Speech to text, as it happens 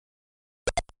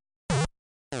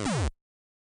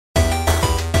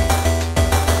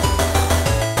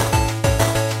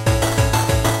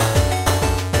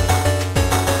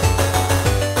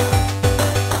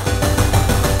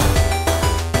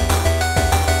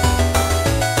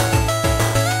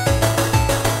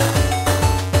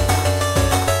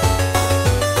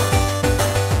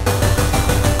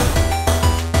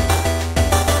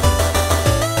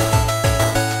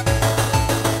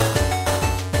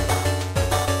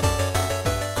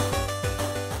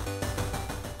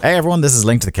Hey everyone, this is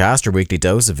Link to the Cast, your weekly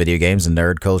dose of video games and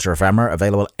nerd culture ephemera,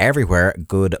 available everywhere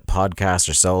good podcasts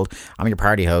are sold. I'm your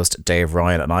party host, Dave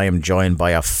Ryan, and I am joined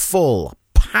by a full,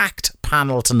 packed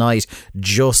panel tonight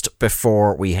just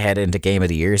before we head into Game of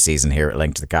the Year season here at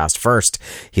Link to the Cast. First,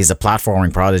 he's a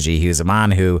platforming prodigy. He's a man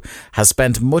who has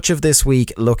spent much of this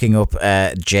week looking up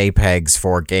JPEGs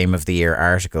for Game of the Year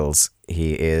articles.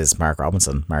 He is Mark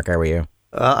Robinson. Mark, how are you?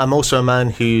 I'm also a man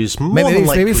who's more than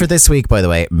likely... Maybe for this week, by the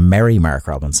way, Merry Mark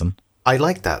Robinson. I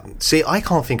like that. See, I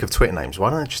can't think of Twitter names.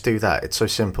 Why don't I just do that? It's so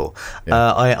simple.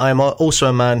 Yeah. I'm also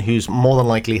a man who's more than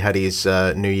likely had his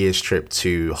New Year's trip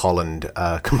to Holland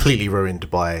completely ruined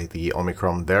by the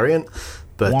Omicron variant.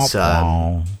 But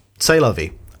say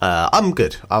lovey. I'm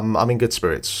good. I'm in good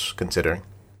spirits, considering.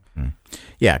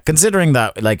 Yeah, considering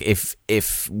that, like,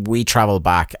 if we travel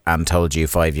back and told you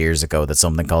 5 years ago that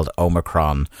something called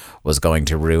Omicron was going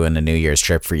to ruin a New Year's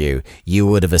trip for you, you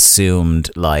would have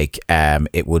assumed, like,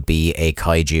 it would be a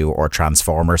kaiju or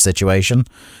transformer situation.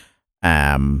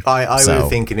 I was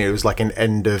thinking it was like an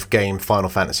end of game Final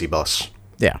Fantasy boss.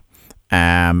 Yeah.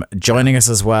 Joining us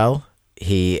as well,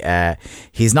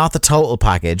 he's not the total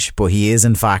package, but he is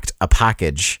in fact a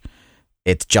package.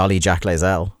 It's Jolly Jack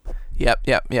Lazell.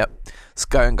 Yep. What's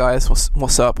going, guys?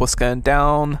 What's up? What's going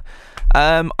down?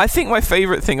 I think my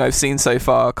favourite thing I've seen so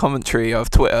far, commentary of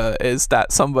Twitter, is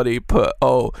that somebody put,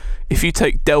 if you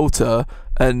take Delta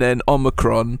and then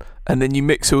Omicron and then you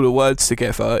mix all the words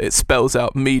together, it spells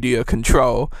out media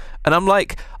control. And I'm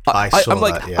like, I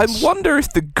wonder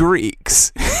if the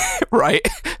Greeks, right,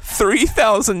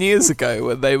 3,000 years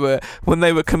ago, when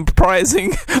they were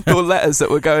comprising the letters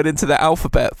that were going into the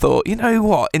alphabet, thought, you know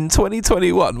what, in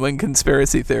 2021, when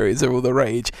conspiracy theories are all the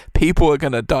rage, people are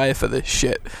going to die for this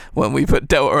shit when we put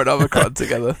Delta and Omicron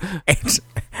together.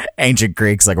 Ancient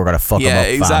Greeks, like, we're going to fuck them up.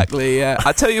 Yeah, exactly, yeah.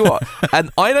 I tell you what,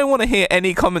 and I don't want to hear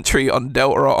any commentary on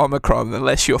Delta or Omicron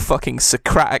unless you're fucking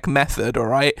Socratic method, all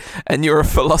right? And you're a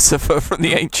philosopher from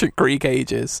the ancient Greek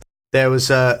ages. There was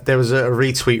a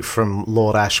retweet from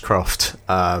Lord Ashcroft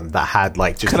that had,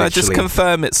 like, just. Can I just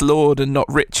confirm it's Lord and not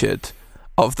Richard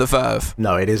of the Verve?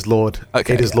 No, it is Lord.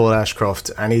 Okay, it is Lord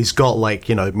Ashcroft, and he's got, like,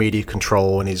 you know, media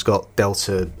control, and he's got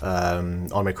Delta,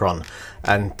 Omicron,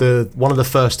 and one of the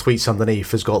first tweets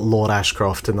underneath has got Lord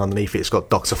Ashcroft, and underneath it's got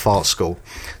Dr. Fart School.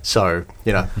 So,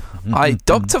 you know,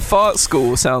 Dr. Fart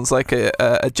School sounds like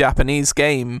a Japanese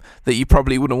game that you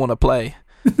probably wouldn't want to play.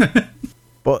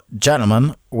 But,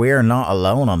 gentlemen, we're not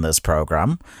alone on this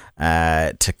program.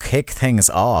 To kick things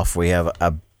off, we have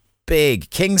a big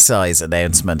king-size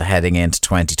announcement heading into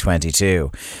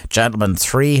 2022. Gentlemen,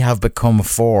 3 have become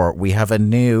 4. We have a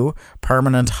new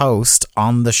permanent host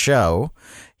on the show.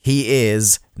 He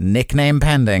is, nickname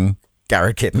pending,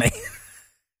 Garrett Kidney.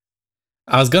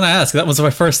 I was going to ask, that was my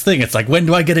first thing. It's like, when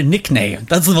do I get a nickname?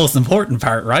 That's the most important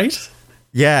part, right?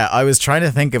 Yeah, I was trying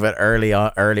to think of it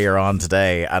earlier on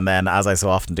today, and then, as I so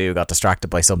often do, got distracted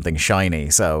by something shiny.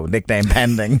 So, nickname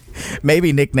pending.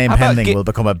 Maybe nickname pending will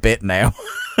become a bit now.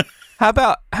 How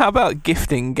about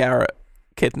gifting Garrett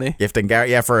Kidney? Gifting Garrett,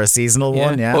 yeah, for a seasonal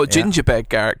one, yeah. Or Gingerbread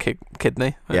Garrett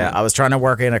Kidney. Yeah, I was trying to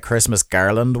work in a Christmas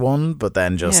garland one, but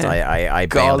then just I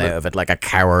bailed out of it like a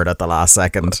coward at the last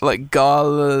second. Like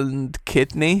Garland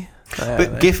Kidney?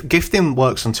 But gifting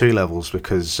works on 2 levels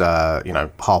because, half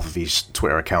of his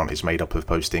Twitter account is made up of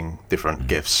posting different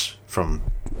GIFs from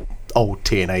old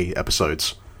TNA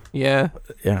episodes. Yeah.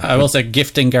 I will say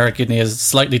gifting Garrett Kidney is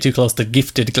slightly too close to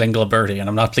gifted Glengla Birdie, and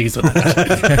I'm not pleased with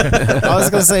that. I was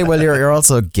going to say, well, you're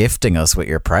also gifting us with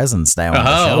your presence now on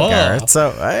the show, Garrett.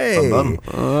 So, hey.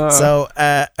 So,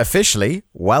 officially,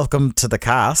 welcome to the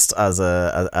cast as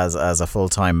a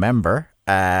full-time member.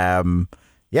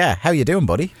 Yeah, how you doing,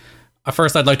 buddy?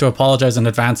 First, I'd like to apologize in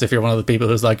advance if you're one of the people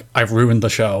who's like, I've ruined the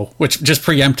show, which just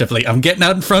preemptively, I'm getting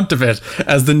out in front of it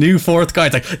as the new 4th guy.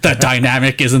 It's like, the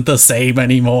dynamic isn't the same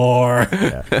anymore.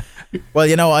 Yeah. Well,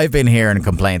 you know, I've been hearing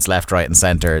complaints left, right and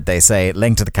centre. They say,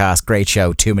 Link to the Cast, great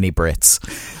show, too many Brits.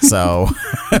 So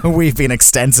we've been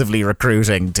extensively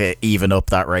recruiting to even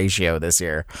up that ratio this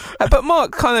year. But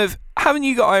Mark, kind of, haven't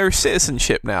you got Irish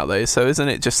citizenship now, though? So isn't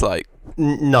it just like...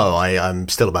 No, I'm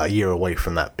still about a year away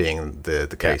from that being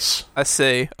the case. I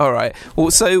see. All right.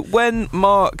 Well, so when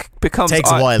Mark becomes...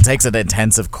 Takes a while. Takes an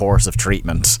intensive course of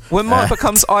treatment. When Mark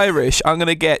becomes Irish, I'm going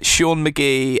to get Sean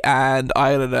McGee and,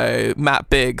 I don't know, Matt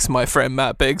Biggs, my friend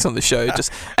Matt Biggs, on the show.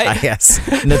 Just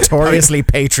yes. Notoriously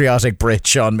patriotic Brit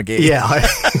Sean McGee. Yeah.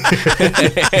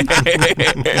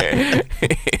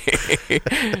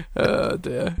 Oh,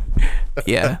 dear.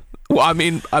 Yeah. Well, I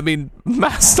mean,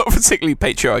 Matt's not particularly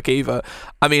patriotic either.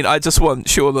 I mean, I just want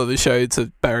Sean on the show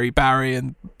to bury Barry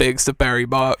and Biggs to bury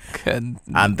Mark, and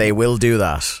they will do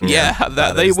that. Yeah,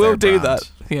 that they will do that.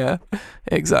 Yeah,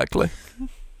 exactly.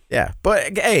 Yeah,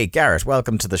 but hey, Garrett,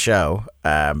 welcome to the show,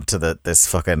 to this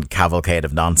fucking cavalcade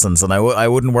of nonsense, and I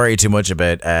wouldn't worry too much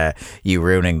about you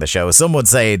ruining the show. Some would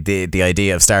say the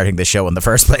idea of starting the show in the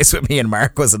first place with me and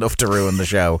Mark was enough to ruin the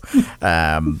show.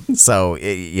 So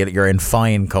you're in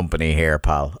fine company here,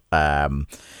 pal.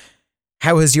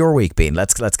 How has your week been?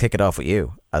 Let's kick it off with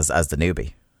you as the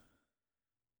newbie.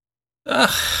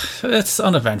 It's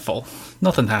uneventful.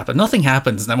 Nothing happened. Nothing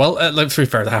happens now. Well, let's be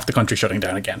fair, half the country shutting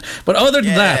down again. But other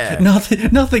than that,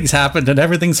 nothing's happened and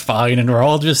everything's fine, and we're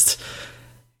all just,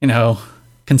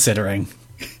 considering.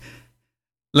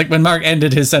 Like when Mark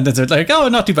ended his sentence, it's like, oh,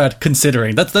 not too bad,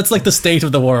 considering. That's like the state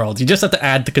of the world. You just have to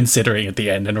add the considering at the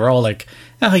end, and we're all like,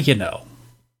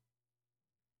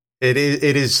 It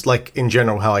is like, in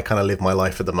general, how I kind of live my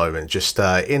life at the moment. Just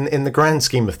in the grand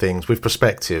scheme of things, with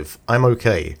perspective, I'm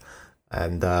okay.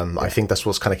 And I think that's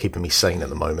what's kind of keeping me sane at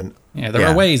the moment. Yeah, there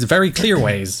are ways, very clear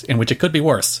ways, in which it could be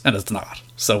worse, and it's not.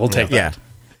 So we'll take that.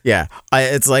 Yeah.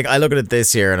 It's like, I look at it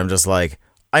this year, and I'm just like,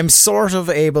 I'm sort of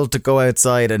able to go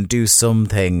outside and do some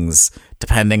things,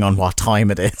 depending on what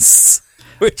time it is.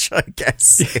 Which I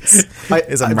guess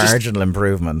is a marginal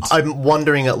improvement. I'm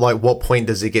wondering at like what point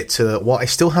does it get to, well, I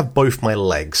still have both my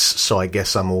legs, so I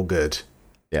guess I'm all good.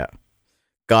 Yeah.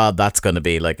 God, that's going to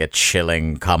be like a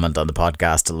chilling comment on the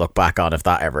podcast to look back on if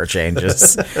that ever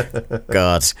changes.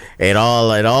 God, it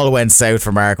all went south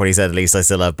for Mark when he said, at least I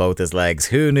still have both his legs.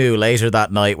 Who knew later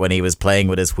that night when he was playing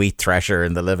with his wheat thresher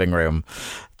in the living room?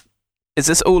 Is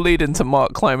this all leading to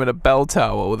Mark climbing a bell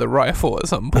tower with a rifle at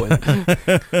some point?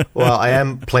 Well, I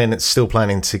am still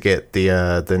planning to get the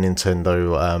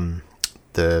Nintendo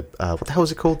what the hell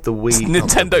is it called? The Wii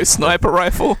Nintendo sniper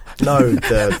rifle? No,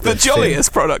 the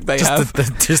jolliest product they have.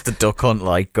 Just the Duck Hunt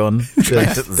light gun.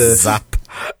 the Zap.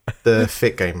 The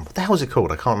Fit game. What the hell is it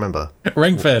called? I can't remember.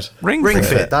 Ring Fit. Ring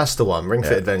Fit. That's the one. Ring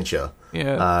Fit Adventure.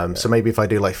 Yeah. So maybe if I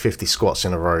do like 50 squats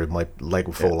in a row, my leg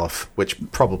will fall off, which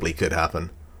probably could happen.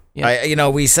 Yeah.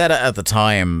 We said it at the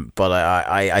time, but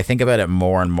I think about it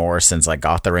more and more since I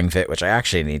got the Ring Fit, which I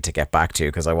actually need to get back to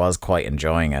because I was quite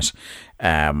enjoying it.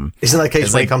 Isn't that the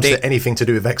case when it comes to anything to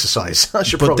do with exercise? I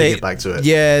should probably get back to it.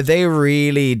 Yeah, they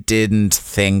really didn't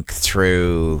think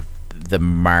through the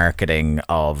marketing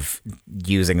of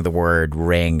using the word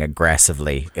ring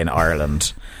aggressively in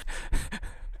Ireland.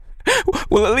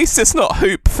 Well, at least it's not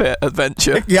Hoop Fit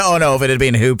Adventure. Yeah, oh no, if it had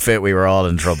been Hoop Fit, we were all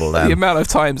in trouble then. The amount of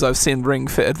times I've seen Ring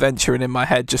Fit Adventure and in my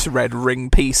head just read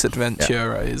Ring Piece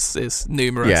Adventure is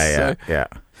numerous. Yeah.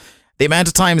 The amount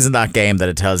of times in that game that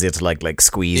it tells you to like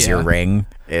squeeze your ring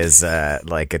is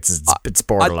it's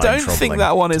borderline. I don't think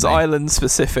that one is island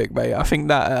specific, mate. I think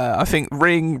that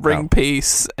ring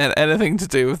piece and anything to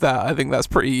do with that, I think that's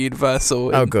pretty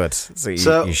universal. Oh, good. So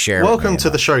you share. Welcome to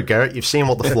the show, Garrett. You've seen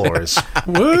what the floor is.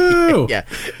 Woo! Yeah,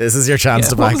 this is your chance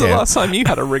to back in. When was the last time you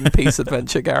had a ring piece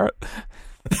adventure, Garrett?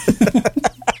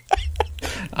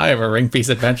 I have a ring piece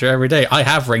adventure every day. I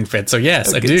have Ring Fit, so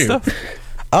yes, I do. Stuff.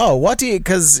 Oh, what do you?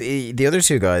 Because the other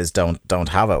two guys don't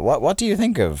have it. What do you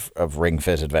think of Ring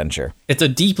Fit Adventure? It's a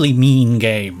deeply mean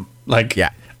game.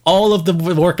 All of the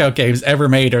workout games ever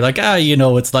made are like,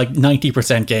 it's like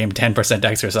 90% game, 10%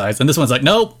 exercise. And this one's like,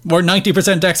 nope, we're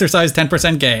 90% exercise,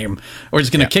 10% game. We're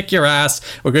just going to kick your ass.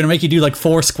 We're going to make you do like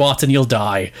 4 squats and you'll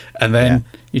die. And then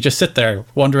you just sit there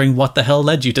wondering what the hell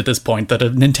led you to this point that a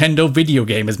Nintendo video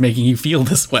game is making you feel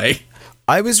this way.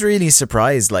 I was really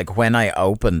surprised, like, when I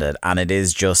opened it, and it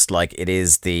is just, like, it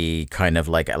is the kind of,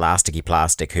 like, elasticy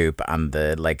plastic hoop and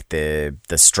the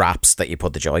straps that you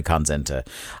put the Joy-Cons into.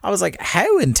 I was like,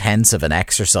 how intense of an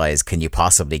exercise can you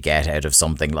possibly get out of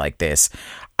something like this?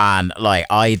 And, like,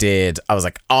 I was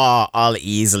like, I'll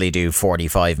easily do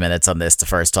 45 minutes on this the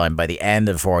first time. By the end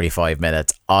of 45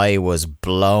 minutes, I was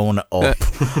blown up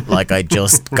like I'd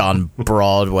just gone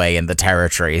Broadway in the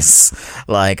territories.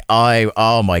 Like,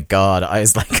 oh my God, I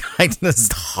was like, I was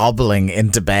hobbling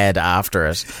into bed after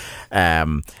it.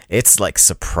 It's, like,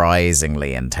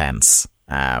 surprisingly intense.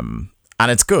 And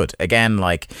it's good. Again,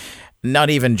 like,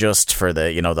 not even just for the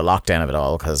lockdown of it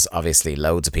all, because obviously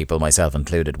loads of people, myself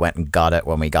included, went and got it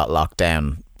when we got locked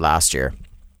down last year.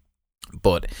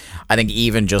 But I think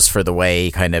even just for the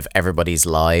way kind of everybody's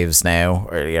lives now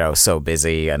are, so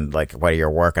busy, and like whether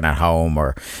you're working at home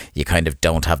or you kind of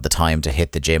don't have the time to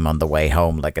hit the gym on the way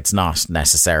home, like it's not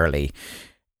necessarily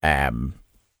a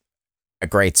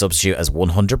great substitute as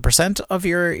 100% of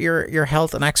your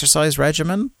health and exercise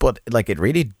regimen, but like it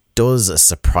really does a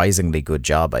surprisingly good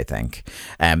job, I think.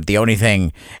 The only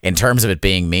thing, in terms of it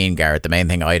being mean, Garrett, the main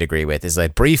thing I'd agree with is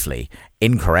that briefly,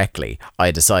 incorrectly,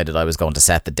 I decided I was going to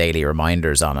set the daily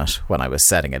reminders on it when I was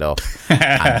setting it up.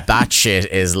 And that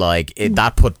shit is like,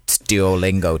 that puts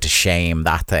Duolingo to shame,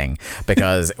 that thing.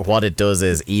 Because what it does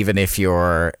is, even if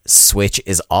your switch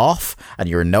is off and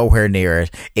you're nowhere near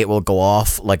it, it will go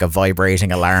off like a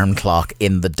vibrating alarm clock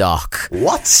in the dock.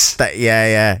 What?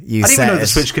 Yeah. I didn't even know the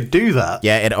Switch could do that.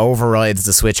 Yeah, it overrides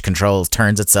the Switch controls,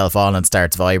 turns itself on and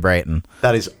starts vibrating.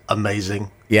 That is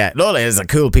amazing. Yeah, no, it's a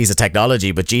cool piece of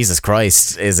technology, but Jesus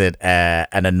Christ, is it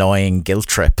an annoying guilt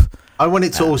trip? I want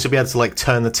it to also be able to like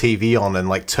turn the TV on and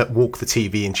like walk the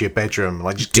TV into your bedroom,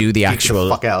 like just do the get actual the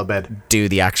fuck out of bed, do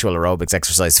the actual aerobics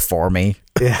exercise for me.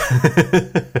 Yeah,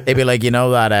 it'd be like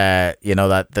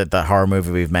that horror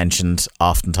movie we've mentioned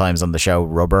oftentimes on the show,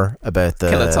 Rubber, about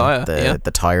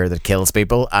the tire that kills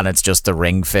people, and it's just the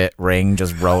ring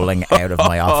just rolling out of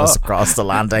my office across the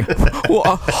landing. What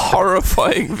a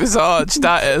horrifying visage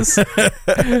that is!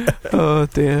 Oh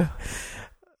dear.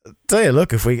 Tell you,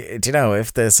 look,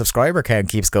 if the subscriber count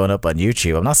keeps going up on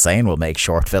YouTube, I'm not saying we'll make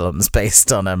short films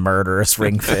based on a murderous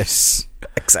ring fit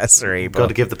accessory. Got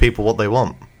to give the people what they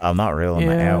want. I'm not ruling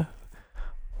it out.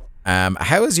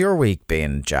 How has your week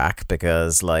been, Jack?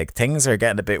 Because like things are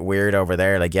getting a bit weird over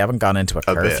there. Like you haven't gone into a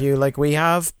curfew like we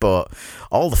have, but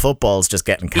all the football's just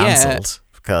getting cancelled.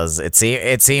 Because it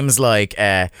seems like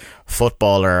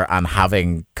footballer and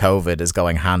having COVID is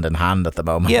going hand in hand at the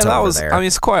moment. Yeah, that was. There. I mean,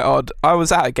 it's quite odd. I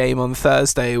was at a game on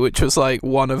Thursday, which was like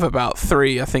one of about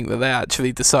 3, I think, that they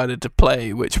actually decided to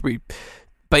play. Which we,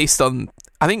 based on,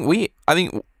 I think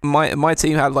my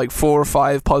team had like 4 or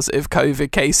 5 positive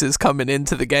COVID cases coming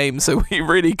into the game, so we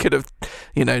really could have,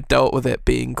 dealt with it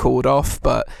being called off.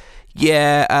 But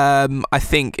yeah, I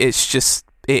think it's just.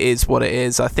 It is what it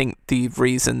is. I think the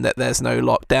reason that there's no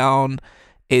lockdown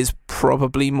is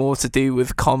probably more to do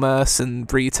with commerce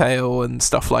and retail and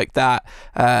stuff like that.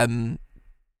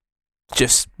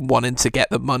 Just wanting to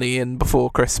get the money in before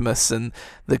Christmas, and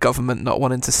the government not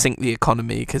wanting to sink the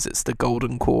economy because it's the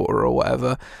golden quarter or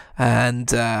whatever.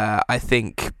 And I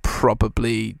think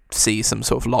probably see some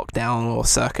sort of lockdown or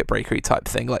circuit breakery type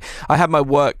thing. Like I had my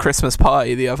work Christmas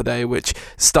party the other day, which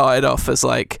started off as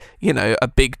like, a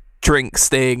big drinks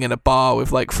thing in a bar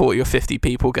with like 40 or 50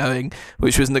 people going,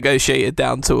 which was negotiated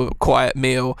down to a quiet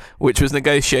meal, which was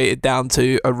negotiated down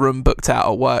to a room booked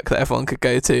out at work that everyone could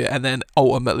go to, and then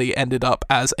ultimately ended up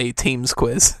as a Teams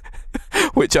quiz,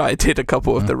 which I did a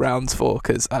couple of the rounds for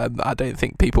because I don't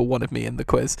think people wanted me in the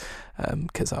quiz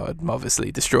because I would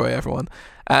obviously destroy everyone.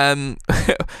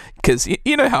 Because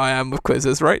you know how I am with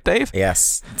quizzes, right, Dave?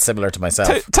 Yes, similar to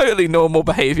myself. Totally normal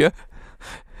behaviour.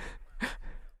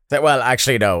 Well,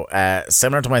 actually, no.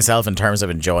 Similar to myself in terms of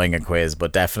enjoying a quiz,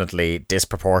 but definitely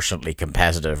disproportionately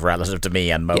competitive relative to me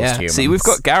and most humans. See, we've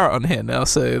got Garrett on here now,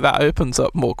 so that opens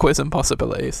up more quizzing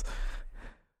possibilities.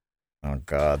 Oh,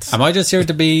 God. Am I just here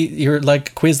to be your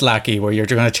like quiz lackey, where you're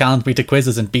going to challenge me to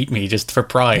quizzes and beat me just for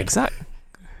pride? Exactly.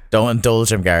 Don't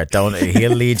indulge him, Garrett.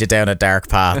 He'll lead you down a dark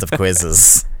path of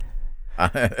quizzes.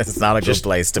 It's not a good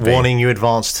place to be. Warning you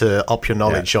advance to up your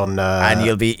knowledge on and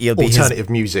you'll be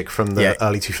alternative music from the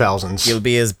early 2000s. You'll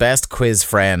be his best quiz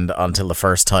friend until the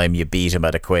first time you beat him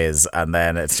at a quiz, and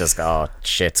then it's just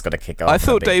shit's gonna kick off. I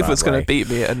thought Dave was going to beat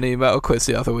me at a new metal quiz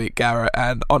the other week, Garrett,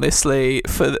 and honestly,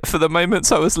 for the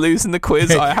moments I was losing the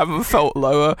quiz, I haven't felt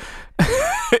lower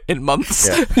in months.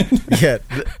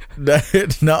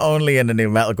 Not only in a new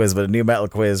metal quiz, but a new metal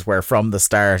quiz where from the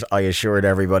start I assured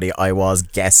everybody I was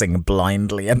guessing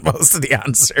blindly at most of the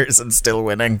answers and still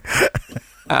winning.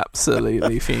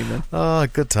 Absolutely fuming. Oh,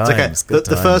 good times. Okay.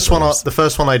 The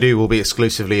first one I do will be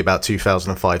exclusively about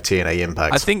 2005 TNA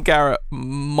Impact. I think Garrett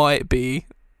maybe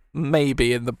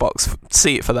in the box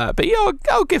seat for that, but yeah,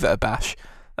 I'll give it a bash.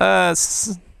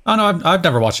 Oh no, I've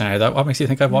never watched any of that. What makes you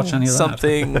think I've watched any of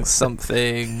that?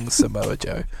 Something Samoa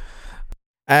Joe.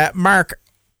 Mark,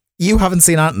 you haven't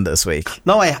seen anything this week.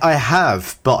 No, I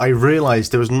have, but I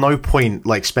realised there was no point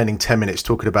like spending 10 minutes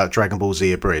talking about Dragon Ball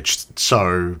Z Abridged.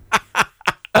 So,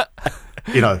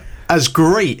 as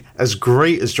great as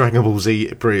Dragon Ball Z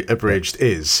Abridged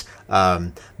is,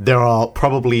 there are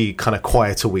probably kind of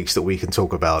quieter weeks that we can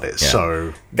talk about it. Yeah.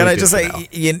 So, can I just say,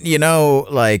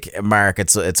 like Mark,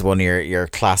 it's one of your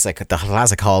classic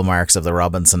hallmarks of the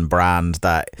Robinson brand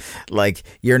that like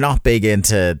you're not big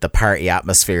into the party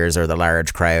atmospheres or the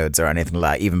large crowds or anything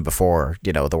like that, even before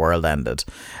the world ended.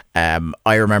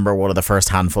 I remember one of the first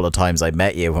handful of times I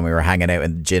met you when we were hanging out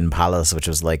in Gin Palace, which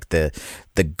was like the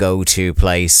go-to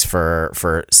place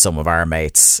for some of our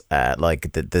mates,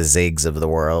 like the Zigs of the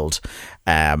world.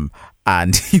 And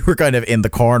and you were kind of in the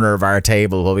corner of our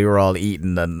table while we were all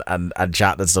eating and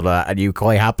chatting and stuff like that, and you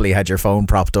quite happily had your phone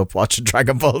propped up watching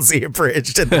Dragon Ball Z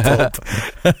Abridged in the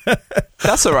pub.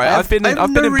 That's all right. I've been no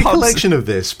in recollection pubs. of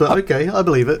this, but okay, I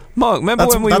believe it. Mark, remember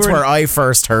when we that's were where I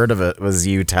first heard of it, was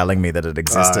you telling me that it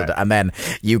existed, Right. and then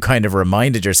you kind of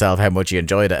reminded yourself how much you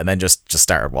enjoyed it, and then just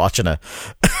started watching it.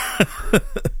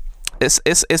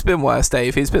 It's been worse,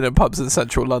 Dave. He's been in pubs in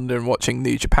central London watching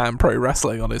New Japan Pro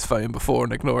Wrestling on his phone before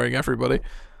and ignoring everybody.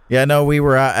 Yeah, no, we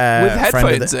were at With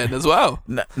headphones in as well.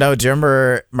 No, do you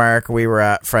remember, Mark, we were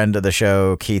at friend of the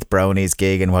show Keith Brony's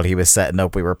gig, and while he was setting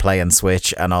up we were playing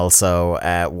Switch and also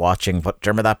watching, do you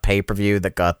remember that pay-per-view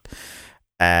that got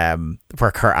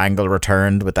where Kurt Angle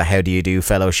returned with the How Do You Do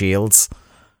Fellow Shields?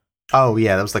 Oh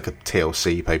yeah, that was like a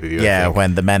TLC pay-per-view. Yeah,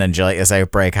 when the menegitis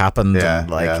outbreak happened.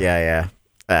 Yeah,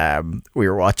 and we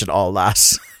were watching all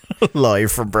that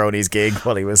live from Brony's gig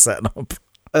while he was setting up.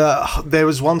 There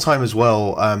was one time as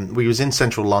well, we was in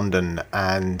central London,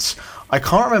 and I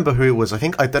can't remember who it was. I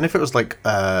don't know if it was like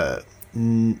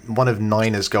one of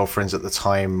Nina's girlfriends at the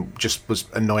time just was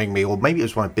annoying me, or maybe it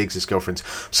was one of Biggs' girlfriends.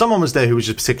 Someone was there who was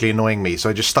just particularly annoying me, so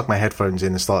I just stuck my headphones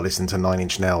in and started listening to Nine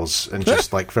Inch Nails, and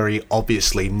just like very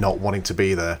obviously not wanting to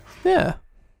be there. Yeah.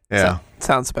 Yeah.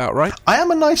 Sounds about right. I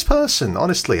am a nice person,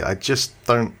 honestly. I just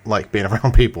don't like being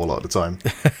around people a lot of the time.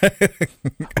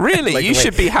 Really? Like you the way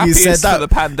should be you happiest said that. for the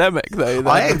pandemic, though.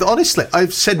 Honestly,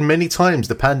 I've said many times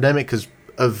the pandemic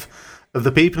of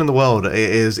the people in the world,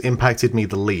 it has impacted me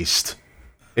the least.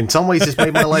 In some ways, it's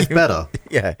made my life better.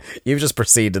 Yeah, you've just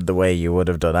proceeded the way you would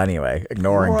have done anyway,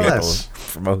 ignoring More or people less.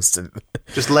 for most of it.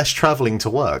 Just less travelling to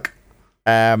work.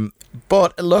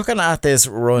 But looking at this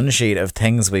run sheet of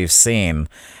things we've seen,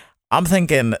 I'm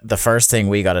thinking the first thing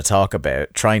we got to talk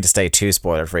about, trying to stay too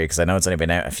spoiler free because I know it's only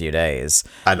been out a few days,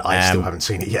 And I still haven't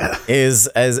seen it yet. is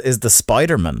the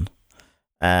Spider-Man.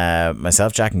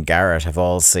 Myself, Jack, and Garrett have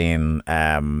all seen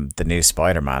the new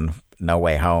Spider-Man, No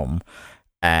Way Home.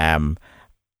 And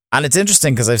it's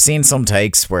interesting because I've seen some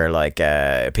takes where like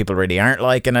people really aren't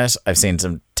liking it. I've seen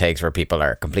some takes where people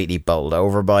are completely bowled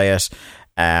over by it.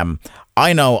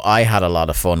 I know I had a lot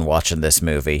of fun watching this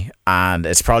movie, and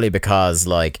it's probably because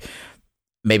like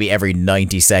maybe every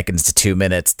 90 seconds to 2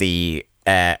 minutes the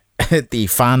the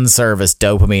fan service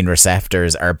dopamine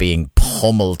receptors are being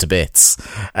pummeled to bits.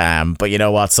 But you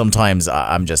know what? Sometimes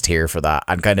I'm just here for that.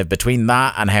 And kind of between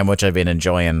that and how much I've been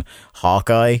enjoying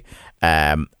Hawkeye,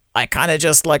 I kind of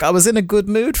just like, I was in a good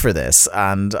mood for this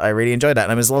and I really enjoyed that.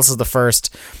 And it was also the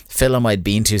first film I'd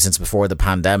been to since before the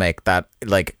pandemic that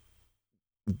like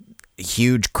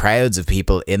huge crowds of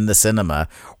people in the cinema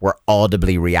were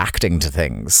audibly reacting to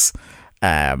things,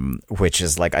 which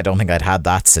is like, I don't think I'd had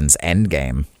that since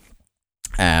Endgame.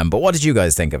 But what did you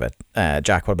guys think of it?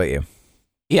 Jack, what about you?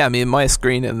 Yeah, I mean, my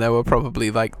screening, there were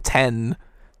probably like 10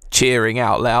 cheering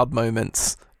out loud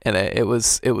moments in it. It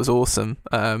was awesome.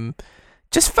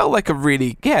 Just felt like a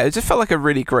really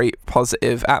great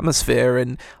positive atmosphere,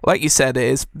 and like you said, it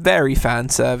is very fan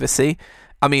servicey.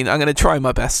 I mean, I'm going to try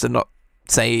my best to not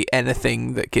say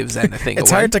anything that gives anything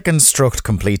It's away. hard to construct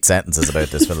complete sentences about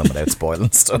this film without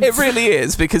spoiling stuff. It really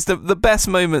is, because the best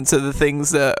moments are the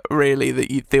things that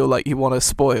you feel like you want to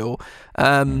spoil.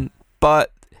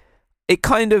 But it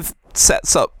kind of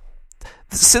sets up.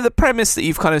 So the premise that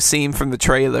you've kind of seen from the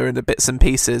trailer and the bits and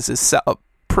pieces is set up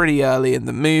pretty early in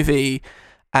the movie,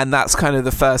 and that's kind of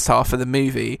the first half of the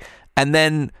movie. And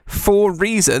then for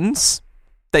reasons,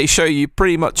 they show you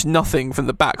pretty much nothing from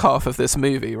the back half of this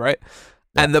movie, right?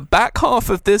 Yeah. And the back half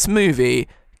of this movie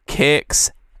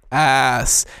kicks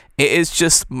ass. It is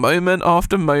just moment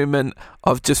after moment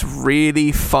of just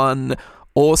really fun,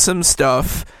 awesome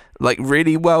stuff, like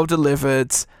really well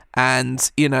delivered. And,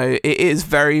 you know, it is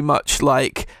very much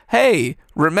like, hey,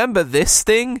 remember this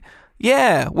thing?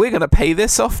 Yeah, we're going to pay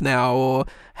this off now. Or,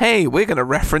 hey, we're going to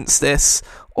reference this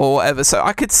or whatever. So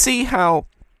I could see how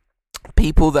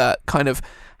people that kind of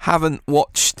haven't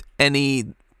watched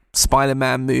any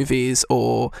Spider-Man movies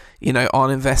or, you know,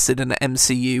 aren't invested in the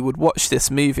MCU would watch this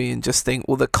movie and just think,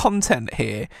 well, the content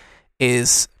here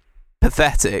is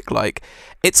pathetic. Like,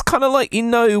 it's kind of like, you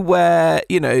know, where,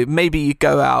 you know, maybe you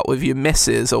go out with your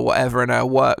missus or whatever in our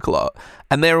work lot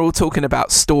and they're all talking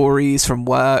about stories from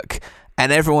work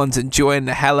and everyone's enjoying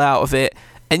the hell out of it,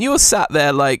 and you're sat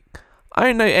there like, I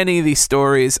don't know any of these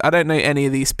stories, I don't know any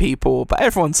of these people, but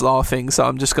everyone's laughing, so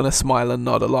I'm just going to smile and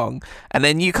nod along. And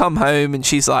then you come home and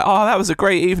she's like, oh, that was a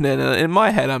great evening. And in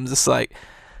my head, I'm just like,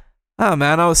 Oh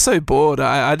man, I was so bored.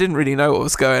 I didn't really know what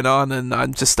was going on, and I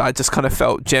just kind of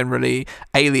felt generally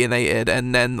alienated.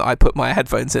 And then I put my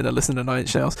headphones in and listened to Nine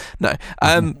Inch Nails. No,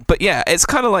 but yeah, it's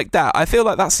kind of like that. I feel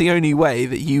like that's the only way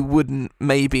that you wouldn't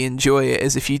maybe enjoy it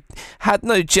is if you had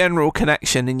no general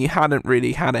connection and you hadn't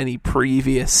really had any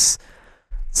previous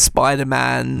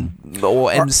Spider-Man or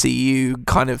MCU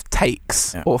kind of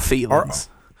takes or feelings.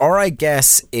 Or I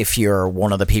guess if you're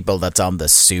one of the people that's on the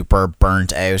super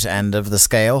burnt out end of the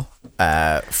scale,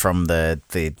 from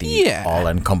the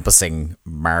all-encompassing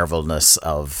Marvelness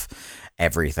of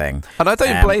everything. And I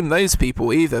don't blame those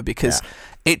people either, because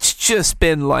it's just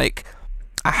been like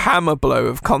a hammer blow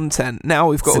of content. Now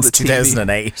we've got Since all the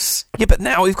 2008. Yeah, but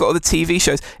now we've got all the TV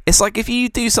shows. It's like if you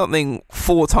do something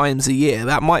 4 times a year,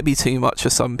 that might be too much for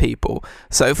some people.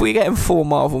 So if we're getting 4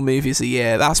 Marvel movies a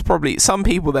year, that's probably, some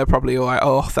people, they're probably all like,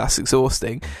 oh, that's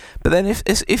exhausting. But then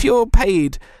if you're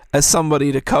paid as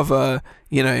somebody to cover,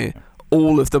 you know,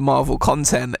 all of the Marvel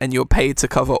content, and you're paid to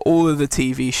cover all of the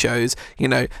TV shows, you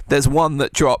know, there's one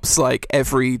that drops like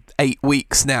every 8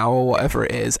 weeks now or whatever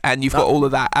it is, and you've got all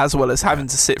of that as well as having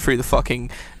to sit through the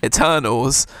fucking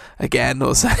Eternals again,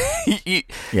 or so. you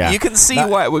can see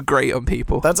why it would grate on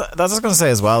people. That's what I was going to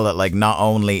say as well, that like not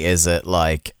only is it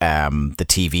like the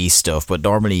TV stuff, but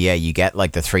normally you get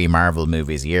like the 3 Marvel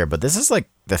movies a year, but this is like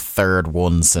the 3rd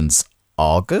one since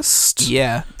August.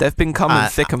 Yeah, they've been coming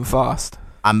thick and fast.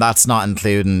 And that's not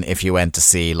including if you went to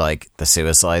see like the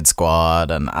Suicide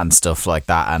Squad and stuff like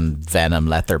that, and Venom,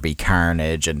 Let There Be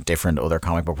Carnage, and different other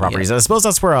comic book properties. I suppose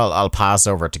that's where I'll pass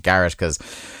over to Garrett, because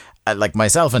like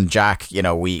myself and Jack, you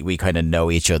know, we kind of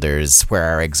know each other's where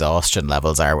our exhaustion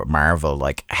levels are with Marvel.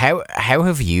 Like how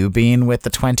have you been with the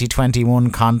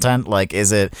 2021 content? Like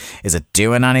is it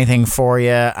doing anything for you?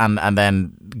 And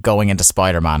then going into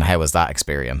Spider-Man, how was that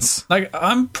experience? Like,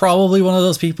 I'm probably one of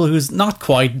those people who's not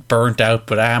quite burnt out,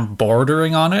 but I am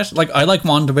bordering on it. Like, I like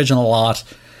WandaVision a lot.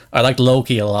 I like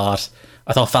Loki a lot.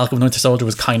 I thought Falcon and Winter Soldier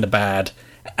was kind of bad.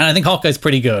 And I think Hawkeye's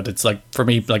pretty good. It's like, for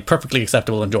me, like perfectly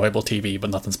acceptable, enjoyable TV, but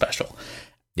nothing special.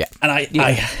 Yeah. And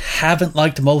I haven't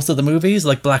liked most of the movies,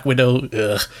 like Black Widow,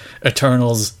 ugh.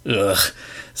 Eternals, ugh.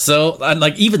 So, and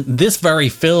like even this very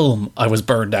film I was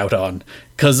burned out on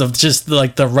because of just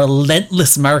like the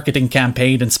relentless marketing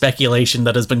campaign and speculation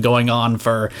that has been going on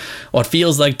for what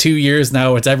feels like 2 years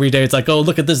now. It's every day. It's like, oh,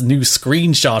 look at this new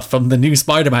screenshot from the new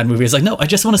Spider-Man movie. It's like, no, I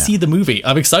just want to see the movie.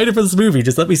 I'm excited for this movie.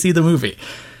 Just let me see the movie.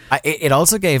 It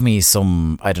also gave me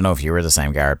some, I don't know if you were the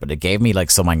same, Garrett, but it gave me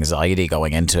like some anxiety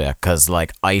going into it, because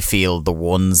like I feel the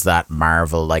ones that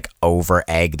Marvel like over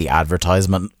egg the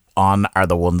advertisement on are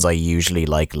the ones I usually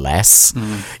like less.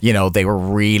 You know, they were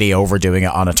really overdoing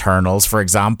it on Eternals, for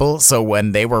example. So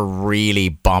when they were really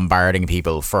bombarding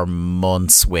people for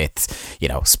months with, you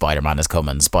know, Spider-Man is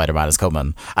coming,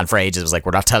 and for ages it was like,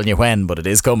 we're not telling you when, but it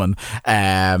is coming.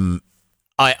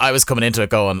 I was coming into it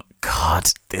going, God,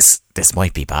 this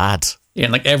might be bad. Yeah,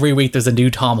 and like every week there's a new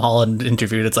Tom Holland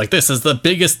interview that's like, this is the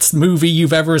biggest movie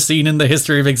you've ever seen in the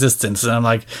history of existence. And I'm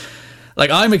like,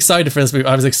 I'm excited for this movie.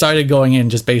 I was excited going in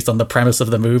just based on the premise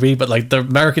of the movie, but like the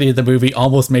marketing of the movie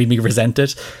almost made me resent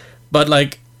it. But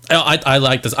like, I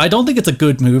like this. I don't think it's a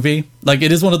good movie. Like,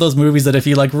 it is one of those movies that if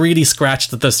you like really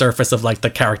scratched the surface of like the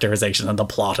characterization and the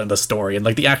plot and the story and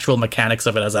like the actual mechanics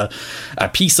of it as a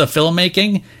piece of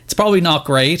filmmaking, it's probably not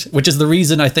great, which is the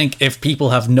reason I think if people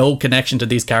have no connection to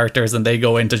these characters and they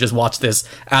go in to just watch this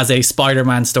as a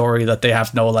Spider-Man story that they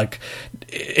have no like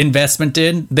investment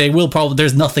in, they will probably,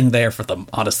 there's nothing there for them,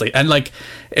 honestly. And like,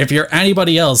 if you're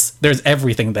anybody else, there's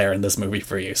everything there in this movie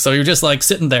for you. So you're just like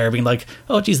sitting there being like,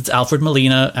 oh geez, it's Alfred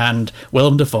Molina and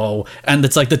Willem Dafoe, and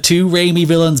it's like the two Raimi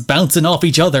villains bouncing off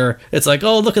each other. It's like,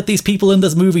 oh, look at these people in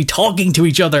this movie talking to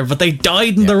each other, but they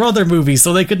died in their other movies,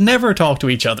 so they could never talk to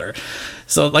each other.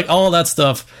 So like all that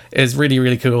stuff is really,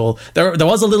 really cool. There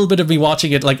was a little bit of me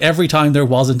watching it, like every time there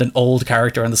wasn't an old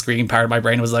character on the screen, part of my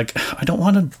brain was like, I don't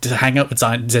want to hang out with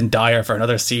Zendaya for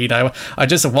another scene. I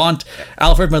just want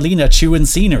Alfred Molina chewing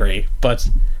scenery. But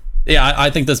yeah, I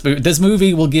think this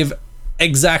movie will give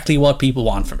exactly what people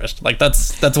want from it. Like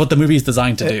that's what the movie is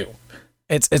designed to do.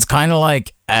 It's kind of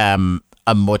like a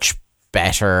much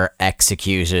better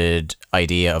executed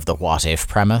idea of the what if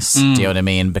premise. Do you know what I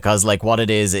mean? Because like what it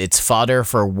is, it's fodder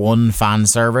for one, fan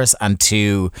service, and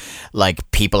two,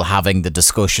 like people having the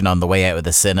discussion on the way out of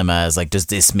the cinema is like, does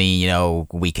this mean, you know,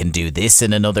 we can do this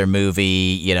in another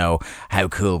movie? You know, how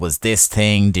cool was this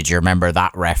thing? Did you remember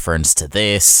that reference to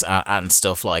this? And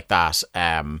stuff like that.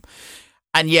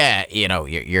 And yeah, you know,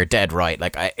 you're dead right.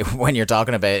 Like, when you're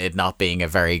talking about it not being a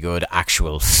very good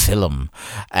actual film,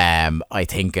 I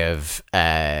think of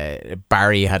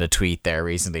Barry had a tweet there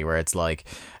recently where it's like,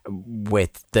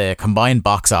 with the combined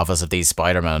box office of these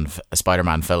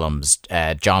Spider-Man films,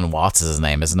 John Watts is his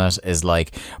name, isn't it? Is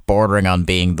like bordering on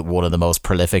being one of the most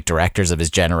prolific directors of his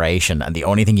generation, and the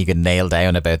only thing you can nail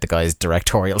down about the guy's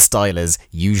directorial style is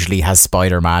usually has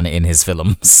Spider-Man in his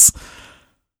films.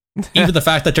 Even the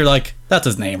fact that you're like, that's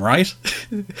his name, right?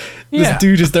 This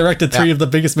dude has directed 3 of the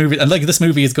biggest movies, and like this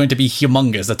movie is going to be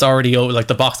humongous. It's already like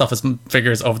the box office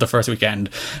figures over the first weekend,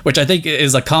 which I think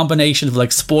is a combination of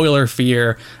like spoiler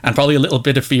fear and probably a little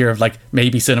bit of fear of like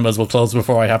maybe cinemas will close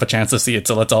before I have a chance to see it,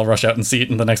 so let's all rush out and see it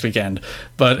in the next weekend.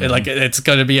 But it's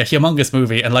going to be a humongous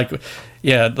movie, and like,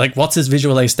 yeah, like what's his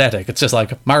visual aesthetic? It's just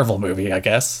like Marvel movie, I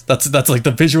guess. That's like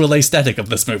the visual aesthetic of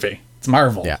this movie. It's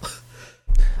Marvel. Yeah.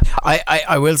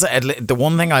 I will say the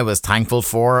one thing I was thankful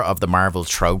for of the Marvel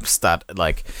tropes that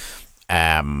like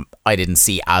I didn't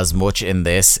see as much in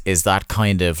this is that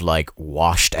kind of like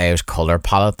washed out color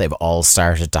palette they've all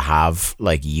started to have,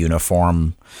 like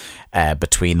uniform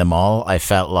between them all. I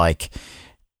felt like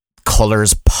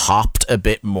colors popped a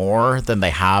bit more than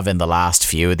they have in the last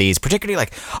few of these, particularly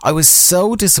like I was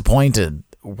so disappointed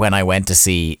when I went to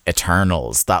see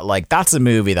Eternals that like that's a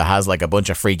movie that has like a bunch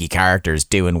of freaky characters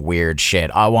doing weird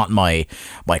shit. I want my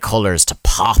colors to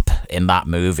pop in that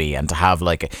movie and to have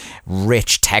like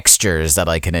rich textures that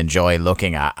I can enjoy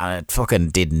looking at, and it fucking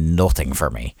did nothing for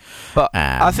me. But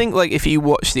I think like if you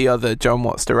watch the other John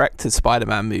Watts directed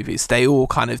Spider-Man movies, they all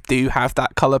kind of do have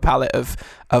that color palette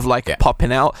of like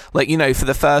popping out. Like, you know, for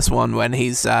the first one when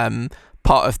he's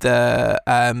part of the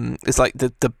it's like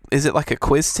the is it like a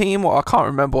quiz team, or I can't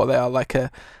remember what they are, like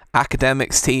a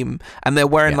academics team, and they're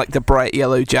wearing like the bright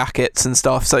yellow jackets and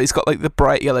stuff. So he's got like the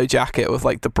bright yellow jacket with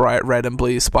like the bright red and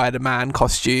blue Spider-Man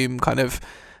costume kind of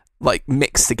like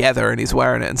mixed together, and he's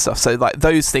wearing it and stuff. So like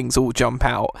those things all jump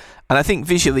out, and I think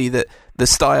visually that the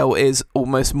style is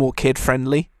almost more kid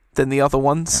friendly than the other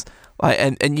ones. Like,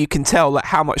 and you can tell like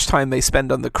how much time they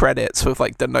spend on the credits with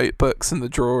like the notebooks and the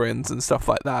drawings and stuff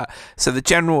like that. So the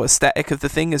general aesthetic of the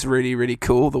thing is really, really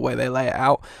cool, the way they lay it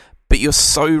out. But you're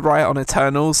so right on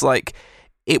Eternals. Like,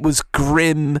 it was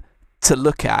grim to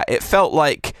look at. It felt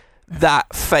like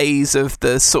that phase of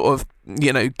the sort of,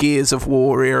 you know, Gears of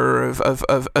War era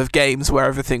of games where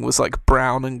everything was like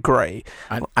brown and grey.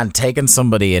 And taking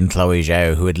somebody in Chloe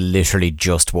Zhao who had literally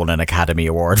just won an Academy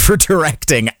Award for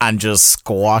directing and just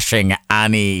squashing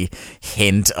any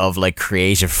hint of like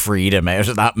creative freedom out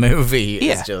of that movie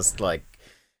is just like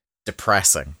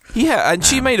depressing. Yeah, and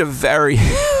she made a very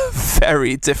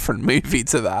very different movie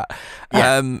to that.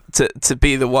 To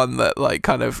be the one that like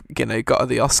kind of, you know, got her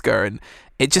the Oscar, and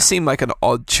it just seemed like an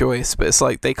odd choice. But it's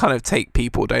like they kind of take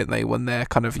people, don't they, when they're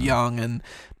kind of young and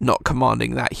not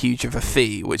commanding that huge of a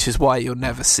fee, which is why you'll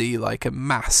never see like a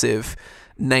massive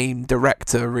name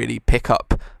director really pick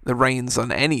up the reins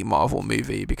on any Marvel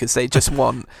movie, because they just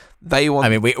want I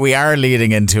mean, we are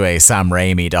leading into a Sam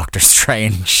Raimi Doctor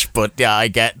Strange, but yeah, I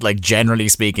get, like, generally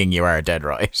speaking, you are dead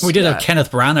right. We did have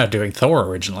Kenneth Branagh doing Thor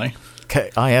originally.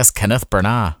 Yes, Kenneth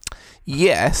Branagh.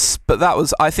 Yes, but that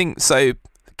was, I think, so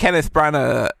Kenneth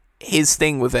Branagh, his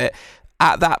thing with it,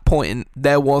 at that point,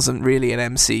 there wasn't really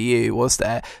an MCU, was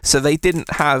there? So they didn't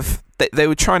have, they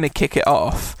were trying to kick it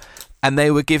off, and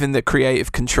they were giving the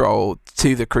creative control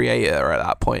to the creator at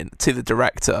that point, to the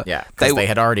director. Yeah, because they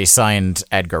had already signed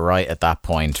Edgar Wright at that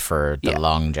point for the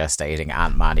long gestating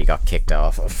Ant-Man he got kicked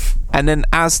off of. And then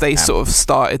as they sort of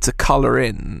started to colour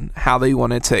in how they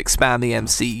wanted to expand the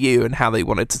MCU and how they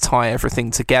wanted to tie everything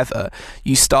together,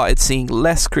 you started seeing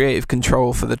less creative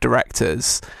control for the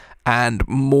directors and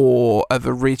more of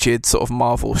a rigid sort of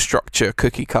Marvel structure,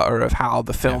 cookie cutter of how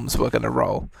the films were going to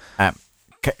roll.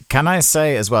 Can I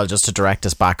say as well, just to direct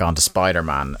us back onto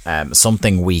Spider-Man,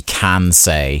 something we can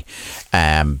say,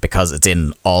 because it's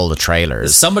in all the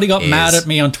trailers. Somebody got mad at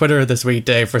me on Twitter this week,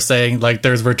 Dave, for saying like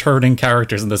there's returning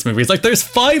characters in this movie. It's like there's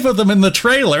 5 of them in the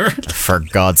trailer. For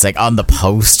God's sake, on the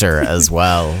poster as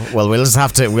well. Well, we'll just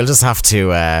have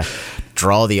to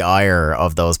draw the ire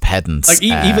of those pedants. Like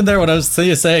even there, what I was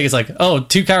saying is like, oh,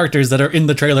 2 characters that are in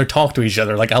the trailer talk to each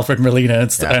other, like Alfred Molina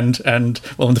and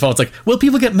Willem Dafoe. It's like, will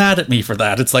people get mad at me for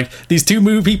that? It's like these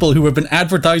 2 people who have been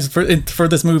advertised for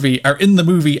this movie are in the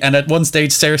movie and at one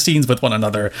stage share scenes with one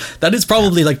another. That is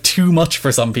probably like too much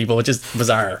for some people, which is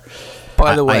bizarre.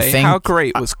 By the way, how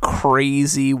great was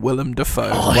crazy Willem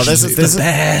Dafoe? Oh, well, this is the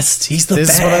best. He's the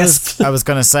best. Is what I was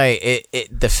going to say.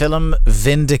 The film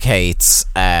vindicates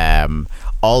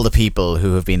all the people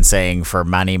who have been saying for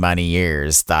many, many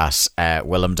years that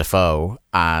Willem Dafoe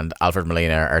and Alfred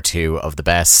Molina are two of the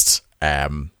best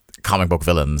comic book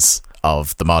villains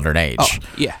of the modern age. Oh,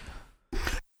 yeah.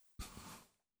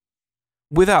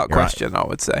 Without question, I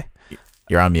would say.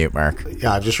 You're on mute, Mark.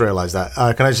 Yeah, I've just realised that.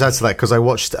 Can I just add to that? Because I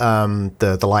watched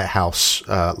the Lighthouse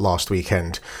last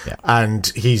weekend, and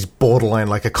he's borderline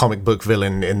like a comic book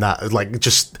villain in that, like,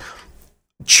 just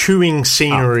chewing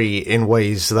scenery in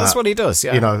ways that's what he does.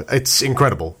 Yeah, you know, it's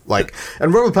incredible. Like,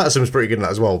 and Robert Pattinson was pretty good in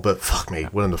that as well. But fuck me,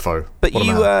 Willem Dafoe. But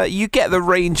you get the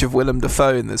range of Willem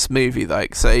Dafoe in this movie,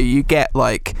 like, so you get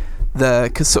like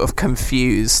the sort of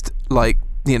confused, like,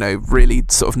 you know, really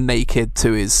sort of naked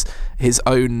to his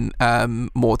own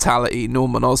mortality,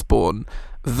 Norman Osborn,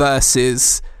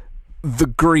 versus the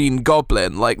Green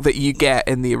Goblin, like, that you get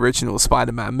in the original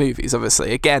Spider-Man movies.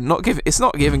 Obviously, again, it's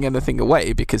not giving anything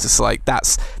away, because it's like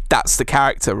that's the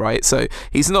character, right? So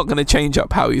he's not going to change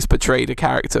up how he's portrayed a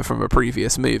character from a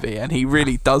previous movie, and he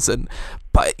really doesn't.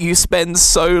 But you spend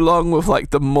so long with,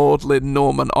 like, the maudlin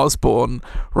Norman Osborn,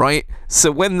 right? So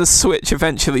when the switch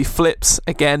eventually flips,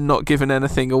 again, not giving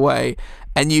anything away,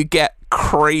 and you get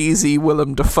crazy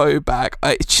Willem Dafoe back,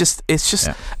 it's just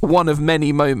one of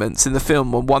many moments in the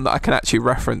film, and one that I can actually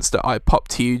reference that I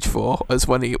popped huge for, as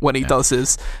when he does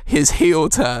his heel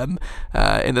turn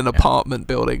in an apartment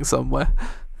building somewhere.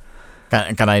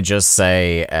 Can I just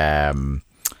say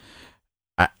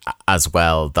as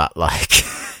well that, like,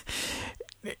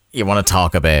 you want to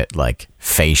talk about, like,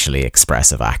 facially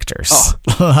expressive actors. Oh.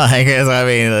 Like, I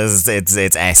mean, it's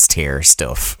S tier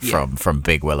stuff from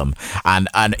Big Willem, and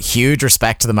huge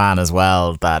respect to the man as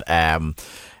well. That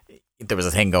there was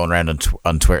a thing going around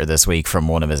on Twitter this week from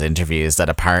one of his interviews that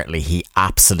apparently he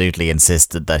absolutely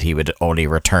insisted that he would only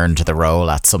return to the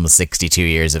role at some 62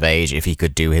 years of age if he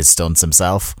could do his stunts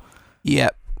himself.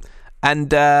 Yep,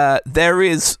 and there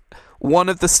is one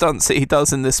of the stunts that he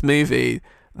does in this movie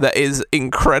that is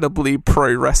incredibly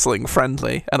pro wrestling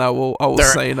friendly, and I will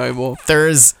say no more.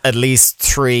 There's at least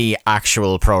 3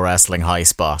 actual pro wrestling high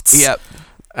spots. Yep.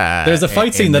 There's a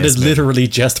fight scene that is literally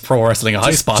just pro wrestling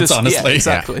high spots, honestly. Yeah,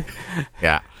 exactly.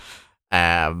 Yeah.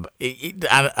 And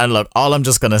look, all I'm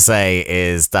just going to say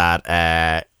is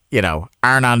that, you know,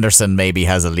 Arn Anderson maybe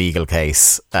has a legal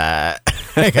case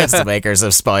against the makers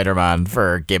of Spider-Man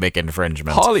for gimmick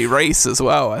infringement. Harley Race as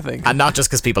well, I think. And not just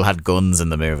because people had guns in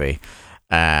the movie.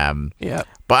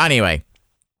 But anyway,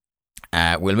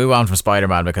 we'll move on from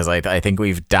Spider-Man, because I think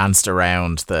we've danced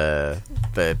around the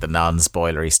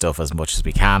non-spoilery stuff as much as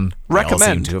we can.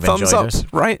 Recommend. Thumbs up,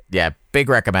 right? Yeah, big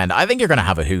recommend. I think you're going to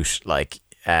have a hoot. Like,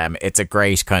 it's a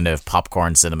great kind of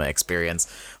popcorn cinema experience.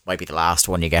 Might be the last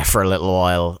one you get for a little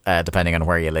while, depending on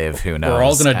where you live. Who knows? We're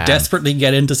all going to desperately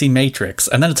get in to see Matrix,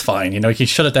 and then it's fine. You know, you can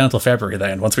shut it down until February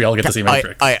then, once we all get to see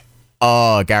Matrix.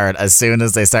 Oh, Garrett, as soon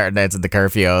as they started announcing the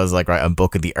curfew, I was like, right, I'm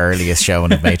booking the earliest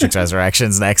showing of Matrix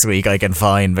Resurrections next week I can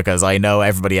find, because I know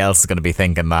everybody else is going to be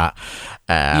thinking that.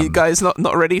 You guys not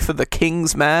ready for the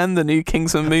Kingsman, the new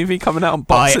Kingsman movie coming out on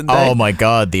Boxing Day? Oh my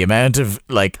god, the amount of,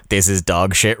 like, this is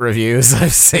dog shit reviews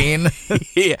I've seen.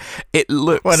 Yeah, it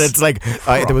looks... When it's like,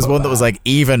 there was one that was like,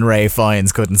 even Ray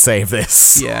Fiennes couldn't save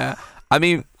this. Yeah. I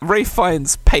mean, Ray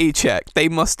Fiennes' paycheck, they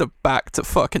must have backed a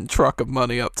fucking truck of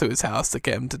money up to his house to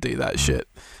get him to do that shit.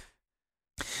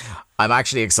 I'm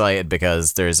actually excited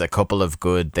because there's a couple of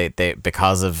good... They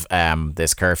because of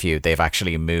this curfew, they've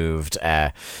actually moved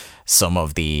some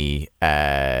of the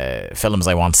films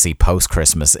I want to see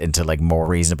post-Christmas into, like, more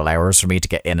reasonable hours for me to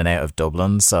get in and out of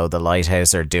Dublin. So the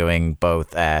Lighthouse are doing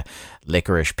both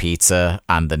Licorice Pizza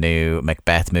and the new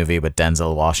Macbeth movie with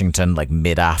Denzel Washington, like,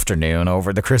 mid-afternoon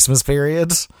over the Christmas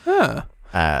period. Huh.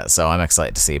 So I'm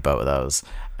excited to see both of those.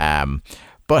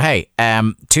 But hey,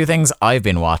 2 things I've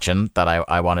been watching that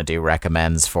I want to do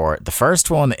recommends for. The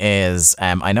first one is,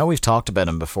 I know we've talked about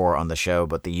him before on the show,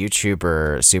 but the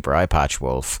YouTuber Super Eyepatch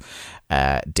Wolf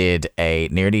did a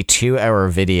nearly 2-hour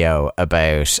video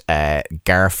about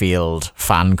Garfield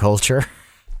fan culture.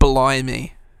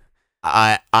 Blimey.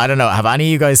 I don't know. Have any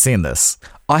of you guys seen this?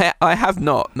 I have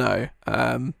not, no.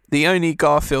 The only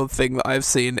Garfield thing that I've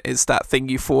seen is that thing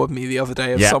you forwarded me the other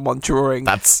day of someone drawing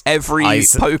every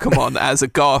Pokemon as a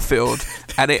Garfield,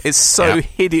 and it is so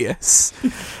hideous.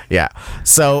 Yeah.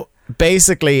 So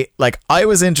basically, like, I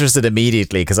was interested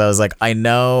immediately because I was like, I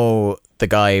know the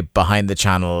guy behind the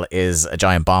channel is a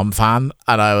giant Bomb fan,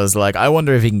 and I was like, I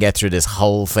wonder if he can get through this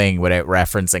whole thing without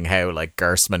referencing how, like,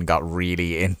 Gerstmann got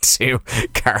really into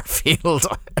Garfield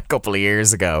a couple of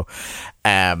years ago.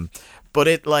 But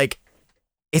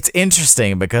it's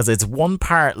interesting because it's one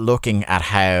part looking at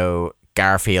how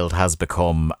Garfield has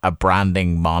become a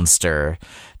branding monster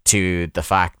to the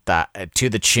fact that to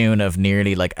the tune of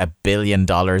nearly like $1 billion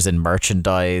in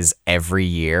merchandise every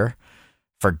year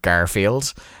for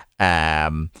Garfield.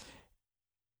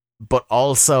 But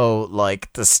also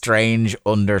like the strange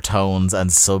undertones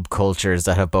and subcultures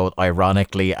that have both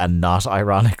ironically and not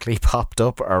ironically popped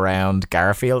up around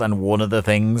Garfield. And one of the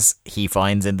things he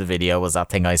finds in the video was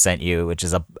that thing I sent you, which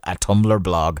is a Tumblr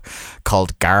blog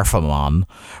called Garfamon,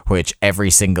 which every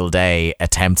single day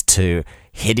attempts to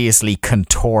hideously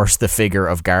contort the figure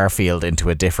of Garfield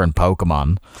into a different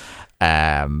Pokemon.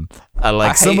 I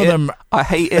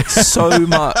hate it so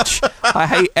much. I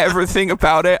hate everything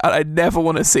about it, and I never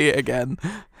want to see it again.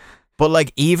 But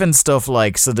like even stuff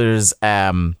like, so there's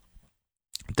a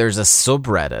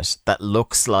subreddit that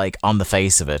looks like on the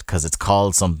face of it, because it's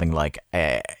called something like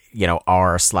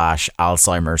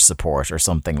r/Alzheimer's support or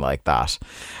something like that,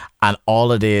 and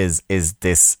all it is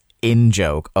this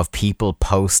in-joke of people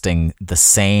posting the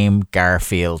same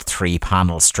Garfield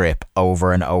 3-panel strip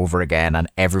over and over again, and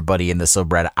everybody in the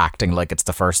subreddit acting like it's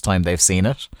the first time they've seen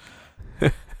it.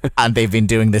 And they've been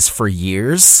doing this for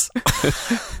years.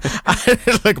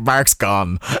 Like, Mark's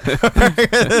gone.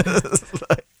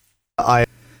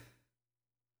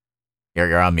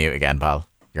 You're on mute again, pal.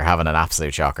 You're having an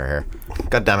absolute shocker here.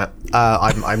 God damn it!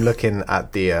 I'm looking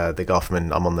at the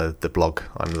Garfamon. I'm on the blog.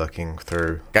 I'm looking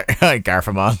through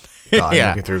Garfamon. I'm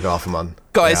looking through Garfamon.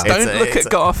 Guys, don't look at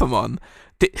Garfamon.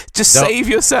 Just save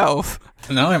yourself.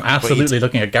 No, I'm absolutely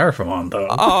looking at Garfamon though.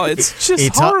 Oh, it's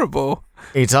just horrible.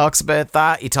 He talks about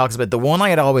that. He talks about the one I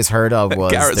had always heard of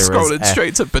was Garrett scrolling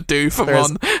straight to Bidoof.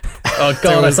 Oh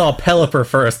god, I saw Pelipper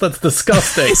first. That's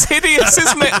disgusting. It's hideous,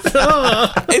 isn't it?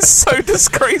 It's so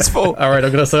disgraceful. Alright,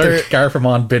 I'm going to search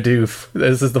Garfamon Bidoof.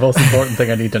 This is the most important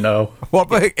thing I need to know.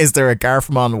 Is there a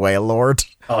Garfamon Whale Lord?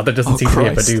 Oh, there doesn't seem to be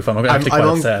a Bidoof. I'm actually quite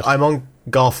upset. I'm on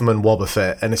Garfamon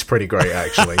Wobbuffet, and it's pretty great,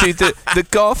 actually. Dude, the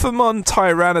Garfamon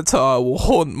Tyranitar will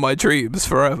haunt my dreams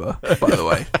forever, by the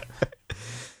way.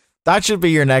 That should be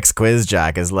your next quiz,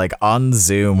 Jack, is like on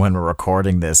Zoom when we're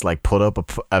recording this, like put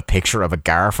up a picture of a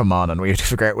Garfamon and we have to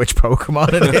figure out which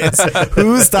Pokemon it is.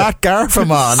 Who's that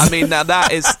Garfamon? I mean, now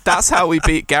that's how we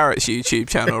beat Garrett's YouTube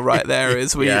channel right there,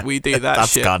 is we do that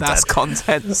shit. Content. That's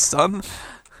content, son.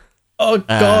 Oh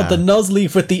god, the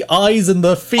Nuzleaf with the eyes and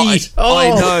the feet. I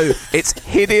know. It's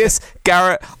hideous.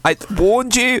 Garrett, I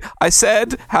warned you. I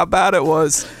said how bad it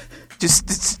was.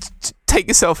 Just take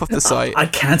yourself off the site. I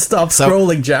can't stop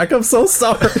scrolling, Jack. I'm so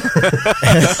sorry.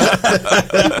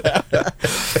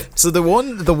 So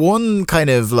the one kind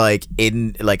of like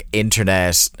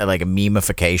internet like a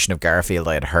memification of Garfield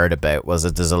I had heard about was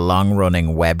that there's a long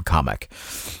running webcomic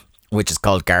which is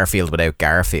called Garfield Without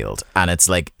Garfield, and it's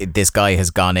like this guy has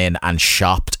gone in and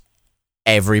shopped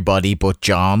everybody but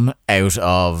John out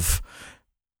of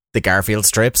the Garfield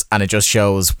strips, and it just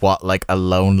shows what like a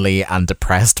lonely and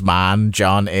depressed man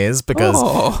John is, because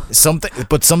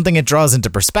something it draws into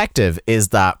perspective is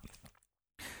that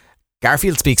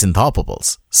Garfield speaks in thought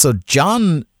bubbles. So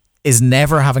John is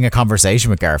never having a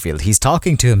conversation with Garfield. He's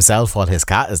talking to himself while his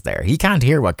cat is there. He can't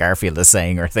hear what Garfield is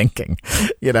saying or thinking,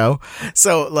 you know?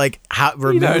 So like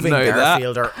removing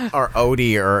Garfield or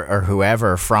Odie or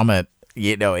whoever from it,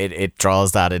 you know, it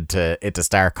draws that into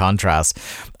stark contrast.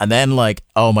 And then like,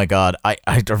 oh my god, I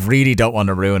really don't want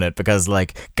to ruin it, because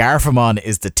like Garfamon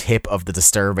is the tip of the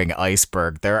disturbing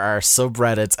iceberg. There are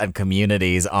subreddits and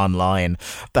communities online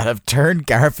that have turned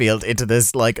Garfield into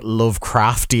this like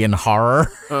Lovecraftian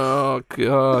horror. Oh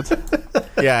god.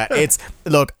 Yeah,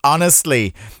 look,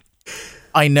 honestly,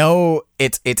 I know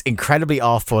it's incredibly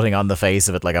off-putting on the face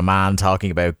of it, like a man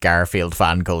talking about Garfield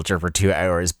fan culture for 2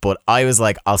 hours, but I was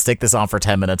like, I'll stick this on for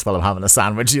 10 minutes while I'm having a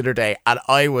sandwich the other day, and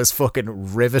I was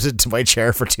fucking riveted to my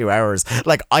chair for 2 hours.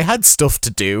 Like, I had stuff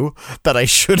to do that I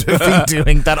should have been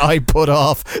doing that I put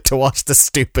off to watch the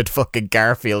stupid fucking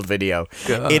Garfield video.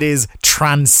 God. It is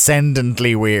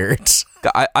transcendently weird.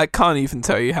 I can't even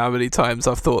tell you how many times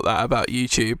I've thought that about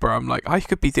YouTube, where I'm like, I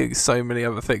could be doing so many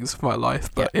other things with my life,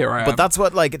 but here I am. But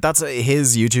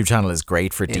his YouTube channel is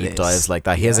great for deep dives like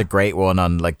that. He has a great one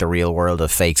on like the real world of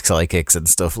fake psychics and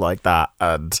stuff like that.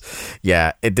 And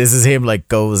yeah, this is him like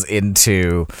goes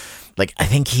into like, I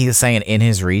think he was saying in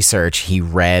his research he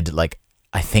read like,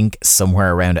 I think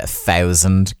somewhere around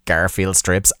 1,000 Garfield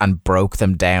strips and broke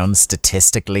them down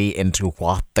statistically into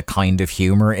what the kind of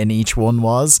humor in each one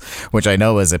was, which I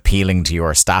know is appealing to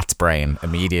your stats brain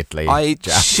immediately.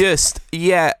 Here's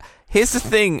the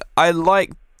thing. I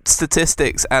like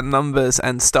statistics and numbers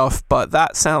and stuff, but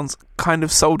that sounds kind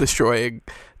of soul destroying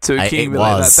to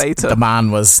accumulate that data. The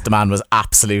man was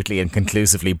absolutely and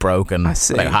conclusively broken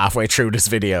like halfway through this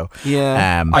video.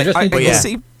 Yeah.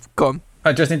 Go on.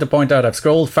 I just need to point out I've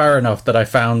scrolled far enough that I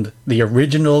found the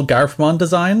original Garfamon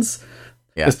designs.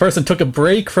 Yeah. This person took a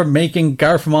break from making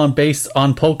Garfamon based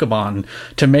on Pokemon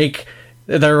to make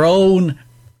their own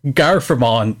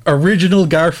original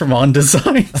Garfamon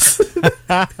designs.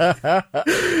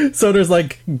 So there's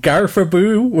like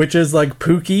Garfaboo, which is like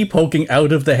Pookie poking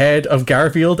out of the head of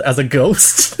Garfield as a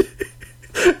ghost.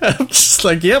 I'm just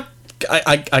like, yep,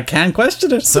 I can't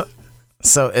question it.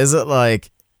 So is it like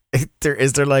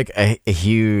is there like a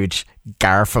huge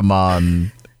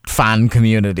Garfamon fan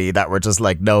community that were just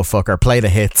like, no fucker, play the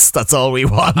hits, that's all we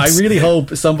want? I really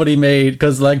hope somebody made,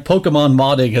 because like Pokemon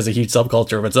modding has a huge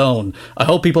subculture of its own, I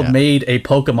hope people made a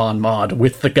Pokemon mod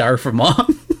with the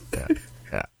Garfamon.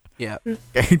 Yeah.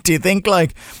 Do you think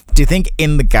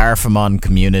in the Garfamon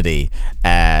community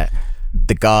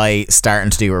the guy starting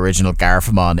to do original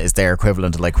Garfamon is their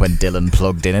equivalent to like when Dylan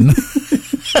plugged in?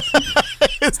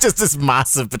 It's just this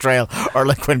massive betrayal. Or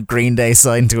like when Green Day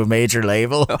signed to a major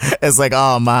label. It's like,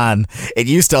 oh man, it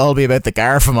used to all be about the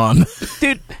Garfamon.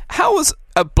 Dude, how was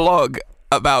a blog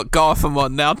about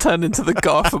Garfamon now turned into the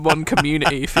Garfamon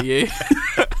community for you?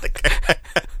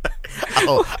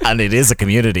 Oh, and it is a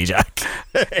community, Jack.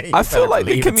 I feel like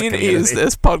the community is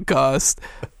this podcast.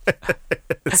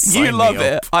 You love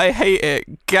it. I hate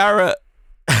it. Garrett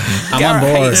I'm on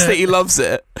board. Hates that he loves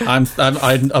it. I'm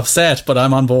upset, but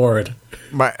I'm on board.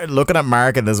 Looking at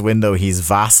Mark in his window, he's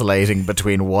vacillating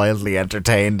between wildly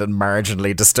entertained and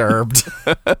marginally disturbed.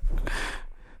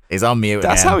 He's on mute.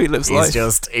 That's again. How he lives life.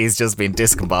 He's just been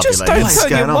discombobulated. Just don't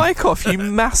turn your mic off, you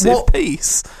massive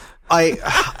piece.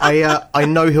 I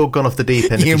know he'll gone off the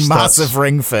deep end. You massive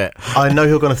ring fit. I know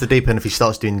he'll gone off the deep end if he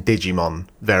starts doing Digimon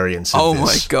variants of this.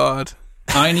 My god.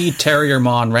 I need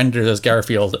Terriermon rendered as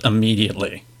Garfield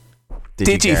immediately.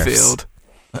 Digifield.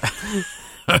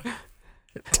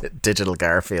 Digital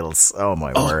Garfields. Oh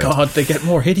my word. Oh god, they get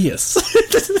more hideous.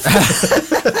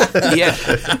 Yeah.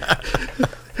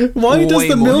 Why does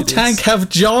the Miltank have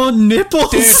jaw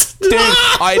nipples? Dude,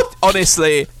 I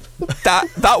honestly...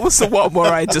 That was the one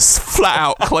where I just flat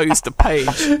out closed the page.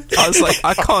 I was like,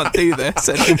 I can't do this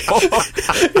anymore.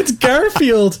 It's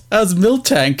Garfield as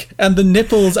Miltank, and the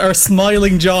nipples are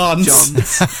smiling Johns.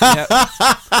 Yep.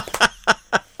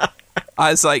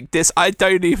 I was like, I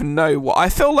don't even know what. I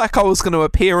feel like I was going to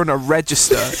appear on a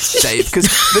register, Dave, because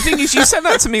the thing is, you sent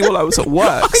that to me while I was at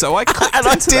work, so I clicked and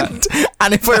into I didn't. That.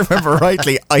 And if I remember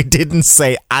rightly, I didn't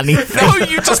say anything. No,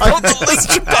 you just put the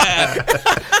link there.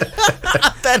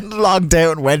 Then logged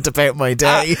out and went about my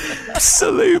day.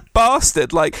 Absolute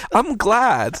bastard. Like, I'm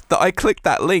glad that I clicked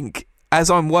that link as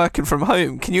I'm working from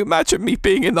home. Can you imagine me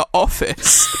being in the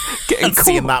office getting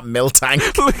seeing that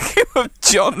Miltank looking at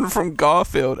John from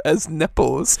Garfield as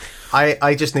nipples?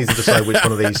 I just need to decide which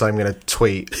one of these I'm going to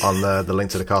tweet on the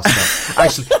link to the cast now.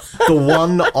 Actually, the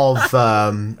one of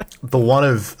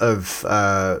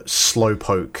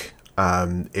Slowpoke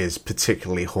is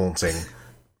particularly haunting.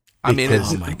 I mean,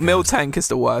 Miltank is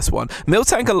the worst one.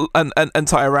 Miltank and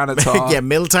Tyranitar. Yeah,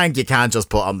 Miltank you can't just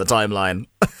put on the timeline.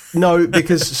 No,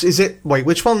 because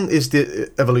which one is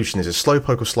the evolution? Is it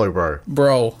Slowpoke or Slowbro?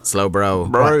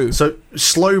 Slowbro. Right. So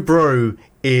Slowbro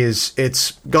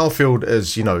it's Garfield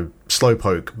as,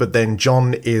 Slowpoke, but then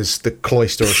John is the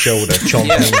cloister shoulder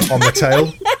chomping on the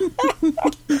tail.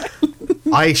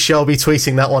 I shall be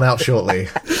tweeting that one out shortly.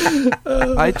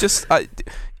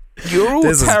 You're all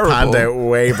this terrible. This has panned out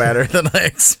way better than I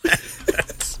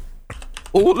expected.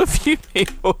 All of you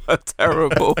people are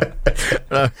terrible.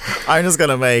 I'm just going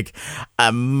to make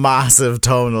a massive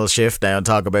tonal shift now and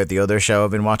talk about the other show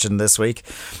I've been watching this week.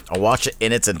 I'll watch it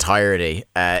in its entirety.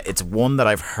 It's one that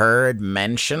I've heard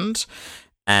mentioned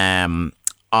on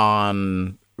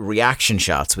Reaction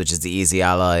Shots, which is the Easy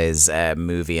Allies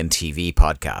movie and TV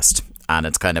podcast. And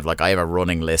it's kind of like I have a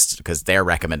running list because their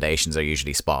recommendations are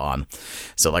usually spot on.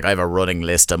 So like I have a running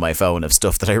list on my phone of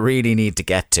stuff that I really need to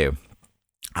get to.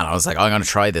 And I was like, I'm going to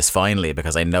try this finally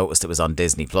because I noticed it was on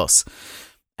Disney Plus.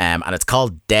 And it's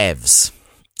called Devs.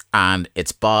 And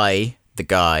it's by the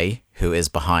guy who is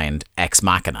behind Ex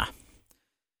Machina.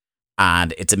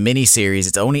 And it's a mini-series.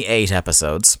 It's only 8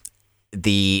 episodes.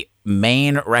 The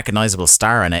main recognizable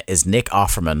star in it is Nick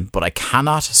Offerman, but I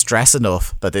cannot stress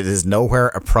enough that it is nowhere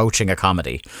approaching a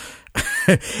comedy.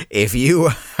 If you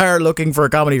are looking for a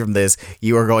comedy from this,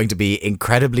 you are going to be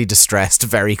incredibly distressed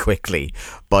very quickly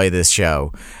by this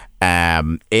show.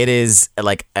 It is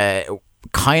like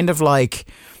kind of like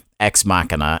Ex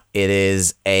Machina. It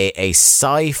is a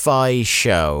sci-fi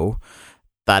show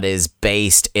that is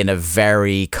based in a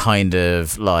very kind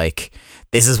of like,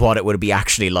 this is what it would be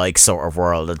actually like sort of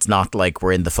world. It's not like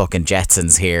we're in the fucking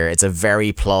Jetsons here. It's a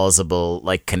very plausible,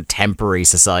 like, contemporary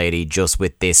society just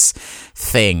with this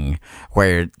thing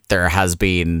where there has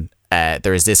been,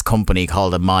 there is this company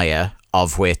called Amaya,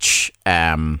 of which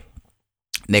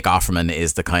Nick Offerman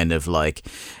is the kind of like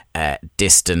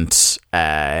distant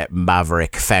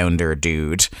maverick founder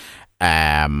dude.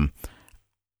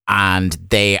 And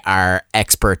they are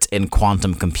experts in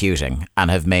quantum computing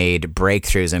and have made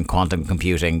breakthroughs in quantum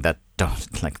computing that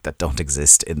don't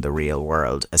exist in the real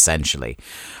world, essentially.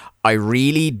 I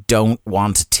really don't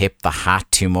want to tip the hat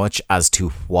too much as to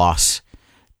what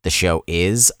the show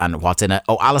is and what's in it.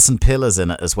 Oh, Alison Pill is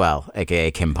in it as well, aka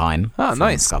Kim Pine. Oh,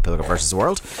 nice. Scott Pilgrim versus the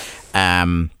World.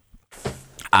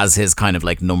 As his kind of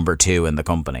like number 2 in the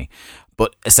company.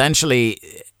 But essentially,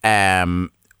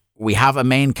 we have a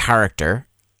main character.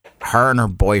 Her and her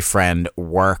boyfriend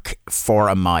work for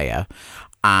Amaya,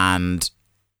 and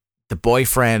the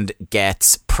boyfriend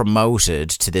gets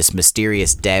promoted to this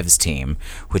mysterious devs team,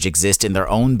 which exist in their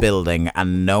own building,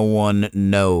 and no one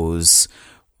knows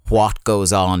what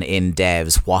goes on in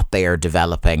devs, what they are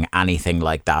developing, anything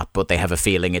like that, but they have a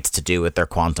feeling it's to do with their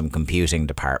quantum computing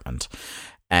department.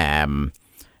 And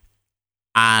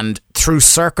through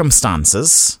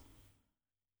circumstances,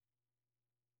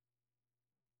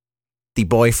 the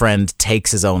boyfriend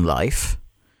takes his own life,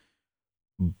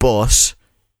 but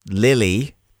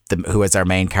Lily, who is our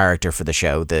main character for the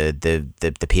show, the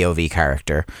POV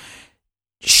character,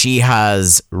 she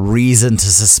has reason to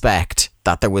suspect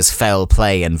that there was foul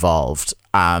play involved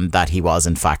and that he was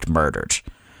in fact murdered.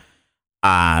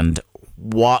 And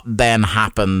what then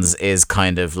happens is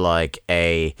kind of like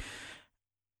a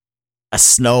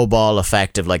snowball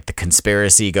effect of like the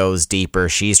conspiracy goes deeper.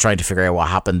 She's trying to figure out what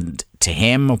happened to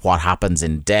him, what happens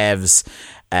in devs,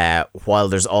 while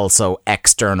there's also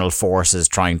external forces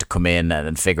trying to come in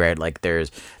and figure out like they're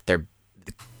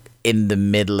in the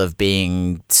middle of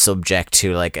being subject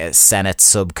to like a Senate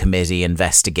subcommittee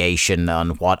investigation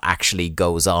on what actually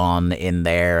goes on in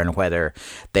there and whether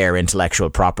their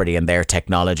intellectual property and their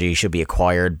technology should be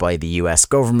acquired by the US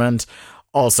government.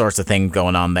 All sorts of things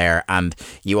going on there. And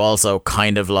you also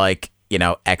kind of like, you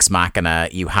know, Ex Machina,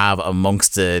 you have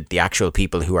amongst the actual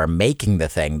people who are making the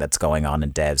thing that's going on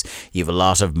in devs, you have a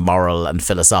lot of moral and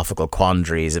philosophical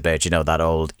quandaries about, you know, that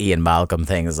old Ian Malcolm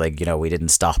thing is like, you know, we didn't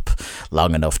stop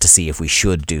long enough to see if we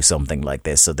should do something like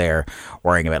this. So they're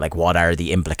worrying about like, what are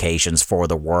the implications for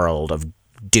the world of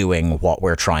doing what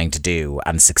we're trying to do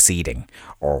and succeeding,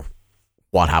 or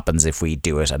what happens if we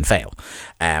do it and fail.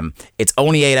 It's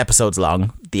only 8 episodes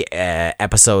long. The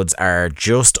episodes are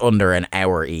just under an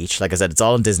hour each. Like I said, it's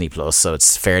all on Disney Plus, so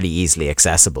it's fairly easily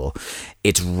accessible.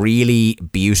 It's really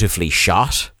beautifully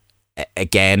shot.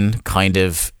 Again, kind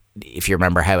of, if you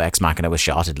remember how Ex Machina was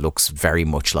shot, it looks very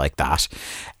much like that.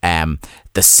 The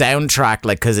soundtrack,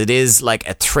 like, because it is like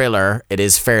a thriller, it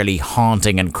is fairly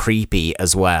haunting and creepy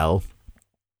as well.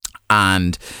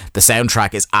 And the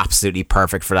soundtrack is absolutely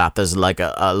perfect for that. There's like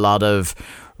a lot of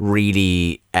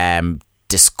really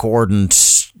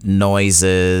discordant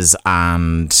noises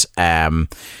and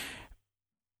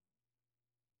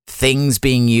things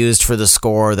being used for the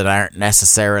score that aren't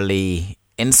necessarily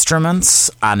instruments,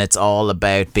 and it's all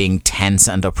about being tense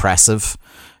and oppressive.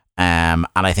 And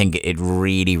I think it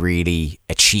really, really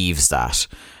achieves that.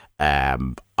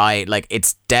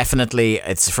 It's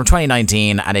from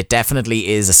 2019, and it definitely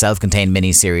is a self-contained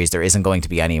miniseries. There isn't going to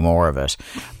be any more of it,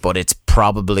 but it's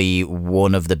probably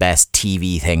one of the best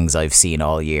TV things I've seen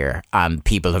all year, and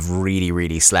people have really,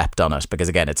 really slept on it because,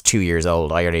 again, it's 2 years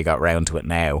old. I already got round to it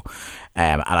now,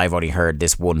 and I've only heard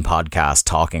this one podcast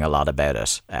talking a lot about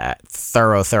it.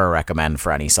 Thorough recommend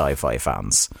for any sci-fi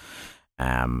fans.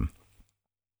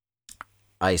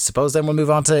 I suppose then we'll move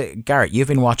on to Garrett. You've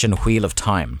been watching Wheel of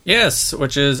Time. Yes,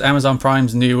 which is Amazon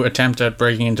Prime's new attempt at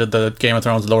breaking into the Game of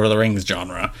Thrones, Lord of the Rings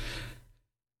genre.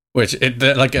 Which,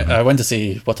 I went to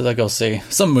see, what did I go see?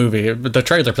 Some movie, the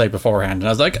trailer played beforehand, and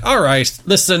I was like, alright,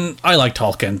 listen, I like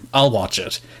Tolkien, I'll watch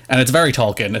it. And it's very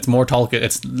Tolkien, it's more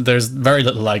Tolkien, there's very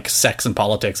little, like, sex and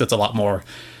politics, it's a lot more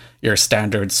your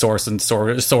standard sword and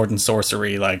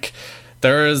sorcery, like,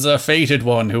 there is a fated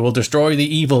one who will destroy the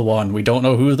evil one. We don't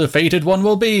know who the fated one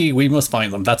will be. We must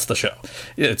find them. That's the show.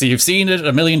 You've seen it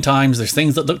a million times. There's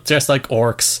things that look just like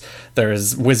orcs.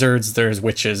 There's wizards. There's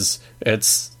witches.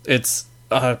 It's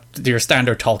your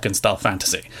standard Tolkien style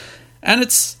fantasy. and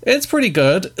it's pretty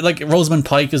good. Like Rosamund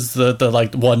Pike is the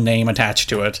like one name attached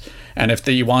to it, and if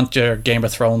you want your Game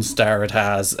of Thrones star, it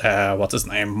has what's his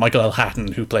name, Michael L.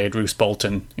 Hatton, who played Roose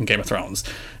Bolton in Game of Thrones.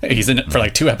 He's in it for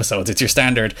like 2 episodes. It's your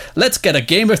standard, let's get a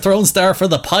Game of Thrones star for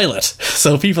the pilot.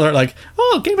 So people are like,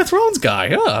 oh, Game of Thrones guy,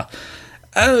 yeah.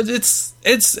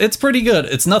 It's pretty good.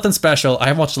 It's nothing special. I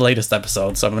haven't watched the latest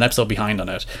episode, so I'm an episode behind on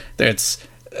it. It's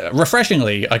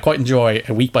refreshingly, I quite enjoy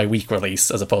a week by week release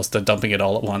as opposed to dumping it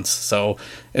all at once. So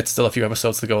it's still a few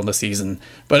episodes to go in the season,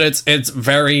 but it's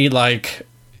very like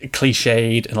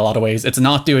cliched in a lot of ways. It's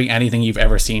not doing anything you've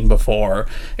ever seen before.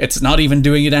 It's not even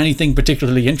doing it anything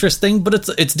particularly interesting, but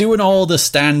it's doing all the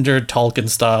standard Tolkien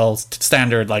style,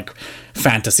 standard like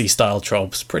fantasy style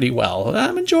tropes pretty well.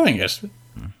 I'm enjoying it.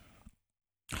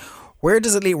 Where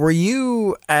does it lead? Were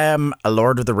you a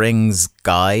Lord of the Rings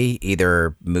guy,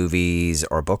 either movies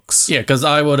or books? Yeah, because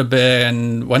I would have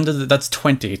been, that's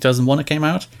 2001 it came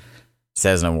out?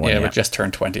 2001, yeah. But just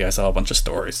turned 20. I saw a bunch of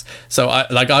stories. So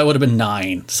I would have been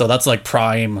 9. So that's like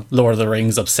prime Lord of the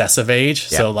Rings obsessive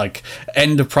age. Yeah. So like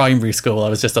end of primary school, I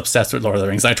was just obsessed with Lord of the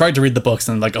Rings. And I tried to read the books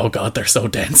and like, oh God, they're so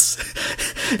dense.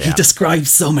 He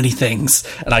describes so many things.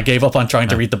 And I gave up on trying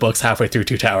to read the books halfway through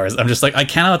Two Towers. I'm just like, I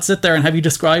cannot sit there and have you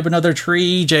describe another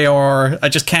tree, JR. I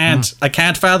just can't. I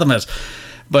can't fathom it.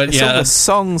 But it's all the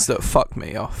songs that fuck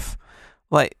me off.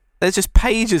 Like, there's just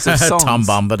pages of songs. Tom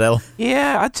Bombadil.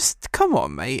 Yeah, come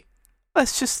on, mate.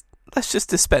 Let's just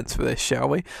dispense with this, shall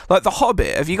we? Like The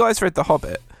Hobbit. Have you guys read The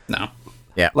Hobbit? No.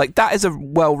 Yeah. Like that is a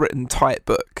well-written, tight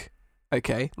book.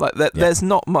 Okay, like there's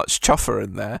not much chuffer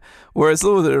in there. Whereas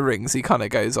Lord of the Rings, he kind of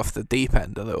goes off the deep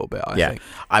end a little bit. I think.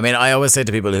 I mean, I always say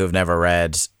to people who have never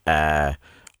read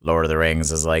Lord of the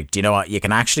Rings is like, do you know what? You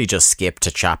can actually just skip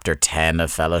to chapter 10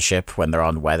 of Fellowship when they're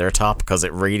on Weathertop, because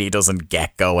it really doesn't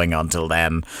get going until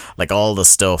then. Like all the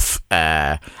stuff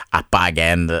at Bag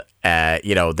End,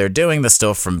 they're doing the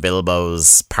stuff from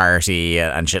Bilbo's party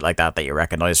and shit like that you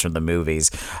recognize from the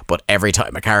movies. But every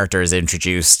time a character is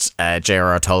introduced,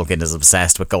 J.R.R. Tolkien is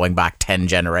obsessed with going back 10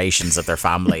 generations of their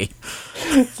family.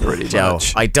 Pretty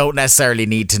much. I don't necessarily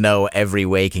need to know every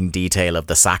waking detail of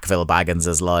the Sackville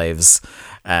Baggins' lives.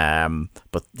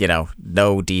 But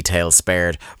no details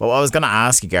spared. But what I was going to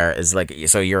ask you, Garrett, is like,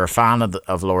 so you're a fan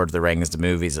of Lord of the Rings, the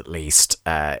movies at least,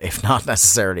 if not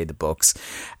necessarily the books.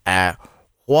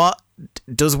 What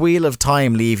does Wheel of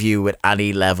Time leave you with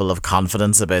any level of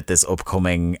confidence about this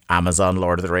upcoming Amazon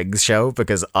Lord of the Rings show?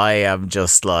 Because I am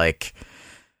just like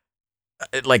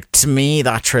to me,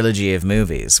 that trilogy of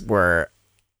movies were,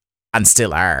 and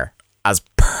still are, as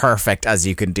perfect as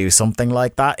you can do something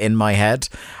like that in my head.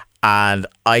 And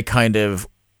I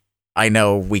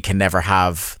know we can never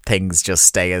have things just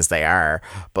stay as they are,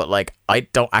 but like, I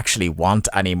don't actually want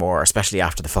any more, especially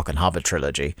after the fucking Hobbit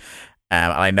trilogy.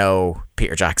 And I know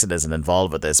Peter Jackson isn't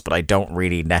involved with this, but I don't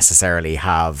really necessarily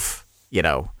have,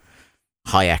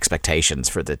 high expectations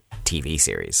for the TV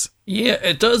series. Yeah,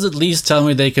 it does at least tell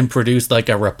me they can produce like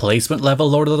a replacement level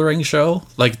Lord of the Rings show.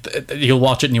 Like you'll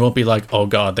watch it and you won't be like, oh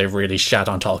God, they've really shat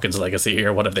on Tolkien's legacy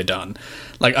here. What have they done?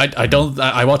 Like I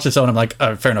watch this show and I'm like,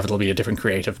 fair enough, it'll be a different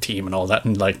creative team and all that.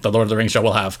 And like the Lord of the Rings show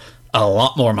will have a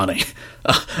lot more money,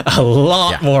 a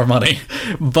lot more money.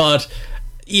 But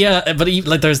yeah, but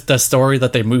like there's the story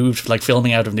that they moved like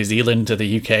filming out of New Zealand to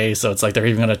the UK, so it's like they're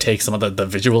even going to take some of the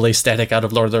visual aesthetic out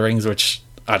of Lord of the Rings, which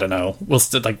I don't know. We'll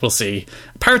see.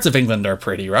 Parts of England are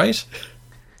pretty, right?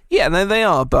 Yeah, no, they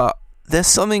are, but there's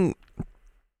something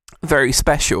very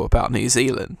special about New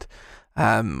Zealand,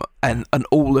 and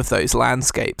all of those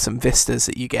landscapes and vistas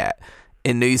that you get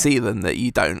in New Zealand that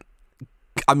you don't,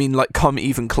 come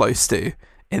even close to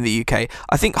in the UK.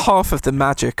 I think half of the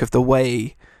magic of the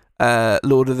way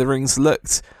Lord of the Rings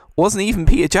looked wasn't even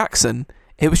Peter Jackson.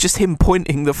 It was just him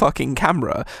pointing the fucking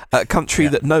camera at a country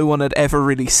that no one had ever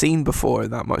really seen before in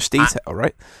that much detail,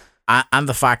 right? And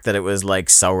the fact that it was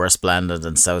like so resplendent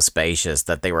and so spacious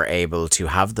that they were able to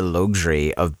have the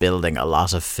luxury of building a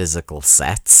lot of physical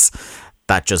sets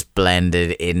that just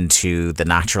blended into the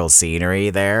natural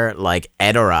scenery there. Like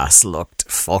Edoras looked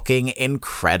fucking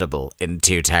incredible in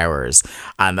Two Towers,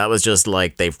 and that was just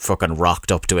like they fucking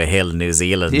rocked up to a hill in New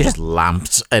Zealand and just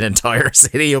lamped an entire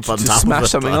city up on top of it. Smash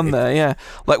something on there, yeah.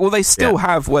 Like, well, they still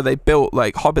have where they built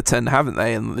like Hobbiton, haven't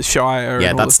they, and the Shire?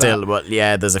 Yeah, and that's still. that. Well,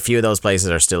 yeah, there's a few of those places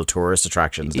that are still tourist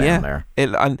attractions down there.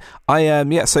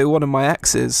 So one of my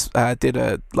exes did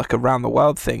a around the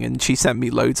world thing, and she sent me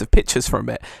loads of pictures from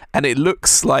it, and it looks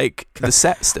like the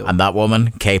set still. And that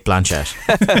woman, Kate Blanchett.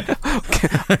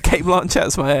 Kate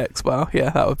Blanchett's my ex. Well, yeah,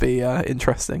 that would be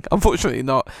interesting. Unfortunately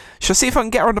not. Shall I see if I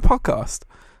can get her on the podcast?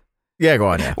 Yeah, go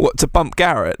on, yeah. What, to bump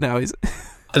Garrett now?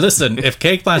 Listen, if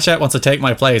Cate Blanchett wants to take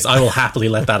my place, I will happily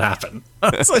let that happen.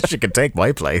 So she can take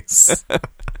my place.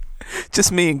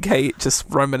 Just me and Kate just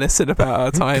reminiscing about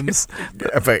our times.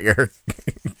 About your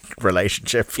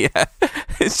relationship. Yeah,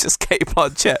 it's just Cate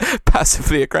Blanchett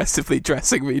passively aggressively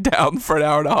dressing me down for an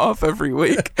hour and a half every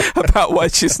week about why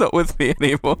she's not with me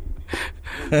anymore.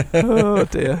 Oh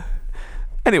dear.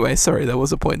 Anyway, sorry, there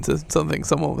was a point to something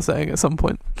someone was saying at some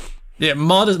point. Yeah,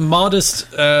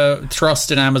 modest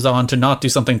trust in Amazon to not do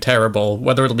something terrible.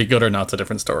 Whether it'll be good or not's a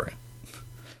different story.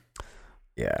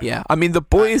 Yeah. I mean, The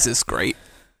Boys is great,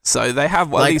 so they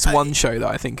have at least one show that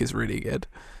I think is really good.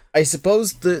 I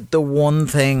suppose the one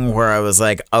thing where I was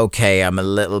like, okay, I'm a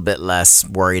little bit less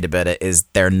worried about it is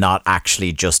they're not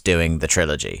actually just doing the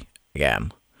trilogy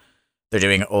again. They're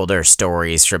doing other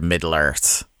stories from Middle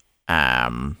Earth.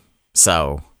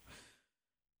 So,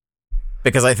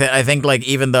 because I think like,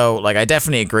 even though like I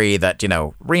definitely agree that, you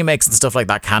know, remakes and stuff like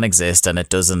that can exist and it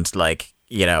doesn't like,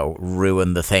 you know,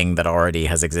 ruin the thing that already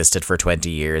has existed for 20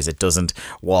 years. It doesn't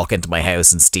walk into my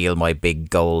house and steal my big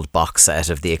gold box set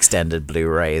of the extended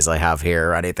Blu-rays I have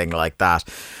here or anything like that.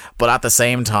 But at the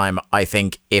same time, I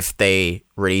think if they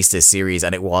released this series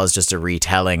and it was just a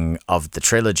retelling of the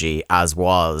trilogy as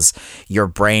was, your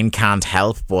brain can't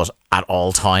help but at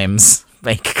all times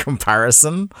make a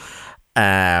comparison.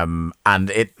 And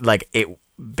it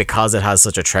because it has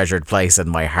such a treasured place in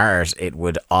my heart, it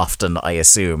would often, I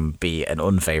assume, be an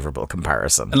unfavorable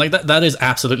comparison. And like that is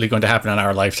absolutely going to happen in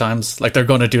our lifetimes. Like they're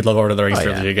going to do the Lord of the Rings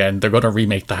trilogy again. They're going to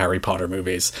remake the Harry Potter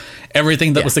movies.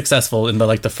 Everything that was successful in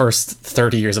the first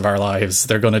 30 years of our lives,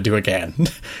 they're going to do again.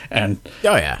 And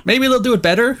maybe they'll do it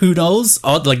better. Who knows?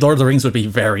 Like Lord of the Rings would be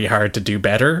very hard to do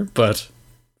better, but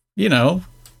you know,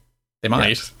 they might.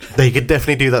 Yeah. They could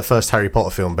definitely do that first Harry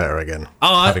Potter film better again.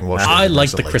 I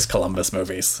like the Chris Columbus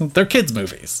movies. They're kids'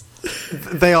 movies.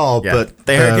 They are, but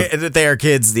they are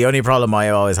kids. The only problem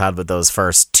I always had with those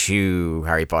first two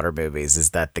Harry Potter movies is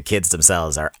that the kids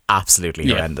themselves are absolutely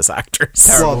horrendous actors.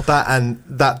 Well,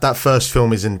 that first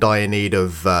film is in dire need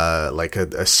of like a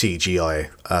CGI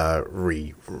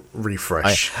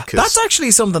refresh. That's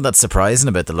actually something that's surprising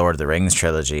about the Lord of the Rings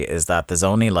trilogy is that there's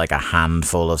only like a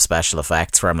handful of special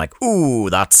effects where I'm like,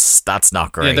 ooh, that's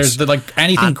not great. Yeah, there's like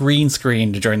anything green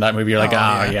screened during that movie. You're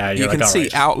like, you can see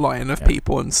outline of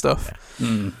people and stuff.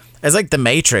 Yeah. It's like The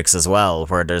Matrix as well,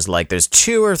 where there's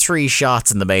 2 or 3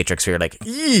 shots in The Matrix where you're like,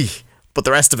 eeh, but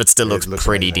the rest of it still looks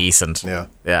pretty decent. Yeah.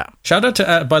 Shout out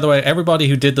to, by the way, everybody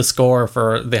who did the score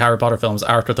for the Harry Potter films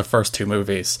after the first 2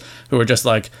 movies, who were just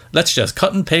like, let's just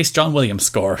cut and paste John Williams'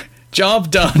 score.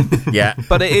 Job done. Yeah.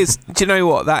 But it is, do you know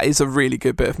what? That is a really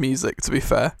good bit of music, to be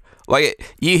fair. Like,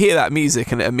 you hear that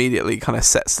music and it immediately kind of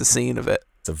sets the scene of it.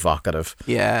 It's evocative.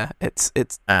 Yeah, that's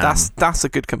a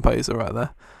good composer right there.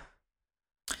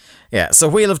 Yeah, so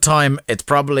Wheel of Time, it's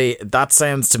probably, that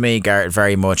sounds to me, Garrett,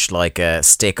 very much like a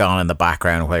stick on in the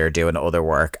background while you're doing other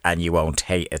work and you won't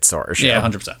hate it sort of show. Yeah,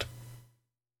 100%.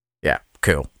 Yeah,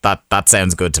 cool. That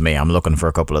sounds good to me. I'm looking for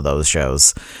a couple of those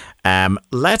shows.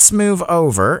 Let's move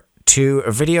over to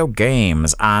video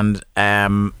games. And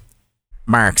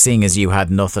Mark, seeing as you had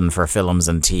nothing for films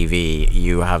and TV,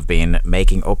 you have been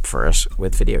making up for it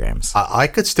with video games. I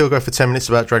could still go for 10 minutes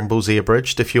about Dragon Ball Z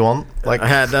Abridged if you want.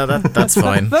 No, that's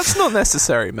fine. That's not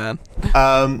necessary, man.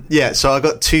 So I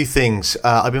got 2 things.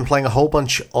 I've been playing a whole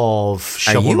bunch of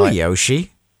Shovel Knight. Are you a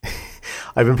Yoshi?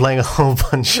 I've been playing a whole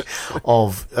bunch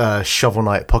of Shovel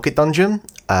Knight Pocket Dungeon,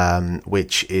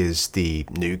 which is the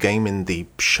new game in the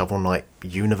Shovel Knight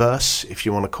universe, if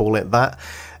you want to call it that.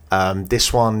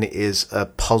 This one is a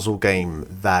puzzle game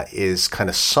that is kind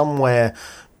of somewhere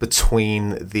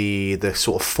between the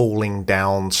sort of falling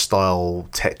down style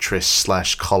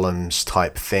Tetris / columns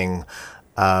type thing,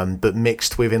 but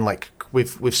mixed within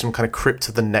with some kind of Crypt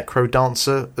of the Necro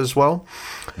Dancer as well.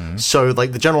 So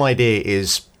like the general idea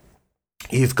is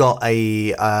you've got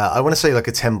I want to say like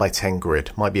a 10 by 10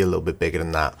 grid, might be a little bit bigger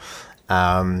than that,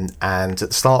 and at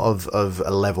the start of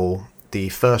a level, the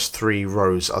first 3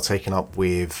 rows are taken up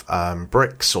with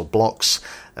bricks or blocks,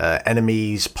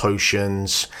 enemies,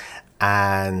 potions,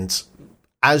 and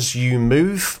as you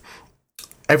move,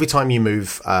 every time you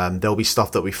move, there'll be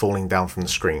stuff that'll be falling down from the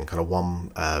screen, kind of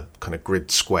one kind of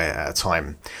grid square at a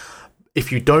time.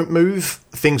 If you don't move,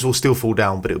 things will still fall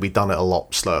down, but it'll be done at a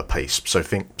lot slower pace, so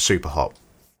think super hot.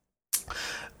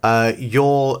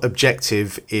 Your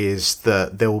objective is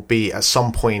that there will be at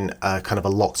some point kind of a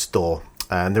locked door.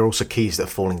 And there are also keys that are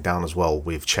falling down as well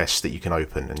with chests that you can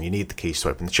open. And you need the keys to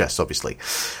open the chests, obviously.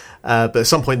 But at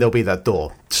some point, there'll be that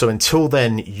door. So until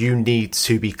then, you need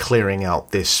to be clearing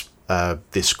out this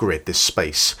grid, this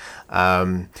space.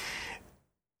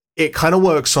 it kind of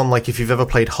works on, like, if you've ever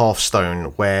played Hearthstone,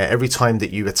 where every time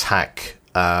that you attack,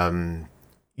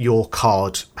 your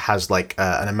card has like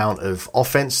an amount of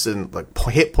offense and like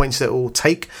hit points that it will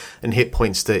take and hit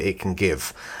points that it can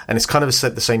give. And it's kind of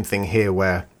the same thing here,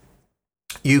 where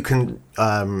you can,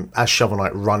 as Shovel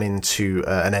Knight, run into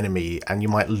an enemy and you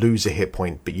might lose a hit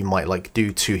point, but you might like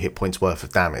do 2 hit points worth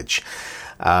of damage.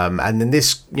 And then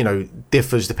this,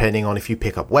 differs depending on if you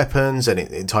pick up weapons, and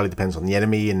it entirely depends on the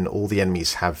enemy, and all the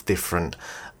enemies have different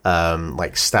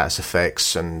like status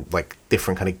effects and like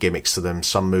different kind of gimmicks to them.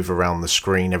 Some move around the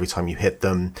screen every time you hit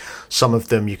them. Some of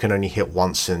them you can only hit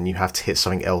once and you have to hit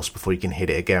something else before you can hit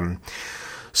it again.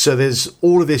 So there's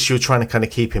all of this you're trying to kind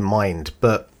of keep in mind,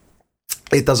 but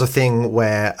it does a thing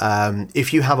where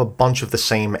if you have a bunch of the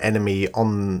same enemy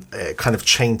on kind of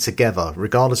chained together,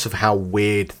 regardless of how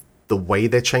weird the way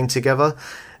they're chained together,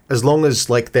 as long as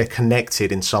like they're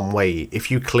connected in some way,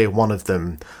 if you clear one of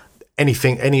them,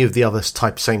 any of the other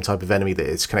same type of enemy that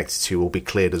it's connected to will be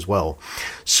cleared as well.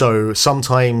 So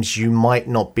sometimes you might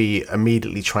not be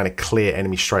immediately trying to clear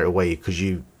enemies straight away, because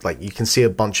you can see a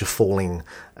bunch of falling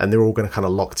and they're all going to kind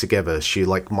of lock together. So you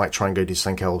like might try and go do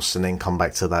something else and then come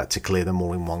back to that to clear them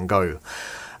all in one go.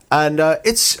 And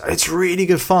it's really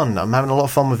good fun. I'm having a lot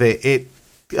of fun with it. It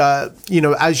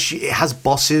it has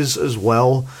bosses as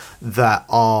well that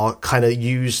are kind of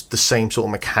use the same sort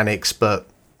of mechanics, but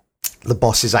the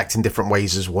bosses act in different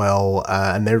ways as well,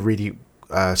 and they're really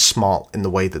smart in the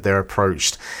way that they're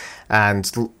approached.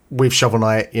 And with Shovel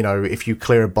Knight, if you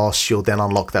clear a boss, you'll then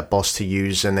unlock that boss to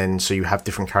use, and then so you have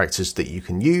different characters that you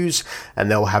can use, and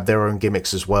they'll have their own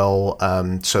gimmicks as well,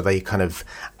 so they kind of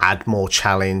add more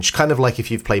challenge, kind of like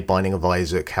if you've played Binding of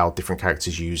Isaac, how different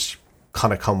characters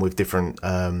kind of come with different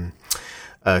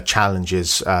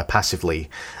challenges passively.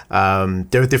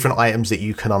 There are different items that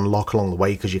you can unlock along the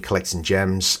way because you're collecting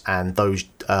gems, and those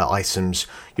items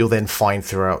you'll then find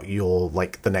throughout your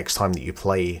the next time that you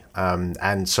play,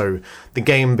 and so the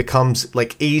game becomes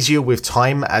like easier with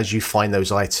time as you find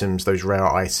those items, those rare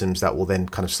items that will then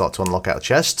kind of start to unlock out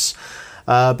chests.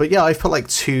 But yeah, I've put like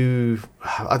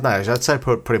I'd say I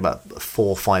put probably about 4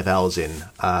 or 5 hours in,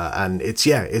 and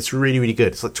it's really, really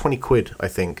good. It's like 20 quid, I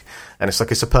think, and it's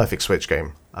a perfect Switch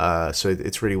game, so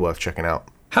it's really worth checking out.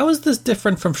 How is this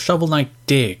different from Shovel Knight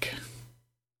Dig?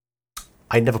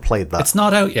 I never played that. It's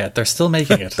not out yet. They're still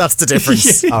making it. That's the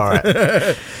difference. All right.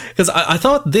 Because I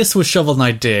thought this was Shovel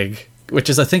Knight Dig, which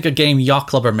is, I think, a game Yacht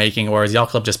Club are making, whereas Yacht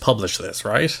Club just published this,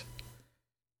 right?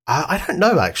 I don't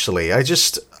know, actually. I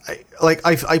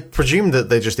presume that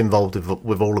they're just involved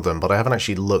with all of them, but I haven't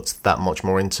actually looked that much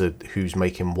more into who's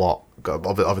making what,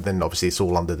 other than obviously it's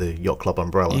all under the Yacht Club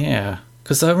umbrella. Yeah,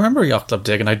 because I remember Yacht Club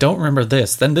Dig, and I don't remember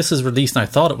this. Then this is released, and I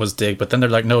thought it was Dig, but then they're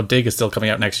like, no, Dig is still coming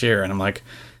out next year, and I'm like,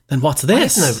 then what's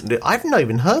this? I've not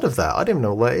even heard of that. I didn't even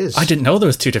know what that is. I didn't know there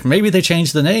was 2 different. Maybe they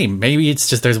changed the name. Maybe it's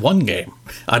just there's one game.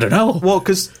 I don't know. Well,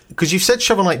 because you've said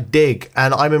Shovel Knight Dig,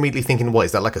 and I'm immediately thinking, what,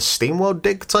 is that like a SteamWorld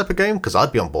Dig type of game? Because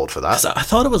I'd be on board for that. I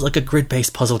thought it was like a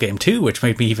grid-based puzzle game too, which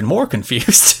made me even more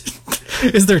confused.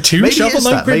 Is there 2 Shovel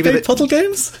Knight grid-based puzzle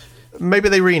games? Maybe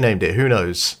they renamed it. Who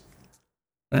knows?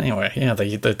 Anyway, yeah,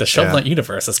 the Shovel Knight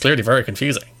universe is clearly very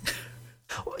confusing.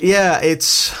 Yeah,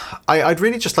 I'd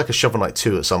really just like a Shovel Knight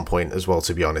 2 at some point as well,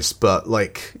 to be honest. But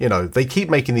they keep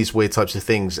making these weird types of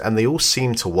things, and they all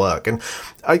seem to work. And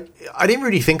I didn't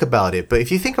really think about it, but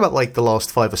if you think about the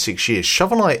last 5 or 6 years,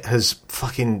 Shovel Knight has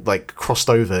fucking crossed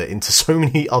over into so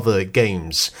many other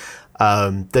games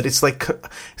that it's like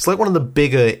one of the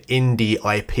bigger indie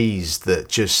IPs that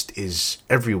just is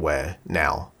everywhere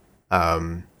now.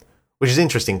 Which is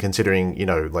interesting considering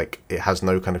it has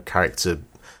no kind of character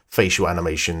facial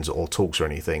animations or talks or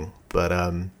anything, but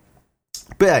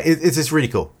yeah, it's really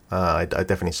cool. I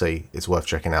definitely say it's worth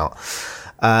checking out.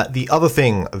 The other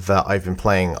thing that I've been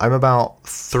playing, I'm about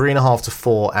 3.5 to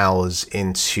 4 hours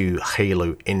into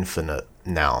Halo Infinite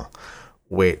now,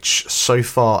 which so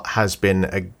far has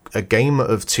been a game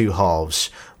of 2 halves,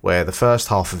 where the first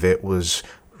half of it was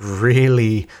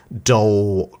really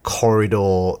dull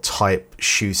corridor type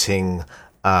shooting,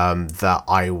 that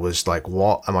I was like,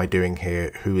 what am I doing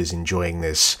here? Who is enjoying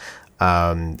this?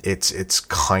 It's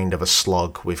kind of a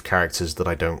slug with characters that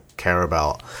I don't care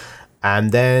about.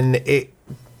 And then it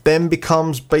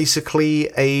becomes basically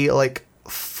a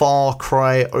Far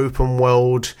Cry open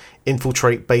world,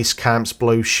 infiltrate base camps,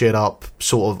 blow shit up,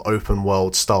 sort of open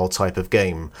world style type of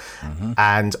game. Mm-hmm.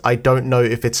 And I don't know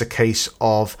if it's a case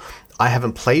of I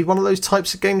haven't played one of those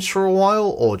types of games for a while,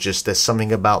 or just there's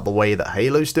something about the way that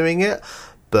Halo's doing it.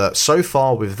 But so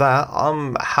far with that,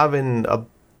 I'm having a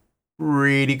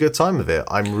really good time with it.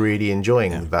 I'm really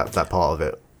enjoying that part of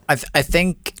it. I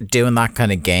think doing that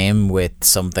kind of game with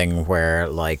something where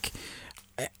like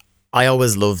I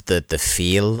always loved the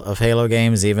feel of Halo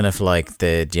games, even if like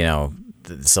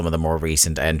some of the more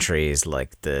recent entries,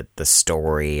 like the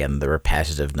story and the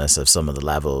repetitiveness of some of the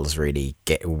levels really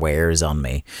wears on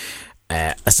me.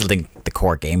 I still think the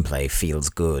core gameplay feels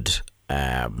good,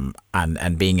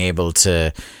 and being able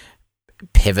to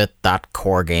pivot that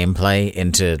core gameplay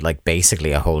into like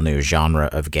basically a whole new genre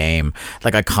of game.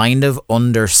 Like I kind of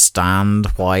understand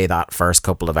why that first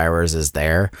couple of hours is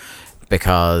there,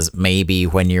 because maybe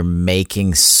when you're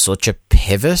making such a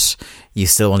pivot, you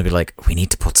still want to be like, we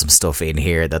need to put some stuff in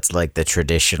here that's like the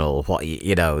traditional,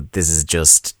 this is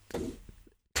just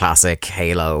classic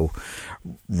Halo,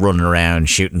 running around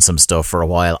shooting some stuff for a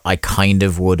while. I kind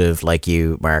of would have, like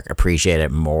you, Mark, appreciate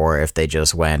it more if they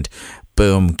just went,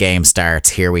 boom, game starts,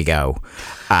 here we go,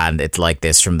 and it's like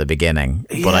this from the beginning.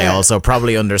 Yeah. But I also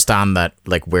probably understand that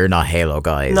like we're not Halo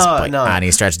guys by any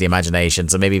stretch of the imagination,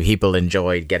 so maybe people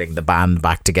enjoyed getting the band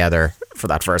back together for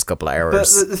that first couple of hours.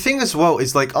 But the thing as well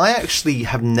is like I actually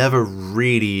have never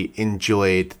really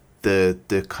enjoyed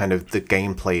the kind of the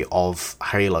gameplay of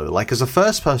Halo. Like as a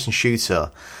first person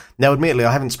shooter, now admittedly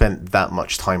I haven't spent that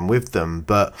much time with them,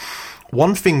 but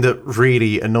one thing that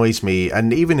really annoys me,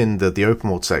 and even in the open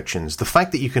world sections, the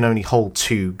fact that you can only hold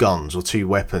 2 guns or 2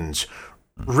 weapons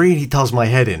really does my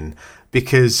head in,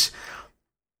 because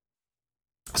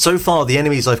so far the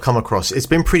enemies I've come across, it's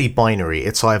been pretty binary.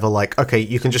 It's either like, okay,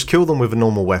 you can just kill them with a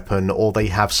normal weapon, or they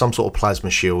have some sort of plasma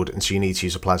shield, and so you need to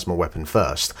use a plasma weapon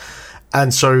first.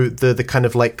 And so the kind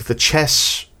of like the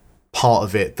chess part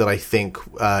of it that I think,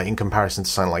 in comparison to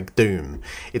something like Doom,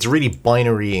 it's really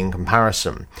binary in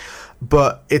comparison.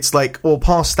 But it's like, well,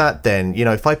 past that then,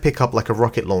 if I pick up like a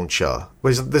rocket launcher,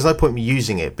 there's no point in me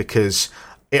using it because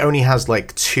it only has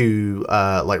like 2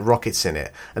 like rockets in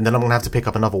it, and then I'm gonna have to pick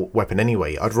up another weapon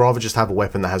anyway. I'd rather just have a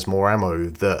weapon that has more ammo,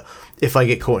 that if I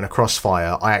get caught in a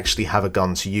crossfire, I actually have a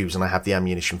gun to use and I have the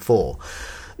ammunition for.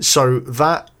 So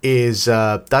that is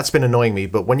that's been annoying me.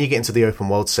 But when you get into the open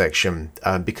world section,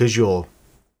 because you're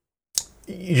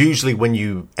usually, when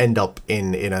you end up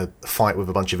in a fight with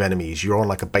a bunch of enemies, you're on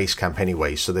like a base camp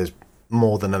anyway, so there's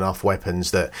more than enough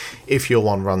weapons that if your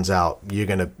one runs out, you're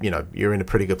in a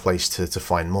pretty good place to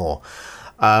find more.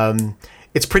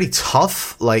 It's pretty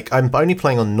tough. Like, I'm only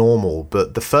playing on normal,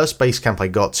 but the first base camp I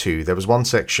got to, there was one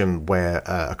section where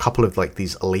a couple of like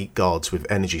these elite guards with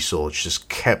energy swords just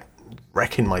kept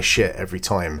wrecking my shit every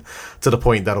time, to the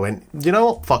point that I went, you know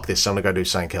what, fuck this, I'm gonna go do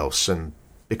something else. And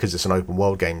because it's an open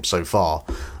world game so far,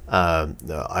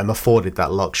 I'm afforded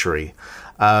that luxury.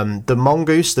 The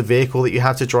Mongoose, the vehicle that you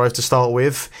have to drive to start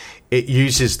with, it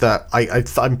uses that.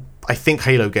 I think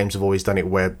Halo games have always done it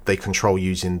where they control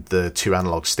using the 2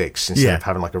 analog sticks instead of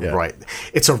having like a right.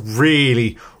 It's a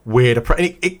really weird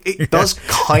approach. It does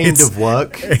kind of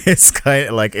work. It's kind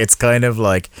of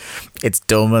like it's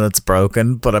dumb and it's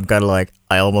broken, but I'm kind of like,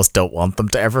 I almost don't want them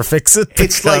to ever fix it,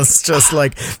 because it's just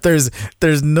like there's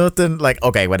nothing like,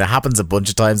 okay, when it happens a bunch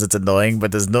of times it's annoying,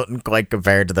 but there's nothing quite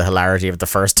compared to the hilarity of the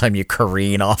first time you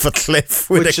careen off a cliff,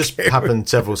 which just happened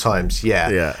several times.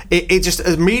 It just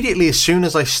immediately, as soon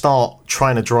as I start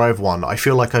trying to drive one, I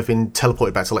feel like I've been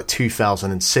teleported back to like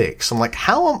 2006. I'm like,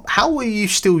 how are you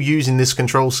still using this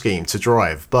control scheme to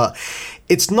drive? But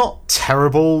it's not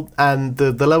terrible, and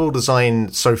the level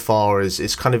design so far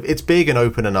is kind of, it's big and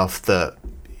open enough that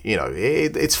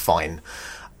it's fine.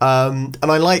 And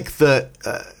I like that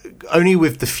only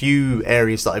with the few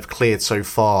areas that I've cleared so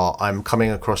far, I'm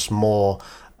coming across more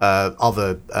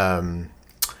other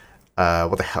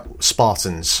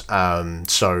Spartans.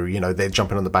 So they're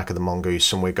jumping on the back of the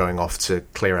Mongoose, and we're going off to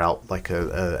clear out like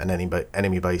an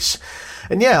enemy base.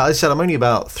 And yeah, I said I'm only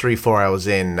about 3-4 hours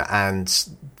in, and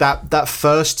that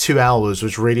first 2 hours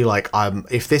was really like,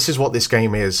 if this is what this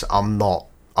game is, I'm not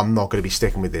going to be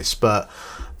sticking with this. But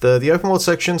the open world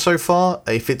section so far,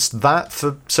 if it's that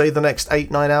for say the next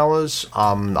 8-9 hours,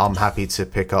 I'm happy to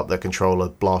pick up the controller,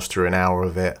 blast through an hour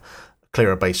of it,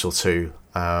 clear a base or 2.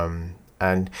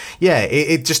 And yeah,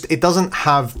 it doesn't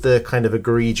have the kind of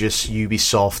egregious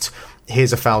Ubisoft,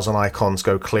 here's 1,000 icons,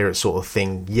 go clear it sort of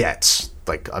thing yet.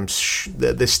 Like,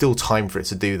 there's still time for it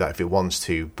to do that if it wants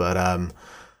to, but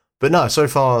no, so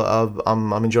far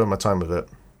I'm enjoying my time with it.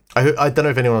 I don't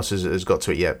know if anyone else has got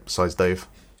to it yet besides Dave.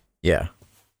 Yeah.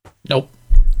 Nope.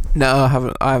 No,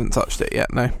 I haven't touched it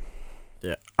yet. No.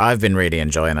 Yeah, I've been really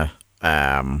enjoying it.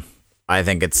 I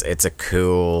think it's a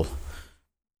cool.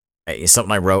 It's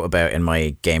something I wrote about in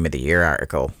my Game of the Year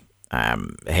article.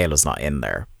 Halo's not in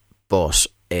there, but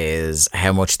is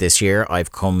how much this year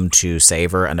I've come to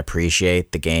savor and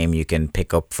appreciate the game you can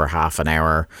pick up for half an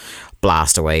hour,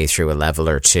 blast away through a level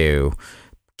or two,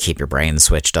 keep your brain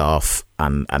switched off,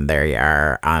 and there you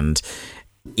are. And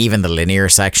even the linear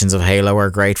sections of Halo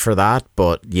are great for that,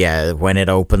 but yeah, when it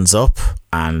opens up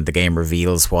and the game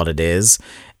reveals what it is,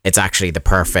 it's actually the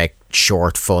perfect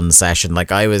short fun session.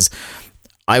 Like I was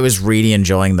really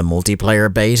enjoying the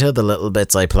multiplayer beta, the little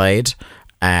bits I played.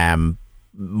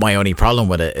 My only problem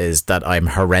with it is that I'm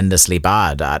horrendously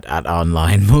bad at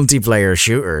online multiplayer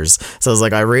shooters. So I was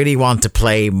like, I really want to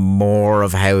play more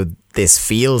of how this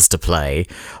feels to play,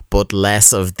 but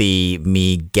less of the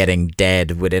me getting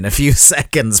dead within a few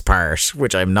seconds part,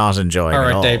 which I'm not enjoying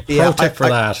at all. Dave, pro tip for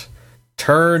that.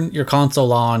 Turn your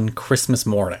console on Christmas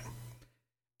morning,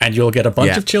 and you'll get a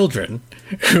bunch of children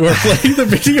who are playing the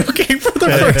video game for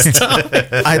the first time.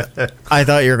 I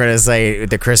thought you were going to say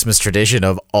the Christmas tradition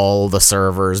of all the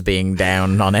servers being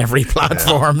down on every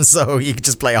platform, so you could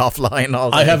just play offline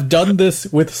all day. I have done this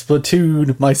with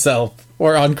Splatoon myself,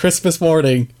 or on Christmas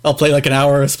morning, I'll play like an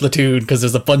hour of Splatoon because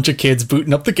there's a bunch of kids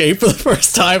booting up the game for the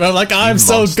first time. I'm like, I'm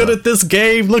so good at this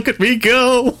game. Look at me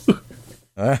go.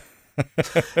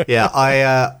 Yeah,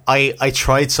 I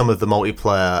tried some of the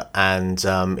multiplayer, and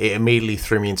it immediately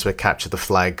threw me into a capture the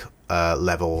flag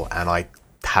level, and I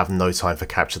have no time for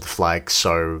capture the flag,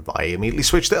 so I immediately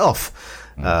switched it off.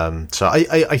 So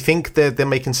I think they're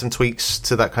making some tweaks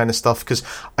to that kind of stuff, because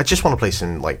I just want to play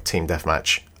some like team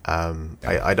deathmatch.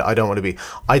 I don't want to be.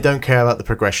 I don't care about the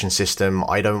progression system.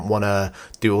 I don't want to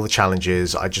do all the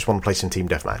challenges. I just want to play some team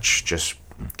deathmatch. Just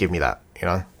give me that, you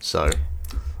know. So,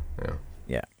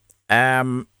 yeah.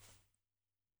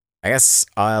 I guess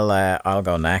I'll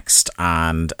go next,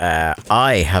 and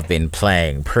I have been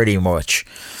playing pretty much,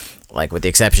 like with the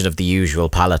exception of the usual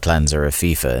palate cleanser of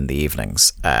FIFA in the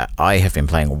evenings. I have been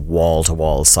playing wall to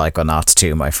wall Psychonauts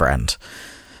 2, my friend.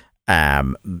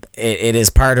 It is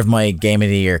part of my Game of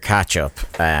the Year catch up,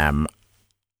 and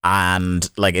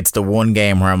like it's the one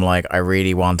game where I'm like, I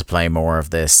really want to play more of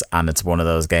this, and it's one of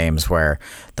those games where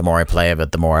the more I play of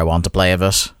it, the more I want to play of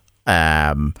it.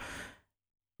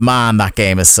 Man, that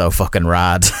game is so fucking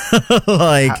rad.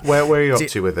 Like, where are you up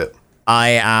to with it?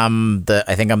 I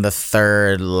think I'm the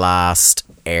third last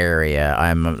area.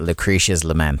 I'm Lucretia's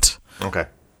Lament. Okay.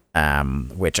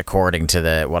 Which according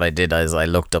to what I did is I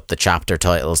looked up the chapter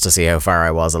titles to see how far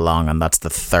I was along, and that's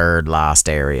the third last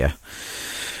area.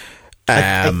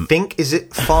 I think, is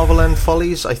it Fatherland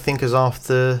Follies? I think is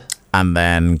after, and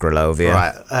then Grilovia.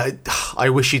 Right. I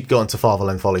wish you'd gone to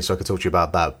Fatherland Follies so I could talk to you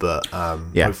about that, but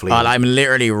hopefully. Well, I'm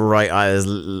literally right. I was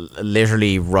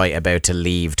literally right about to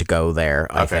leave to go there.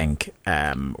 I think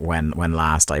when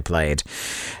last I played.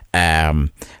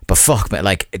 But fuck me,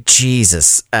 like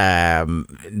Jesus,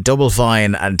 Double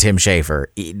Fine and Tim Schafer,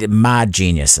 mad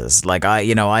geniuses. Like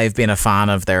I've been a fan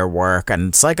of their work,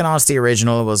 and Psychonauts the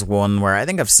original was one where I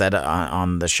think I've said it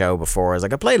on the show before. Is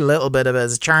like I played a little bit of it.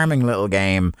 It's a charming little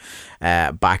game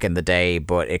back in the day,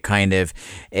 but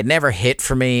it never hit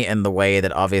for me in the way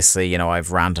that obviously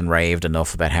I've ranted and raved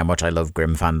enough about how much I love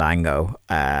Grim Fandango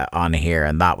on here,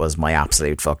 and that was my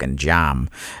absolute fucking jam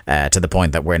to the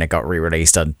point that when it got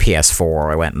re-released on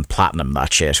PS4, I went and platinum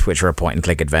that shit, which for a point and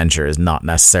click adventure is not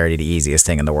necessarily the easiest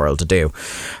thing in the world to do.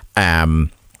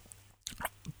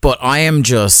 But I am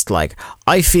just like,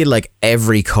 I feel like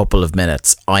every couple of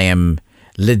minutes I am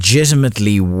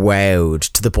legitimately wowed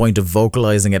to the point of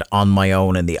vocalizing it on my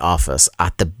own in the office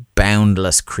at the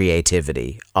boundless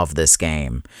creativity of this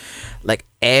game. Like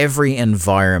every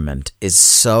environment is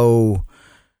so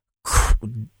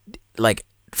like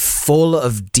full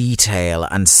of detail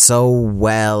and so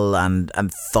well and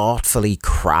thoughtfully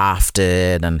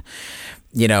crafted, and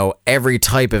every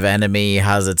type of enemy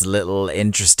has its little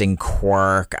interesting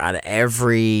quirk, and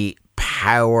every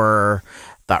power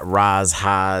that Raz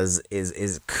has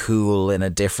is cool in a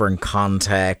different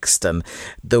context, and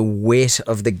the wit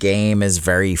of the game is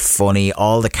very funny.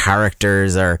 All the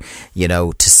characters are,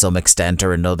 to some extent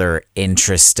or another,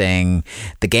 interesting.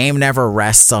 The game never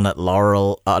rests on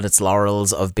its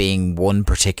laurels of being one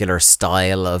particular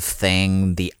style of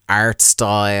thing. The art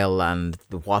style and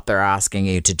what they're asking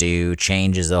you to do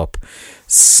changes up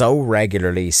so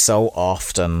regularly, so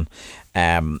often.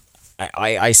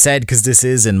 I said, because this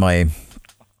is in my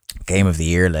Game of the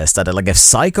Year list, that like if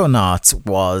Psychonauts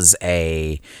was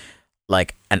an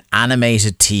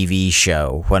animated TV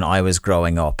show when I was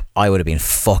growing up, I would have been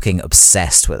fucking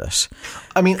obsessed with it.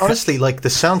 I mean, honestly, like the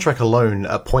soundtrack alone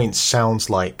at points sounds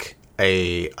like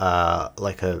a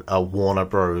Warner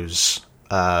Bros.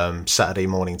 Saturday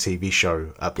morning TV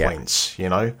show at points.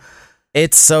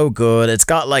 It's so good. It's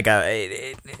got like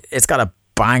it's got a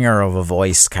banger of a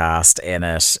voice cast in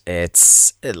it.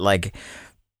 It's like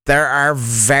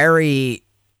there's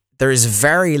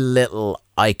very little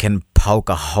I can poke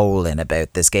a hole in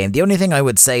about this game. The only thing I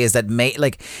would say is that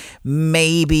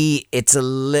maybe it's a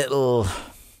little,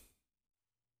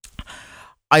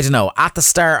 I don't know, at the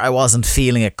start I wasn't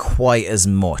feeling it quite as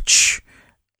much.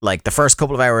 Like the first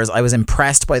couple of hours, I was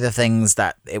impressed by the things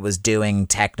that it was doing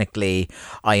technically.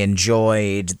 I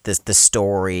enjoyed the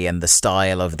story and the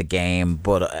style of the game,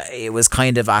 but it was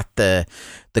kind of at the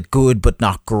good but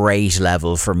not great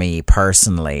level for me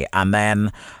personally. And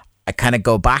then I kind of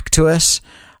go back to it,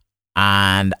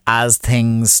 and as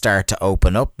things start to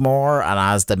open up more, and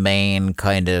as the main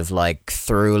kind of like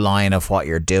through line of what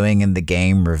you're doing in the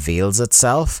game reveals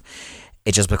itself,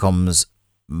 it just becomes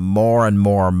more and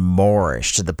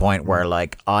more-ish, to the point where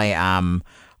like I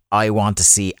want to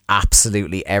see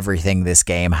absolutely everything this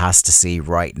game has to see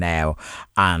right now.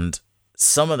 And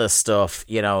some of the stuff,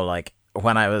 you know, like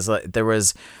when I was like, there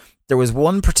was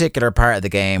one particular part of the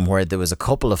game where there was a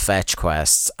couple of fetch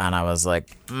quests, and I was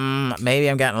like, maybe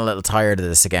I'm getting a little tired of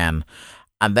this again.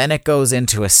 And then it goes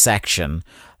into a section,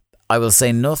 I will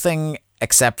say nothing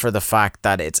except for the fact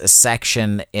that it's a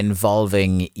section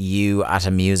involving you at a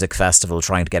music festival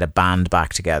trying to get a band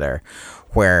back together,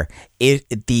 where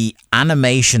the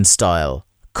animation style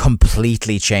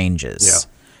completely changes.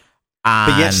 Yeah.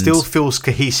 But yet still feels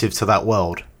cohesive to that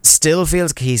world.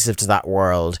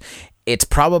 It's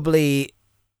probably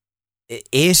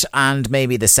it, and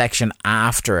maybe the section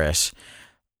after it,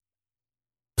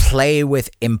 play with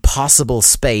impossible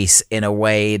space in a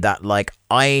way that, like,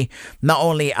 not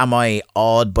only am I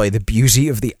awed by the beauty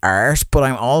of the art, but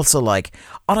I'm also like,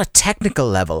 on a technical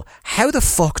level, how the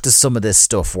fuck does some of this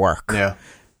stuff work? Yeah.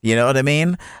 You know what I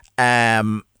mean?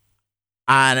 And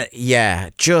yeah,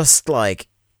 just a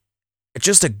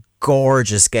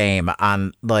gorgeous game,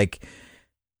 and like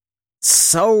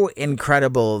so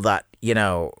incredible that, you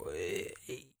know,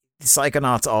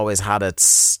 Psychonauts always had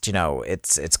its, you know,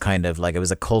 it's kind of like, it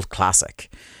was a cult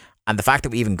classic. And the fact that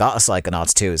we even got a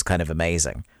Psychonauts 2 is kind of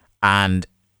amazing. And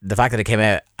the fact that it came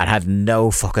out and had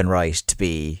no fucking right to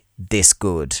be this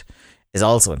good is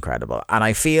also incredible. And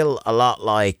I feel a lot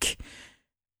like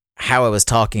how I was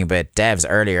talking about devs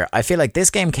earlier. I feel like this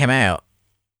game came out,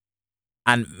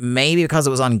 and maybe because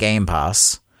it was on Game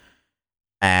Pass,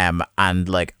 and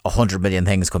like 100 million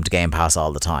things come to Game Pass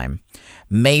all the time,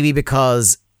 maybe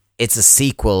because it's a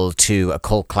sequel to a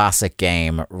cult classic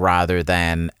game rather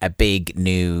than a big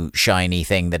new shiny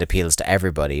thing that appeals to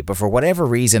everybody. But for whatever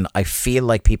reason, I feel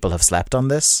like people have slept on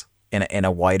this in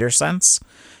a wider sense.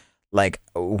 Like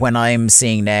when I'm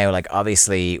seeing now, like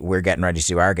obviously we're getting ready to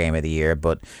do our Game of the Year,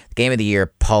 but the Game of the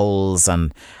Year polls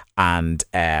and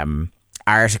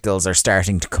articles are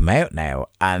starting to come out now,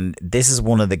 and this is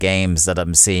one of the games that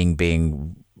I'm seeing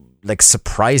being like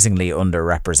surprisingly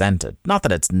underrepresented. Not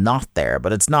that it's not there,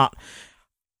 but it's not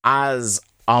as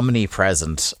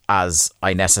omnipresent as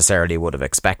I necessarily would have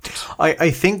expected.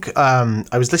 I think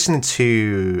I was listening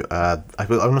to I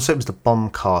want to say it was the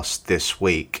Bombcast this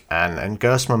week, and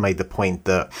Gersma made the point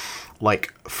that,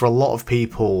 like, for a lot of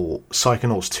people,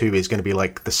 Psychonauts 2 is going to be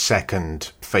like the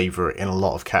second favourite in a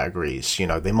lot of categories. You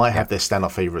know, they might have their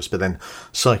stand-up favourites, but then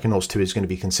Psychonauts 2 is going to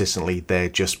be consistently there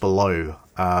just below,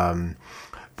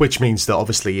 which means that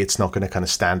obviously it's not going to kind of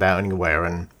stand out anywhere.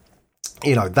 And,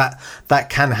 you know, that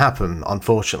can happen,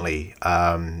 unfortunately,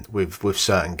 with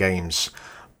certain games.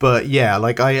 But yeah,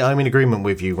 like I'm in agreement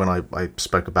with you when I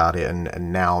spoke about it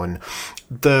and now. And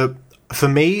for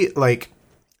me, like,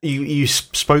 you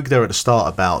spoke there at the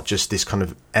start about just this kind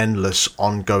of endless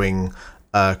ongoing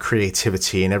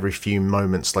creativity, and every few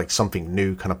moments like something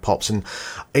new kind of pops, and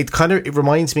it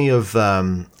reminds me of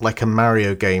like a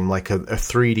Mario game, like a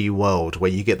 3D world where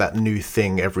you get that new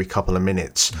thing every couple of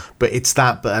minutes, but it's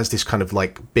that, but as this kind of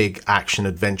like big action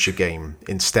adventure game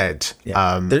instead.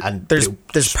 And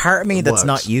there's part of me that's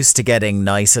not used to getting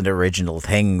nice and original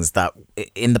things, that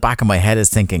in the back of my head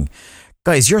is thinking,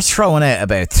 guys, you're throwing out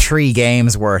about 3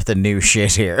 games worth of new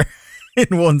shit here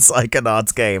in one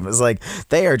Psychonauts game. It's like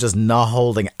they are just not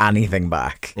holding anything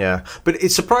back. Yeah, but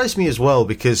it surprised me as well,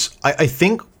 because I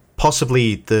think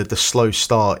possibly the slow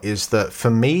start is that, for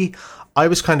me, I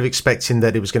was kind of expecting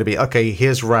that it was going to be, okay,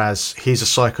 here's Raz, he's a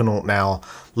Psychonaut now,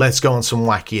 let's go on some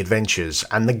wacky adventures.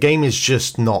 And the game is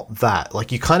just not that.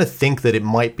 Like, you kind of think that it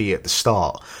might be at the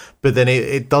start, but then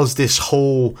it does this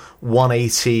whole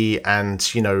 180,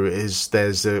 and, you know,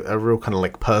 there's a real kind of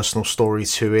like personal story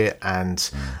to it,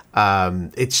 and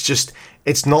it's just,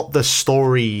 it's not the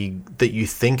story that you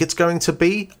think it's going to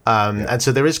be. And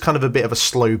so there is kind of a bit of a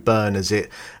slow burn as it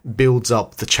builds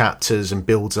up the chapters and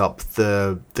builds up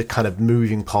the kind of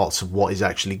moving parts of what is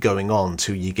actually going on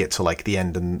till you get to like the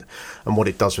end and what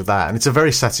it does with that. And it's a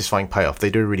very satisfying payoff. They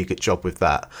do a really good job with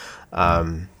that.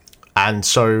 And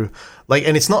so, like,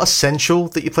 and it's not essential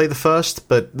that you play the first,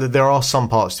 but there are some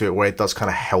parts to it where it does kind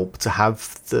of help to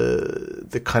have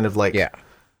the kind of like,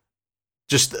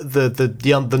 just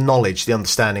the knowledge, the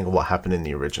understanding of what happened in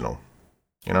the original.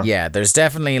 You know? Yeah, there's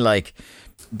definitely like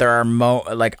there are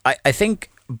I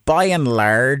think by and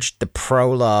large the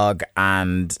prologue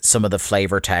and some of the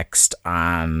flavor text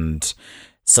and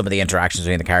some of the interactions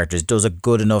between the characters does a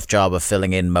good enough job of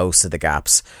filling in most of the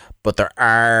gaps, but there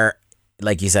are,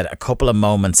 like you said, a couple of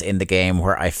moments in the game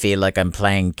where I feel like I'm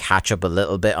playing catch up a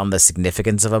little bit on the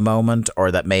significance of a moment, or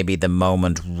that maybe the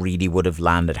moment really would have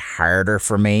landed harder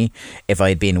for me if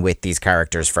I'd been with these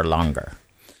characters for longer.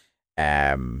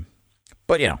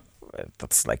 But you know,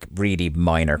 that's like really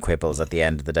minor quibbles at the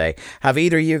end of the day. Have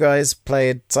either of you guys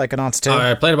played Psychonauts 2?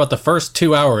 I played about the first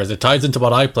 2 hours. It ties into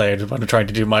what I played when I'm trying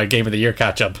to do my Game of the Year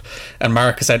catch up. And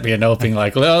Mark sent me a note being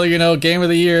like, well, you know, Game of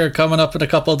the Year coming up in a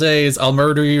couple of days. I'll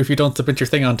murder you if you don't submit your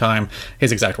thing on time.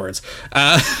 His exact words.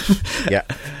 Yeah,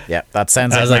 that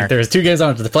sounds I was like, there was 2 games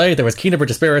on to play. There was Kena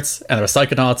Bridge of Spirits and there was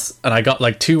Psychonauts. And I got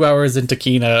like 2 hours into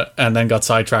Kena and then got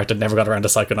sidetracked and never got around to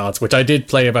Psychonauts, which I did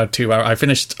play about 2 hours. I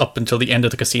finished up until the end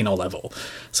of the casino level.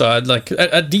 So I'd like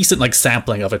a decent like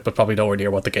sampling of it, but probably nowhere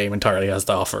near what the game entirely has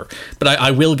to offer. But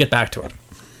I will get back to it.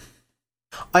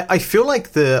 I feel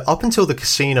like the up until the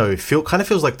casino kind of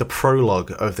feels like the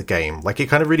prologue of the game. Like it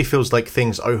kind of really feels like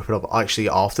things open up actually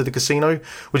after the casino,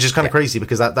 which is kind of crazy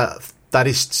because that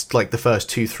is like the first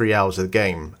 2-3 hours of the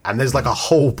game, and there's like a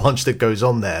whole bunch that goes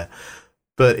on there.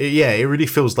 But it really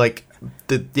feels like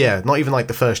not even like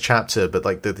the first chapter, but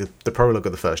like the prologue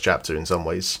of the first chapter in some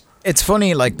ways. It's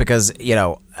funny, like, because, you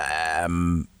know,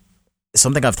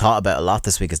 something I've thought about a lot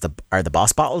this week is the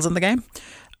boss battles in the game.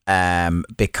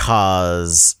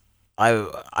 Because I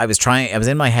was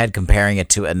in my head comparing it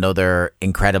to another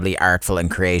incredibly artful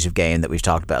and creative game that we've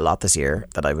talked about a lot this year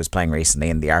that I was playing recently,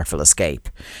 in The Artful Escape.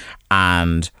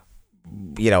 And,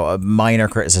 you know, a minor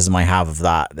criticism I have of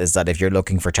that is that if you're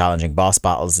looking for challenging boss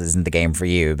battles, isn't the game for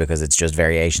you, because it's just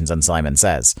variations on Simon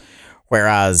Says.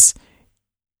 Whereas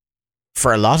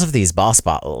for a lot of these boss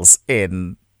battles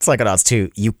in Psychonauts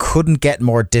 2, you couldn't get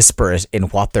more disparate in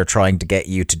what they're trying to get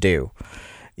you to do.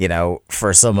 You know,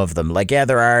 for some of them, like, yeah,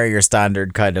 there are your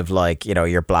standard kind of like, you know,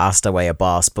 your blast away a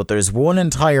boss, but there's one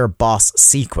entire boss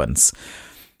sequence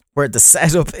where the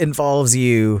setup involves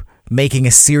you making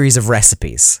a series of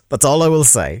recipes. That's all I will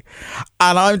say.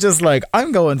 And I'm just like,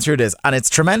 I'm going through this and it's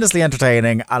tremendously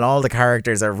entertaining and all the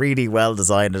characters are really well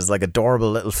designed. There's like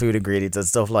adorable little food ingredients and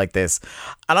stuff like this.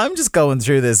 And I'm just going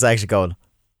through this actually going,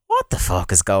 what the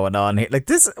fuck is going on here? Like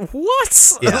this,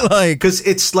 what? Yeah, like, because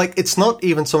it's like, it's not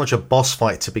even so much a boss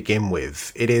fight to begin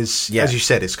with. It is, as you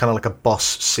said, it's kind of like a boss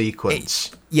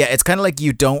sequence. It's kind of like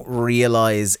you don't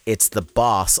realize it's the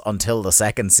boss until the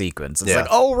second sequence. It's like,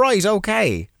 oh, right,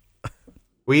 okay.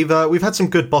 We've had some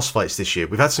good boss fights this year.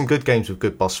 We've had some good games with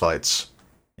good boss fights.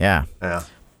 Yeah.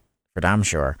 For damn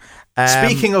sure.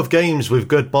 Speaking of games with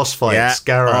good boss fights,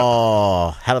 Garrett.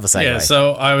 Oh, hell of a segue. Yeah,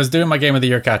 so I was doing my Game of the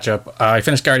Year catch-up. I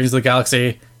finished Guardians of the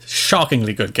Galaxy.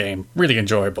 Shockingly good game. Really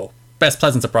enjoyable. Best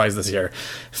pleasant surprise this year.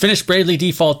 Finished Bravely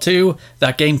Default 2.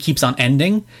 That game keeps on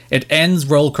ending. It ends,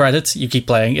 roll credits, you keep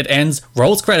playing. It ends,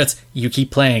 rolls credits, you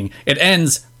keep playing. It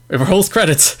ends, it rolls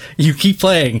credits, you keep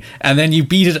playing, and then you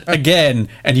beat it again,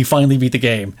 and you finally beat the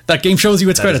game. That game shows you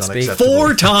its credits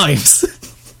 4 times.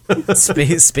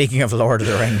 Speaking of Lord of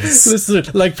the Rings, listen,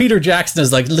 like Peter Jackson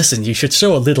is like, listen, you should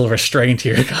show a little restraint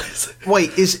here, guys.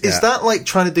 Wait, is that like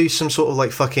trying to do some sort of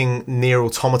like fucking Nier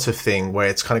Automata thing where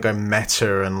it's kind of going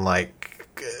meta and like,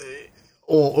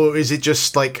 or is it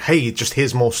just like, hey, just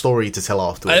here's more story to tell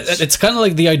afterwards? It's kind of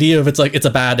like the idea of it's a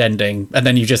bad ending, and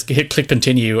then you just click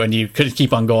continue, and you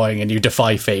keep on going, and you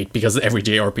defy fate, because every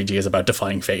JRPG is about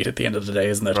defying fate at the end of the day,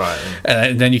 isn't it? Right.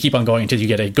 And then you keep on going until you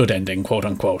get a good ending, quote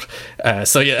unquote.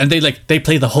 So yeah, and they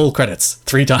play the whole credits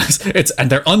 3 times. And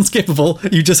they're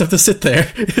unskippable. You just have to sit there.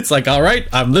 It's like, all right,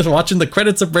 I'm watching the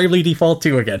credits of Bravely Default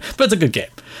 2 again, but it's a good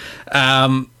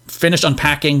game. Finished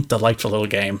Unpacking, delightful little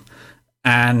game.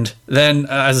 And then,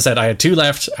 as I said, I had 2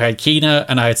 left. I had Kena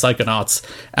and I had Psychonauts.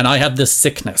 And I have this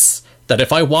sickness that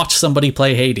if I watch somebody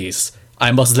play Hades,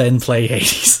 I must then play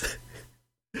Hades.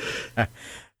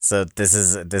 So this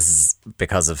is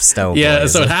because of Snowboy. Yeah,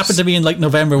 so it happened to me in like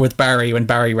November with Barry, when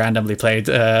Barry randomly played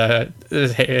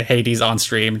Hades on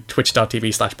stream,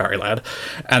 twitch.tv/BarryLad.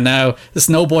 And now the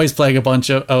Snowboy's playing a bunch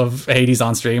of Hades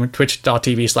on stream,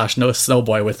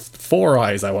 twitch.tv/Snowboy with 4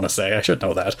 eyes, I want to say. I should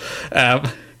know that.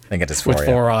 I think it is 4, with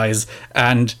 4 eyes.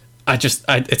 And it's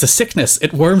a sickness.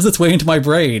 It worms its way into my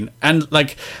brain. And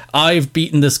like, I've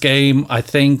beaten this game, I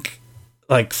think,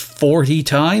 like 40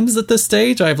 times at this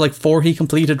stage. I have like 40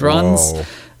 completed runs. Whoa.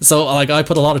 So like, I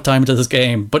put a lot of time into this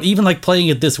game. But even like playing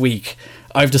it this week,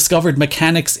 I've discovered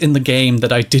mechanics in the game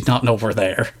that I did not know were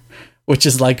there. Which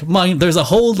is like, there's a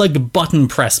whole like button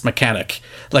press mechanic.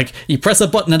 Like, you press a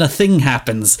button and a thing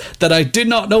happens that I did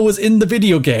not know was in the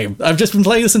video game. I've just been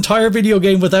playing this entire video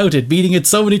game without it, beating it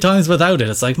so many times without it.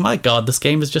 It's like, my God, this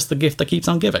game is just the gift that keeps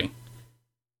on giving.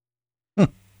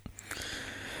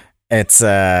 It's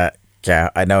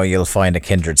yeah, I know you'll find a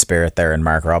kindred spirit there in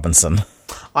Mark Robinson.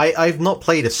 I've not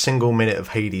played a single minute of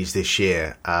Hades this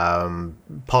year,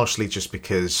 partially just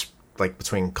because, like,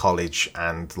 between college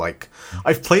and, like,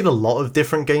 I've played a lot of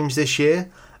different games this year,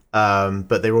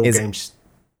 but they're all games.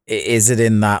 Is it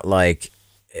in that, like,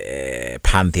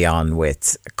 pantheon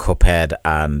with Cuphead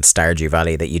and Stardew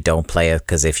Valley that you don't play it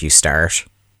because if you start?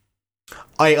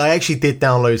 I actually did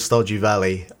download Stardew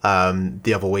Valley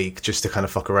the other week just to kind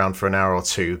of fuck around for an hour or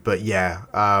two. But yeah,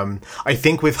 I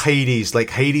think with Hades,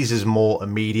 like, Hades is more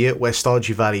immediate, where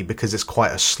Stardew Valley, because it's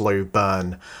quite a slow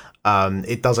burn,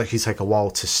 it does actually take a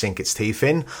while to sink its teeth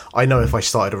in. I know if I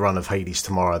started a run of Hades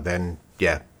tomorrow, then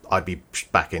yeah, I'd be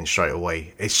back in straight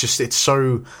away. It's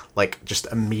so, like, just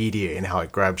immediate in how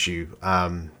it grabs you.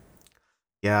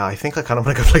 Yeah, I think I kind of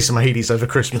want to go play some Hades over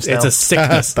Christmas now. It's a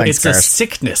sickness. Thanks, it's Gareth. a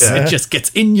sickness. Yeah. It just gets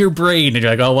in your brain and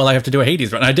you're like, oh, well, I have to do a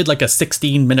Hades run. I did like a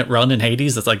 16-minute run in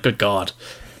Hades. It's like, good God.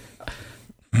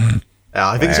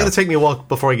 I think it's going to take me a while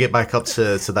before I get back up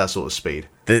to that sort of speed.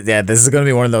 Yeah, this is going to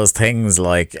be one of those things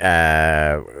like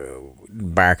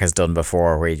Bark has done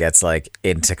before, where he gets like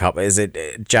into Is it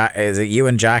you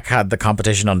and Jack had the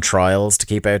competition on Trials to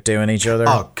keep outdoing each other?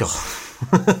 Oh God.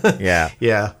 Yeah.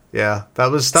 Yeah.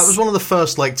 That was one of the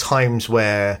first, like, times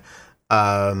where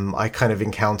I kind of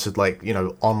encountered, like, you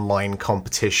know, online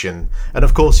competition. And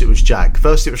of course it was Jack.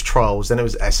 First it was Trials, then it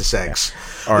was SSX.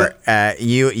 Yeah. Or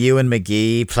you and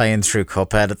McGee playing through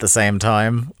Cuphead at the same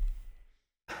time.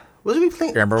 Was we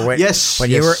playing? Remember when? Yes.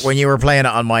 When you were playing it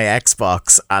on my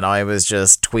Xbox, and I was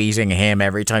just tweeting him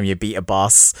every time you beat a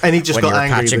boss, and he just got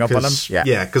angry catching because, up on him.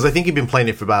 Yeah, because I think he'd been playing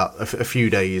it for about a few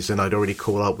days, and I'd already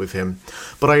caught up with him.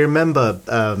 But I remember,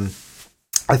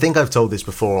 I think I've told this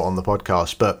before on the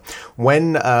podcast, but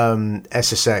when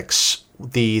SSX,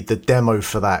 the demo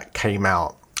for that came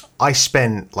out, I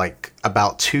spent like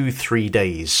about 2-3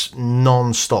 days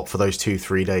non-stop for those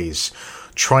 2-3 days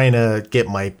trying to get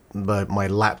my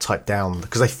laptop down,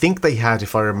 because I think they had,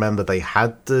 if I remember, they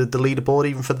had the leaderboard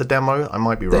even for the demo. I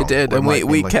might be wrong. They did, and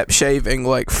we kept shaving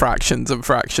like fractions and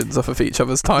fractions off of each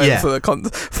other's time for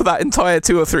that entire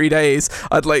 2 or 3 days.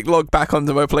 I'd like log back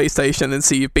onto my PlayStation and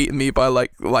see you've beaten me by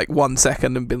like 1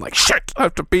 second and been like, shit, I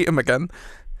have to beat him again.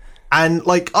 And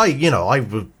like I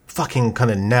would fucking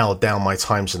kind of nailed down my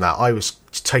times in that. I was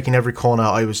taking every corner.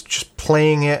 I was just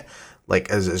playing it like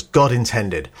as God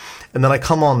intended. And then I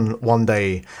come on one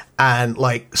day and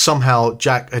like somehow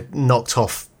Jack had knocked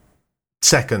off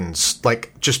seconds,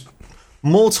 like just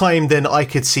more time than I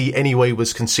could see anyway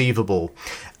was conceivable.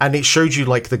 And it showed you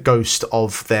like the ghost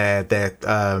of their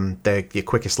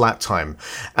quickest lap time.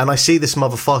 And I see this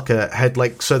motherfucker had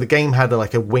like, so the game had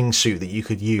like a wingsuit that you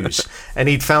could use, and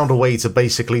he'd found a way to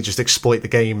basically just exploit the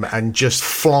game and just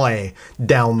fly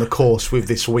down the course with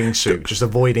this wingsuit, just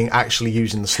avoiding actually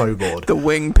using the snowboard. The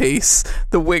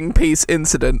wing piece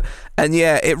incident. And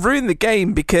yeah, it ruined the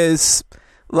game because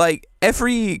like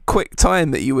every quick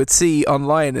time that you would see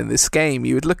online in this game,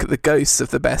 you would look at the ghosts of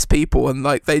the best people and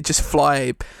like they just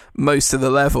fly most of the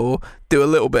level, do a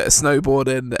little bit of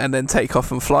snowboarding and then take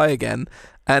off and fly again,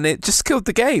 and it just killed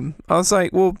the game. I was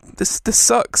like, well, this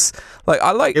sucks. Like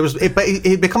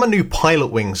it become a new Pilot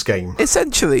Wings game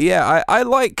essentially. Yeah, I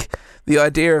like the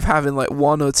idea of having like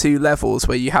 1 or 2 levels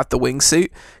where you have the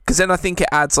wingsuit, because then I think it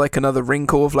adds like another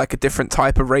wrinkle of like a different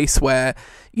type of race where,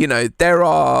 you know, there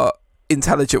are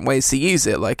intelligent ways to use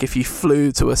it. Like if you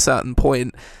flew to a certain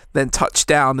point, then touched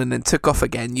down and then took off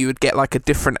again, you would get like a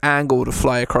different angle to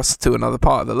fly across to another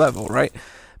part of the level, right?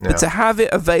 Yeah. But to have it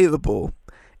available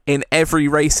in every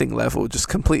racing level just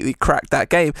completely cracked that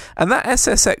game. And that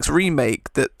SSX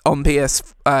remake that on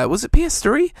was it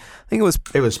PS3? I think it was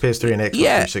PS3 and Xbox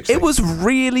 360. It was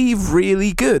really,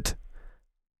 really good.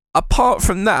 Apart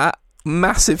from that,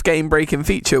 massive game-breaking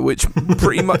feature, which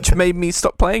pretty much made me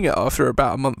stop playing it after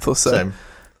about a month or so. Same.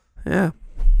 Yeah.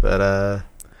 But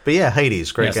yeah,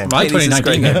 Hades, great game. My Hades is 2019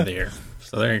 great game game. of the year.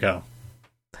 So there you go.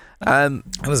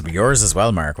 It was yours as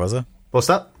well, Mark, was it? What's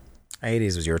that?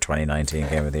 Hades was your 2019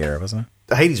 game of the year, wasn't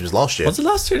it? Hades was last year. Was it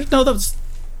last year? No, that was...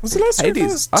 Was it last year?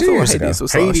 Hades. That was 2 I thought years Hades ago. was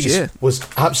last Hades year. was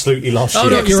absolutely last Oh,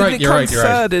 year. no, you're right, Did it you're come right, you're right.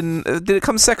 third in? Did it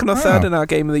come second or third in our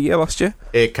game of the year last year?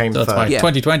 It came So that's third. my Yeah.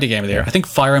 2020 game of the year. I think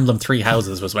Fire Emblem Three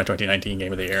Houses was my 2019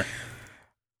 game of the year.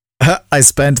 I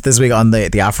spent this week on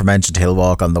the aforementioned hill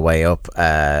walk on the way up.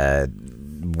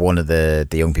 One of the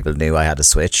young people knew I had a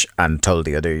Switch and told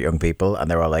the other young people, and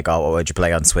they were all like, "Oh, what would you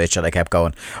play on Switch?" And I kept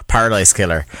going, "Paradise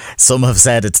Killer." Some have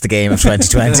said it's the game of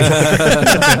 2020.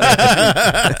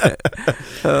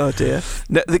 Oh dear.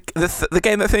 No, the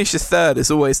game that finishes third is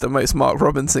always the most Mark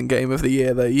Robinson game of the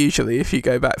year, though, usually, if you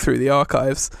go back through the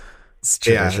archives. It's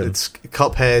Yeah, tradition. it's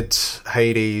Cuphead,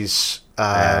 Hades,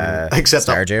 except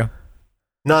Stardew.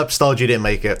 no, Stardew didn't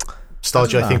make it.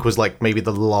 Stardew, I No. think, was like maybe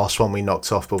the last one we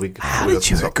knocked off, but we. How we got did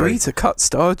you the top agree three. to cut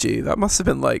Stardew? That must have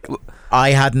been like...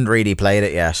 I hadn't really played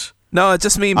it yet. No, I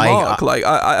just mean I- Mark.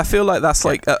 I feel like that's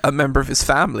like a member of his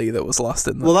family that was lost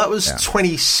in there. Well, that was Yeah.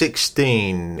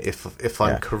 2016, if I'm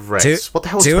Yeah. correct. Two- What the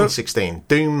hell was two- 2016?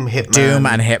 Doom, Hitman, Doom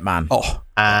and Hitman. Oh,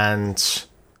 and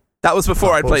that was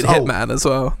before I What was- played oh. Hitman as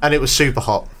well. it was super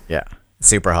hot. Yeah.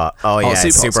 Super Hot. Oh, yeah.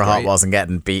 Super Super, Hot's Hot great. wasn't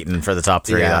getting beaten for the top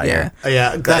 3 Yeah. that year.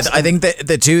 Yeah, that's I think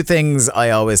the two things I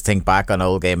always think back on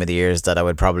old Game of the Years that I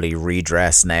would probably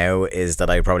redress now is that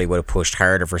I probably would have pushed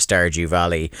harder for Stardew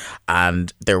Valley,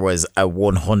 and there was a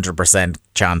 100%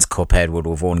 chance Cuphead would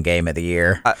have won Game of the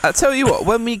Year. I tell you what,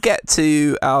 when we get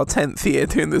to our 10th year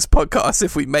doing this podcast,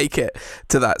 if we make it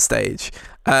to that stage,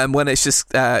 when it's just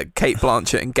Kate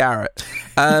Blanchett and Garrett,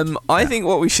 I think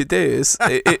what we should do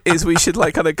is we should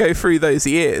like kind of go through those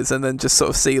years and then just sort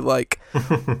of see like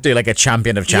Do like a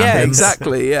champion of champions. yeah,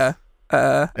 exactly, yeah,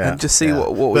 and just see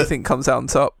what we But- think comes out on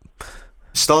top.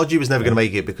 Stardew was never going to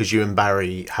make it because you and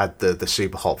Barry had the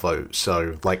super hot vote.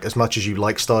 So, like, as much as you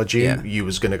like Stardew, Yeah. you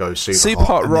was going to go super, Super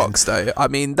Hot and then- rocks, though. I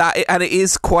mean that, and it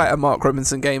is quite a Mark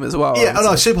Robinson game as well. Yeah, I would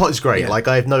no, say. Super Hot is great. Yeah. Like,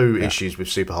 I have no issues with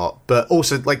Super Hot. But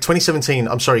also, like, 2017,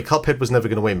 I'm sorry, Cuphead was never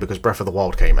going to win because Breath of the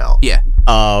Wild came out. Yeah,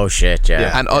 Oh, shit, yeah.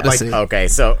 Yeah. and Odyssey. Like, Okay,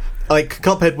 so Like,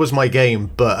 Cuphead was my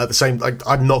game, but at the same, like,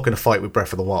 I'm not going to fight with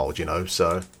Breath of the Wild, you know.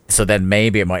 So then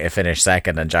maybe it might have finished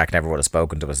second and Jack never would have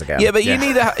spoken to us again. yeah, but you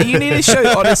need to show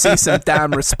Odyssey some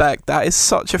damn respect. That is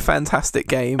such a fantastic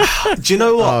game. do you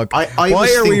know what? Oh, I why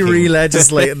was are we thinking-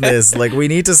 re-legislating this? Like, we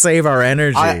need to save our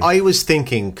energy. I was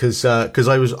thinking because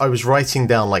I was writing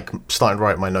down, like, starting to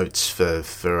write my notes for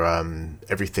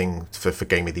everything for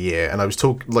Game of the Year, and I was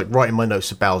writing my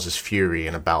notes of Bowser's Fury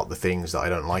and about the things that I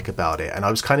don't like about it, and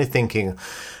I was kind of thinking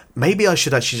maybe I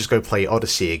should actually just go play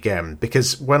Odyssey again,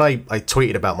 because when I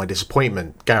tweeted about my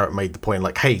disappointment, Garrett made the point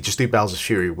like, hey, just do Bowser's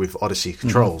Fury with Odyssey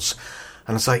controls.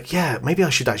 And I was like, yeah, maybe I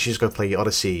should actually just go play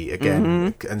Odyssey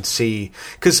again and see,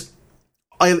 because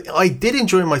I did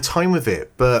enjoy my time with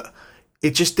it, but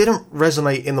it just didn't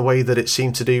resonate in the way that it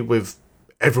seemed to do with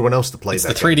everyone else that played It's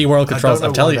that the 3D game. world I controls. don't know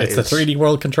I'm telling you, why it's that the is. 3D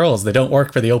world controls. They don't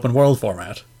work for the open world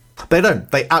format. They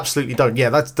don't. They absolutely don't. Yeah,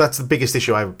 that's the biggest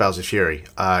issue I have with Bowser's Fury.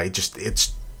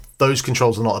 It's those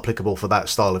controls are not applicable for that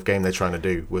style of game they're trying to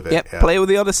do with it. Yep, Yeah. play with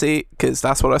the Odyssey, because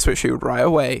that's what I switched to right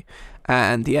away.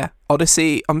 And yeah,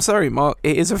 Odyssey, I'm sorry, Mark,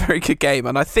 it is a very good game,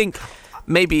 and I think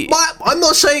maybe... I'm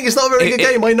not saying it's not a very good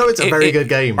game. I know it's a very good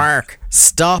game. Mark,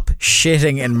 stop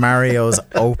shitting in Mario's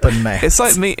open mouth. It's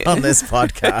like me on this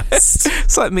podcast.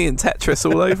 It's like me and Tetris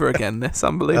all over again. It's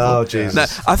unbelievable. Oh, Jesus.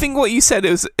 No, I think what you said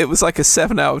it was like a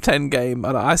 7 out of 10 game,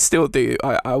 and I still do.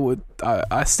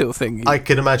 I still think. I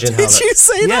can imagine how Did that... you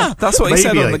say yeah, that? that's what he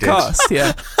said Maybe on I the did. cast.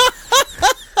 Yeah,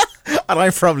 And I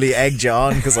probably egged you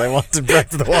on because I wanted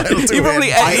Breath of the Wild to You probably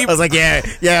win. egg- I was like,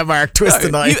 yeah, Mark, twist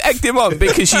the No, knife. you egged him on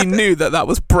because you knew that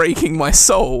was breaking my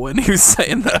soul when he was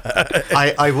saying that.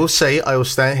 I will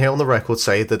stand here on the record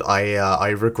say that I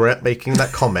regret making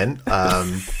that comment,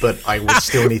 but I will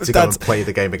still need to go and play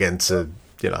the game again to,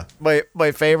 you know.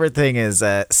 My favorite thing is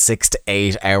 6 to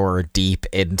 8 hour deep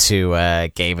into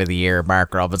Game of the Year,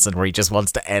 Mark Robinson, where he just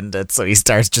wants to end it, so he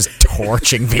starts just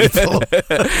torching people.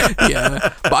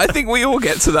 Yeah, but I think we all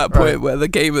get to that point where the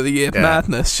Game of the Year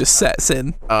madness just sets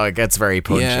in. Oh, it gets very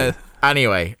punchy. Yeah.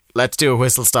 Anyway, let's do a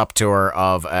whistle stop tour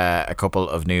of a couple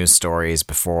of news stories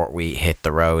before we hit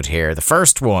the road here. The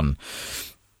first one,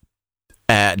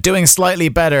 doing slightly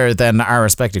better than our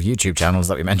respective YouTube channels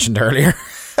that we mentioned earlier.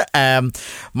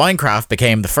 Minecraft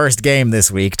became the first game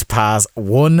this week to pass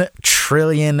 1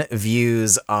 trillion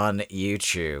views on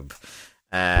YouTube.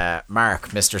 Mark,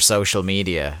 Mr. Social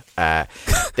Media.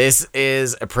 This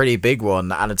is a pretty big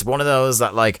one, and it's one of those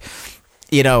that, like,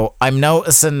 you know, I'm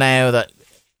noticing now that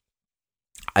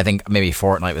I think maybe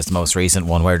Fortnite was the most recent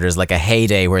one where there's like a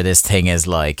heyday where this thing is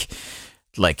like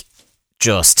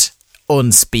just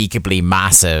unspeakably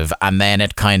massive, and then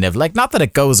it kind of, like, not that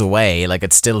it goes away, like,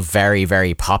 it's still very,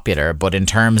 very popular, but in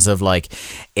terms of like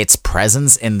its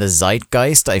presence in the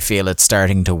zeitgeist, I feel it's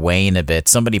starting to wane a bit.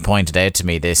 Somebody pointed out to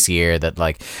me this year that,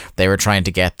 like, they were trying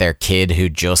to get their kid who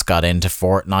just got into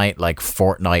Fortnite, like,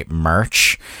 Fortnite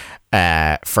merch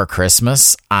for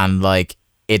Christmas, and like,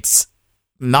 it's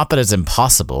not that it's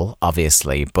impossible,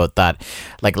 obviously, but that,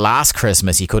 like, last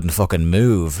Christmas you couldn't fucking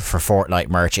move for Fortnite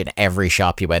merch in every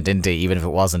shop you went into, even if it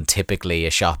wasn't typically a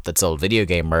shop that sold video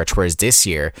game merch, whereas this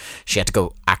year she had to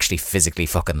go actually physically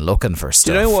fucking looking for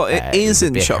stuff. Do you know what? It is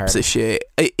in shops this year.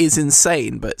 It is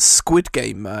insane, but Squid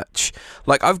Game merch.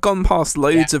 Like, I've gone past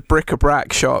loads of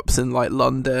bric-a-brac shops in, like,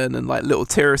 London and, like, little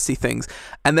touristy things,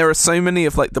 and there are so many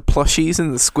of, like, the plushies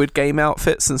and the Squid Game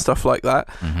outfits and stuff like that.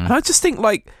 Mm-hmm. And I just think,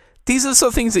 like, these are the sort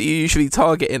of things that you usually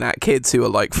targeting at kids who are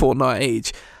like Fortnite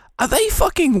age. Are they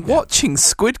fucking watching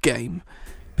Squid Game?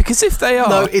 Because if they are,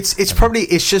 no, it's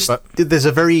just there's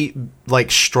a very, like,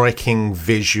 striking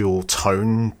visual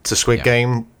tone to Squid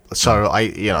Game. So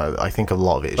I think a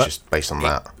lot of it is just based on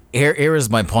that. Here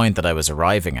is my point that I was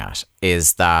arriving at,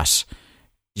 is that,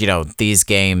 you know, these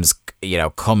games, you know,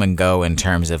 come and go in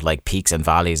terms of, like, peaks and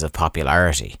valleys of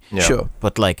popularity. Yeah. Sure,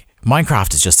 but, like,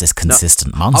 Minecraft is just this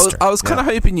consistent monster. I was kind of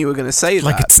hoping you were going to say that.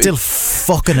 Like, it's still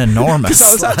fucking enormous. Because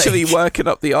I was actually working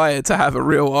up the ire to have a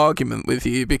real argument with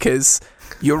you, because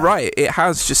you're right, it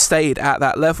has just stayed at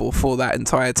that level for that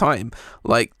entire time.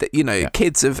 Like, you know,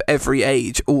 kids of every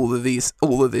age, all of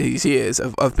these years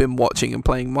have been watching and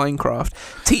playing Minecraft.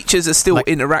 Teachers are still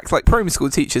like primary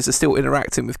school teachers are still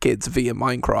interacting with kids via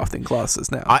Minecraft in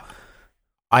classes now.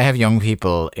 I have young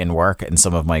people in work in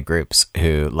some of my groups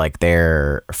who, like,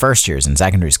 they're first years in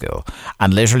secondary school,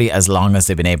 and literally as long as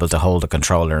they've been able to hold a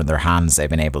controller in their hands, they've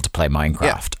been able to play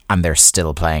Minecraft, and they're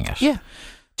still playing it. Yeah.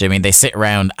 Do you mean they sit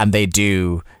around and they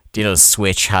do, you know,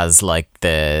 Switch has, like,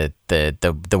 the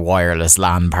wireless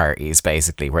LAN parties,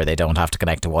 basically, where they don't have to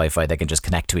connect to Wi-Fi, they can just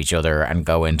connect to each other and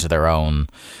go into their own,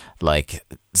 like,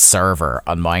 server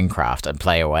on Minecraft and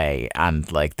play away.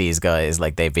 And, like, these guys,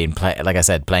 like, they've been playing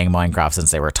Minecraft since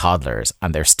they were toddlers,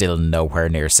 and they're still nowhere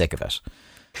near sick of it.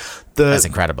 That's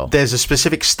incredible. There's a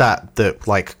specific stat that,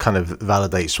 like, kind of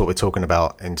validates what we're talking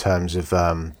about in terms of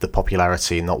the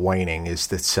popularity not waning, is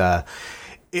that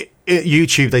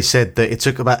YouTube, they said that it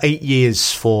took about 8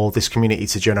 years for this community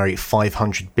to generate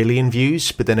 500 billion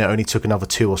views, but then it only took another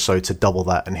 2 or so to double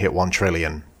that and hit 1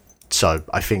 trillion. So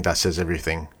I think that says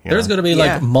everything. There's going to be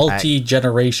like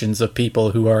multi-generations of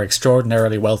people who are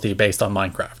extraordinarily wealthy based on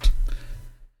Minecraft.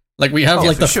 Like, we have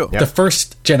the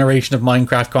first generation of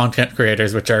Minecraft content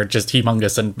creators, which are just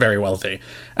humongous and very wealthy.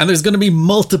 And there's going to be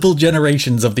multiple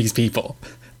generations of these people.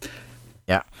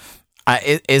 Yeah.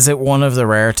 Is it one of the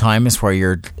rare times where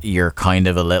you're kind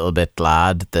of a little bit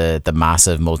glad the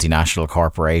massive multinational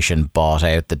corporation bought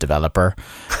out the developer,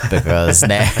 because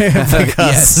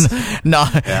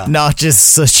not just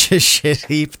such a shit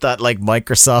heap that, like,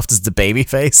 Microsoft is the baby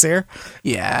face here?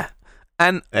 Yeah.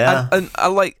 And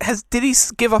like, did he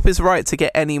give up his right to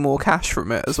get any more cash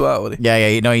from it as well? Yeah,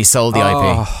 you know, he sold the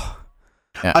IP.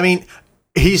 Yeah. I mean,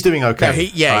 he's doing okay. He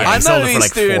sold it for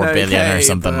like 4 billion or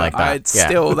something like that.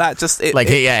 Still, that just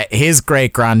his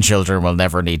great grandchildren will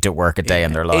never need to work a day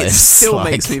in their lives. It still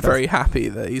makes me very happy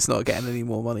that he's not getting any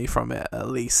more money from it, at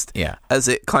least. Yeah, as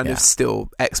it kind of still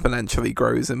exponentially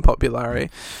grows in popularity.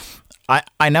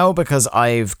 I know, because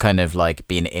I've kind of, like,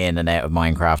 been in and out of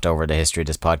Minecraft over the history of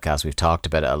this podcast. We've talked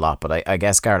about it a lot, but I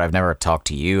guess, Garrett, I've never talked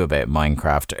to you about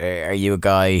Minecraft. Are you a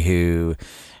guy who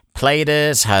played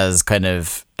it, has kind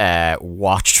of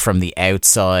watched from the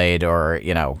outside, or,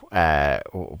 you know,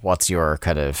 what's your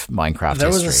kind of Minecraft There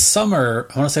history? was a summer,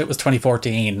 I want to say it was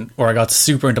 2014, where I got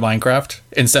super into Minecraft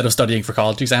instead of studying for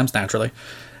college exams, naturally,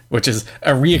 which is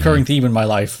a reoccurring theme in my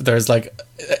life. There's, like,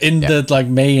 the, like,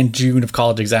 May and June of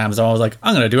college exams, I was like,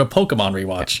 I'm going to do a Pokemon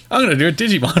rewatch. I'm going to do a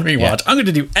Digimon rewatch. Yeah. I'm going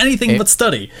to do anything but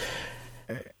study.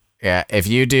 Yeah, if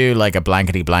you do, like, a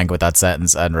blankety blank with that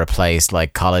sentence and replace,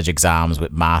 like, college exams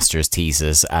with master's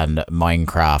thesis and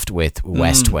Minecraft with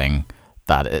West Wing,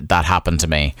 that happened to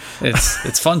me.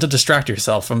 It's fun to distract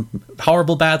yourself from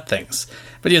horrible bad things.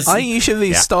 But yes, I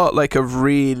usually start like a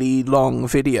really long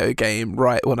video game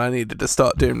right when I needed to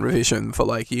start doing revision for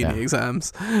like uni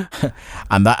exams.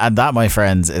 And that, my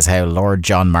friends, is how Lord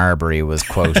John Marbury was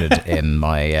quoted in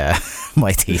my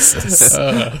my thesis.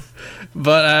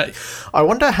 But I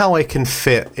wonder how I can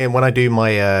fit in when I do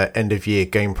my end of year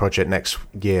game project next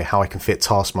year. How I can fit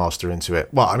Taskmaster into it.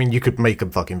 Well, I mean, you could make a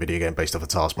fucking video game based off of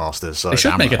Taskmaster. So they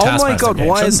should make a Oh Taskmaster my god, game,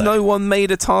 why shouldn't has they? no one made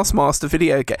a Taskmaster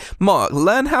video game? Mark,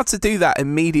 learn how to do that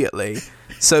immediately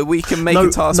so we can make a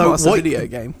Taskmaster video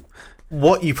game.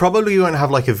 What you probably won't have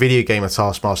like a video game of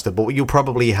Taskmaster, but what you'll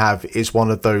probably have is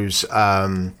one of those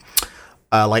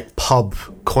like pub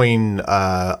coin,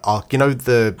 you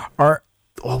know,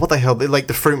 what the hell, like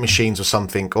the fruit machines or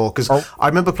something, or because I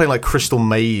remember playing like Crystal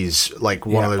Maze, like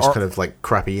one of those kind of like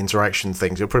crappy interaction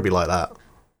things. It'll probably be like that.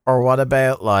 Or what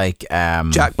about like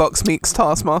Jackbox meets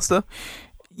Taskmaster?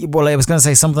 Well, I was going to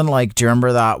say something like, do you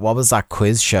remember what was that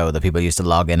quiz show that people used to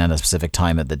log in at a specific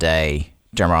time of the day?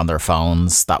 Do you remember on their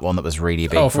phones? That one that was really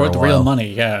big for a the while. real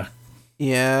money, yeah.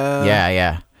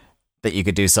 Yeah. That you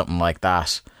could do something like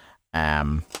that.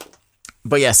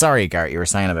 But yeah, sorry, Garrett, you were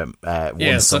saying about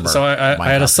one summer. So I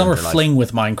had a summer Minecraft fling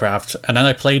with Minecraft, and then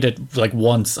I played it like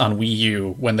once on Wii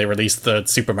U when they released the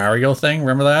Super Mario thing.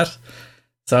 Remember that?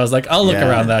 So I was like, I'll look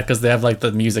around that because they have like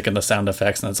the music and the sound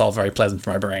effects, and it's all very pleasant for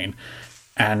my brain.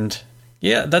 And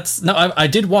yeah, I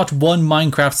did watch one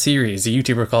Minecraft series. A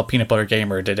YouTuber called Peanut Butter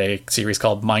Gamer did a series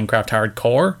called Minecraft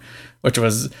Hardcore, which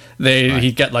was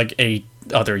he'd get like 8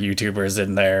 other YouTubers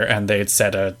in there, and they'd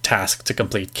set a task to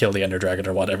complete, kill the Ender Dragon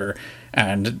or whatever,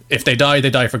 and if they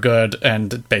die for good,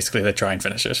 and basically they try and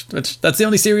finish it. That's the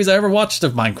only series I ever watched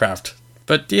of Minecraft.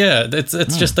 But yeah,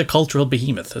 it's just a cultural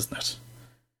behemoth, isn't it?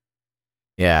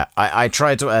 Yeah, I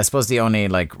tried to. I suppose the only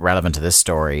like relevant to this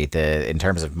story, in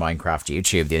terms of Minecraft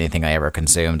YouTube, the only thing I ever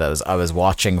consumed, I was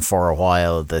watching for a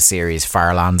while the series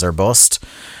Farlands or Bust,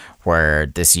 where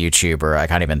this YouTuber, I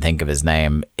can't even think of his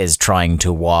name, is trying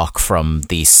to walk from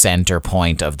the center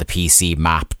point of the PC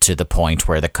map to the point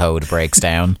where the code breaks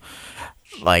down,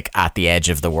 like at the edge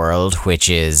of the world,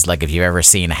 which is like, if you've ever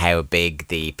seen how big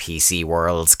the PC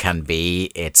worlds can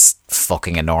be, it's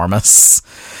fucking enormous.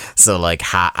 So like a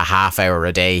half hour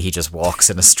a day, he just walks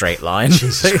in a straight line.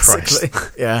 Jesus Christ.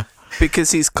 Yeah.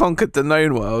 Because he's conquered the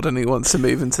known world and he wants to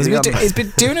move into the unknown. He's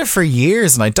been doing it for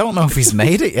years, and I don't know if he's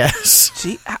made it yet.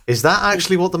 Is that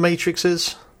actually what the Matrix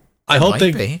is? I hope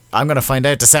I'm going to find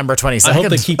out December 22nd. I hope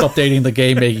they keep updating the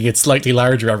game, making it slightly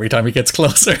larger every time it gets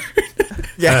closer.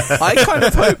 Yeah, I kind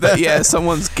of hope that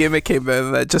someone's gimmicking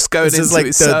them. They're just going into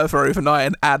his server overnight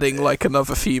and adding like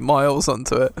another few miles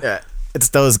onto it. Yeah. It's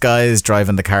those guys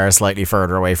driving the car slightly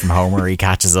further away from home where he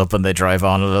catches up and they drive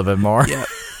on a little bit more. Yeah.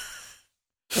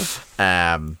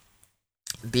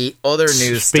 The other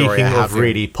news Speaking story I have of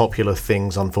really popular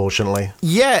things, unfortunately.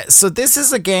 Yeah, so this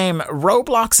is a game,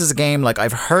 Roblox is a game, like,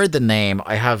 I've heard the name,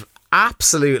 I have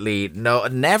absolutely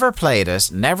never played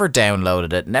it, never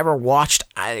downloaded it, never watched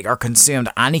or consumed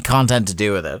any content to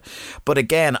do with it. But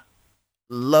again,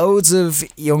 loads of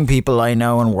young people I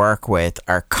know and work with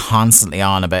are constantly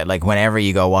on about, like, whenever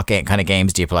you go, what kind of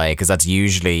games do you play? Because that's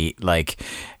usually like,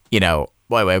 you know,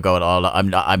 my way of going, I'm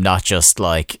not just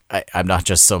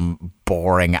some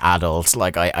boring adult.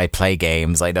 Like, I play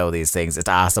games, I know these things. It's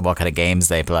ask them what kind of games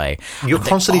they play. You're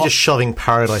constantly just shoving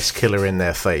Paradise Killer in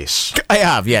their face. I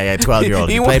have, 12-year-old.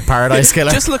 You played Paradise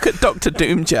Killer? Just look at Dr.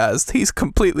 Doomjazz. He's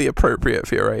completely appropriate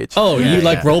for your age. Oh, you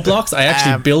like Roblox? I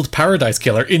actually build Paradise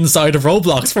Killer inside of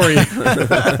Roblox for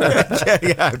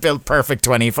you. I built Perfect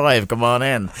 25. Come on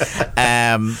in.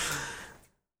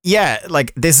 Yeah,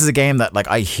 like, this is a game that, like,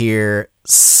 I hear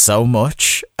so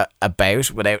much about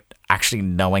without actually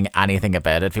knowing anything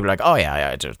about it. People are like, oh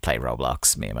yeah, I just play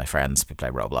Roblox. Me and my friends, we play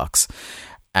Roblox.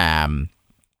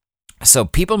 So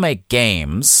people make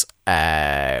games,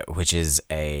 which is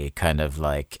a kind of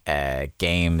like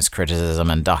games criticism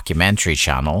and documentary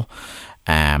channel.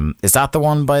 Is that the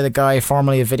one by the guy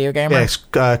formerly a video gamer? Yes,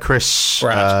 Chris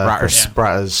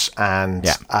Bratters, and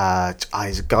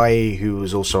he's a guy who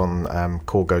was also on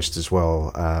Core Ghost as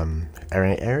well.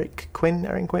 Aaron Quinn. I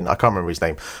can't remember his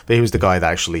name, but he was the guy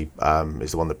that actually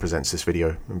is the one that presents this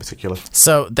video in particular.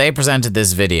 So they presented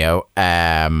this video,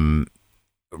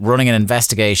 running an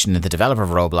investigation into the developer of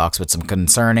Roblox with some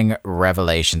concerning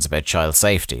revelations about child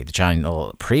safety. The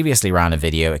channel previously ran a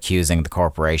video accusing the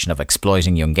corporation of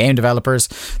exploiting young game developers.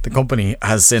 The company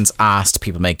has since asked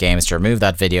People Make Games to remove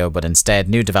that video, but instead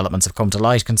new developments have come to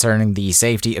light concerning the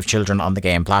safety of children on the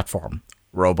game platform.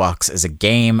 Roblox is a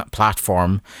game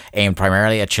platform aimed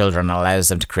primarily at children and allows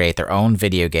them to create their own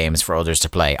video games for others to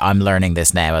play. I'm learning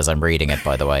this now as I'm reading it,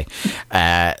 by the way.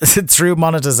 Through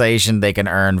monetization, they can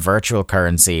earn virtual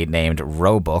currency named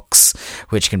Robux,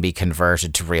 which can be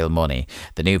converted to real money.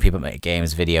 The new People Make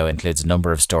Games video includes a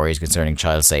number of stories concerning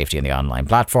child safety in the online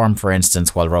platform. For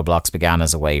instance, while Roblox began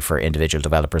as a way for individual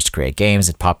developers to create games,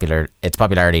 its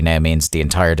popularity now means the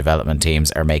entire development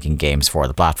teams are making games for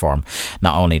the platform.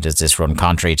 Not only does this run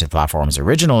contrary to the platform's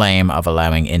original aim of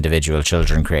allowing individual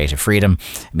children creative freedom,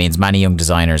 it means many young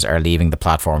designers are leaving the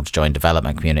platform to join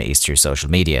development communities through social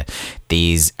media.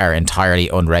 These are entirely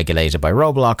unregulated by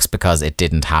Roblox because it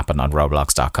didn't happen on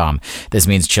Roblox.com. This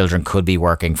means children could be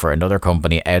working for another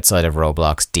company outside of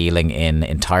Roblox, dealing in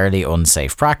entirely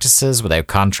unsafe practices without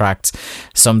contracts.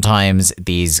 Sometimes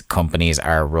these companies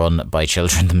are run by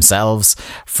children themselves.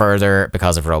 Further,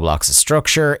 because of Roblox's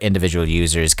structure, individual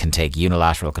users can take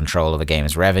unilateral control of a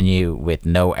game's revenue with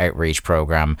no outreach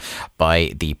program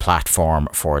by the platform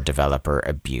for developer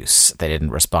abuse. They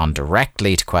didn't respond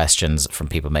directly to questions from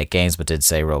People Make Games, but did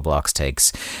say Roblox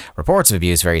takes reports of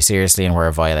abuse very seriously, and where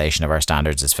a violation of our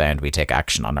standards is found, we take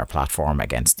action on our platform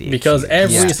against the because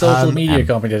accused. Every social media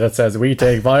company that says we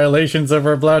take violations of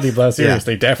our bloody blah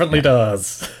seriously definitely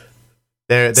does.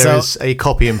 There is a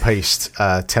copy and paste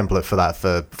template for that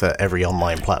for every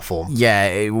online platform.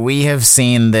 Yeah, we have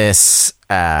seen this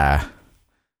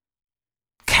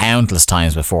countless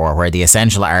times before, where the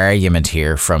essential argument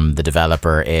here from the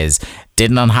developer is,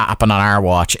 didn't happen on our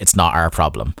watch, it's not our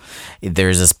problem.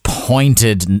 There's this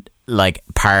pointed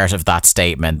part of that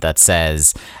statement that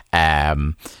says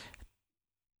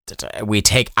we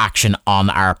take action on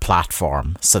our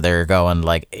platform. So they're going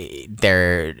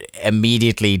they're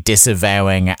immediately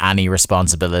disavowing any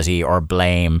responsibility or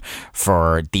blame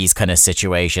for these kind of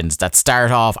situations that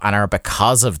start off and are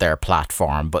because of their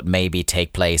platform, but maybe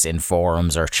take place in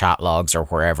forums or chat logs or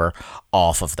wherever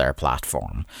off of their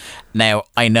platform. Now,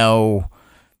 I know,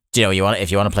 if you want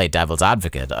to play devil's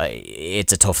advocate,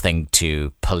 it's a tough thing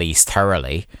to police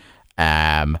thoroughly,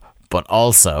 but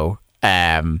also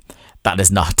that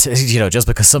is not, just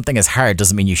because something is hard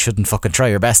doesn't mean you shouldn't fucking try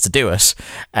your best to do it,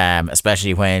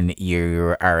 especially when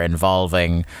you are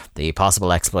involving the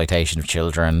possible exploitation of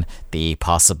children, the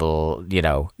possible,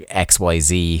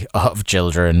 XYZ of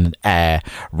children,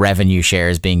 revenue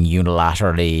shares being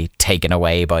unilaterally taken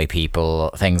away by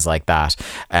people, things like that.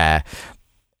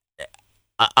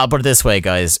 I'll put it this way,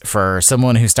 guys. For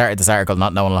someone who started this article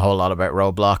not knowing a whole lot about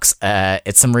Roblox,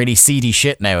 it's some really seedy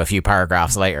shit now a few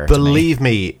paragraphs later. Believe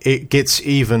me, it gets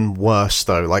even worse,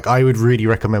 though. I would really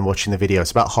recommend watching the video.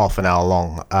 It's about half an hour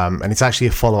long, and it's actually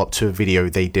a follow-up to a video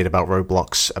they did about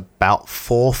Roblox about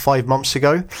 4 or 5 months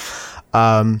ago.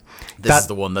 This is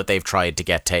the one that they've tried to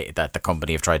get that the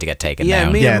company have tried to get taken down.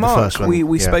 Yeah, me and Mark,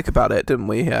 we spoke about it, didn't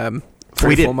we?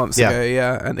 3 or 4 months ago,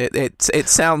 and it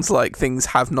sounds like things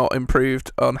have not improved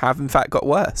and have in fact got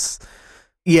worse.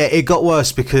 Yeah, it got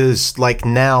worse because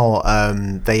now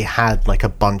they had a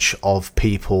bunch of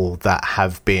people that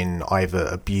have been either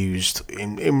abused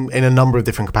in a number of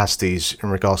different capacities in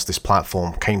regards to this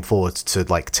platform came forward to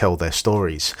tell their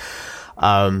stories.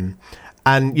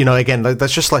 And, again,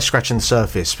 that's just scratching the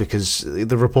surface, because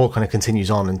the report kind of continues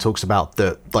on and talks about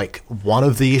that, one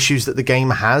of the issues that the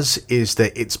game has is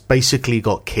that it's basically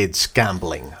got kids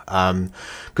gambling.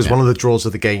 Because one of the draws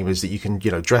of the game is that you can,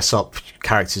 dress up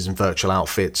characters in virtual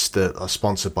outfits that are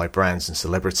sponsored by brands and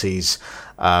celebrities.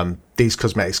 These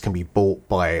cosmetics can be bought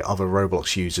by other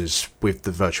Roblox users with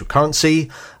the virtual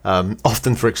currency,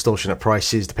 often for extortionate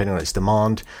prices, depending on its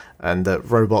demand. And that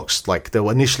Roblox,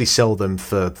 they'll initially sell them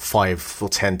for $5 or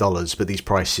 $10, but these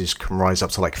prices can rise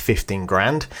up to $15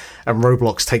 grand. And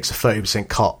Roblox takes a 30%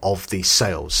 cut of these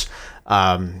sales.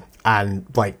 And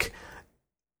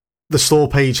the store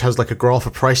page has a graph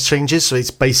of price changes, so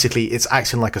it's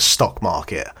acting like a stock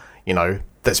market,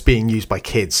 that's being used by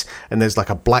kids. And there's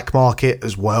a black market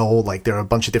as well. There are a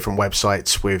bunch of different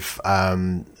websites with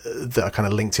that are kind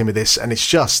of linked in with this, and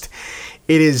it's a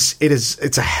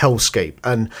hellscape.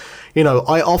 And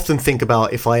I often think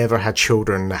about, if I ever had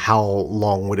children, how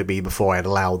long would it be before I'd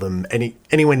allow them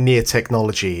anywhere near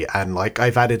technology? And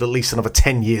I've added at least another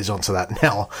 10 years onto that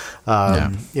now.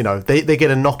 They get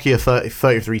a Nokia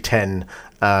 3310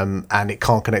 and it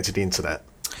can't connect to the internet.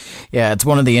 Yeah, it's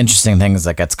one of the interesting things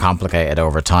that gets complicated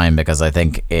over time, because I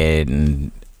think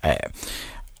in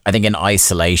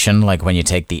isolation, when you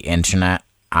take the internet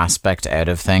aspect out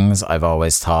of things. I've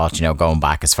always thought, going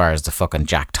back as far as the fucking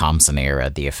Jack Thompson era,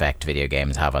 the effect video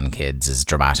games have on kids is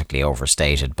dramatically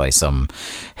overstated by some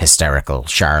hysterical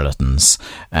charlatans.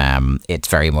 It's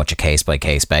very much a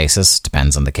case-by-case basis.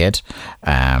 Depends on the kid,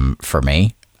 for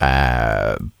me.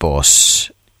 But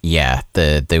yeah,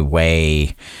 the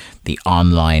way the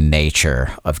online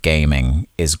nature of gaming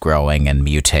is growing and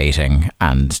mutating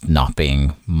and not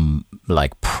being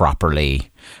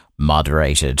properly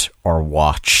moderated or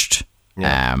watched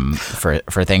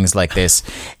for things like this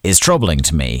is troubling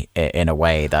to me in a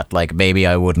way that maybe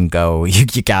I wouldn't go.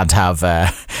 You can't have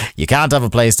a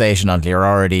PlayStation until you're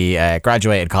already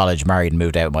graduated college, married, and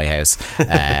moved out of my house,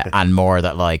 and more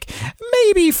that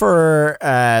maybe for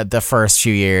the first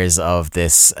few years of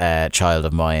this child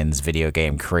of mine's video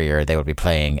game career, they would be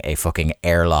playing a fucking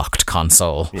airlocked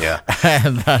console that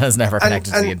has never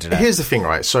connected to the internet. Here's the thing,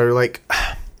 right? So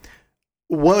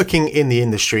working in the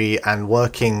industry and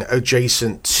working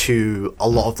adjacent to a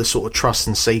lot of the sort of trust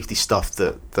and safety stuff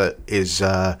that is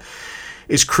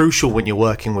crucial when you're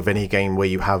working with any game where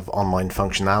you have online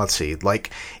functionality.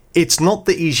 It's not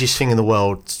the easiest thing in the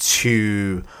world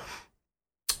to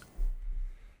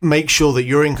make sure that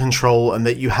you're in control and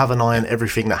that you have an eye on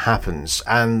everything that happens.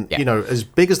 And, as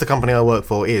big as the company I work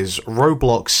for is,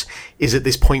 Roblox is at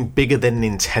this point bigger than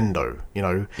Nintendo,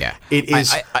 It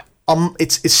is...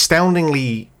 it's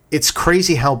astoundingly, it's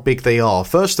crazy how big they are.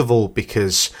 First of all,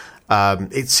 because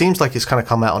it seems like it's kind of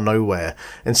come out of nowhere.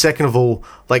 And second of all,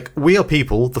 we are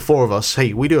people, the four of us,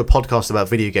 hey, we do a podcast about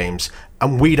video games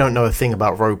and we don't know a thing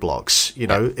about Roblox.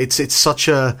 It's such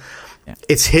a...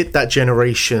 It's hit that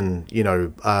generation,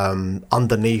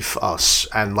 underneath us,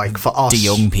 and for us, the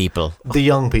young people.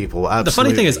 Absolutely. The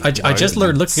funny thing is, I just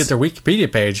learned looking at their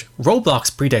Wikipedia page,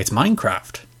 Roblox predates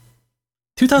Minecraft.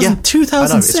 2006. I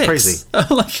know, it's crazy.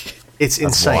 It's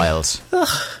insane. Wild.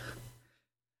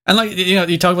 And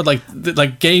you talk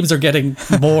about games are getting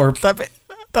more.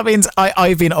 That means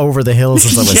I've been over the hill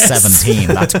since I was 17.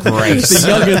 That's great. The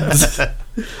youngins.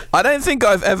 I don't think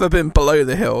I've ever been below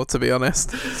the hill, to be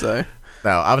honest. So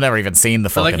no, I've never even seen the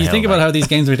fucking you hill, think about how these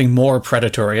games are getting more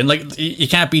predatory, and you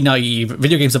can't be naive.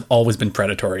 Video games have always been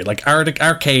predatory.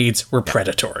 Arcades were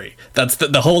predatory. That's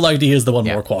the whole idea is the one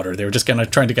more quarter. They were just kind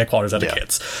of trying to get quarters out of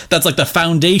kids. That's the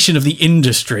foundation of the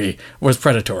industry was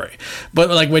predatory.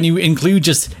 But when you include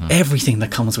just everything that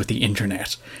comes with the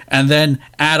internet, and then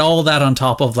add all that on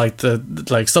top of the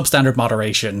substandard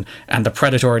moderation and the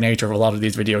predatory nature of a lot of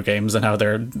these video games and how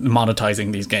they're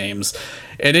monetizing these games,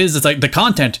 it's the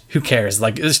content. Who cares?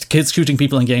 Kids shooting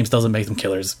people in games doesn't make them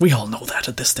killers. We all know that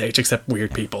at this stage, except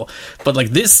weird people. But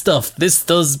this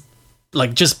does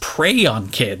just prey on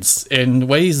kids in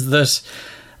ways that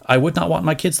I would not want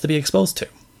my kids to be exposed to.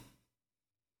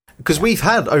 Because we've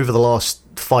had over the last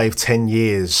 5-10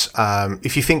 years,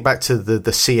 if you think back to the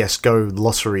CSGO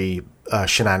lottery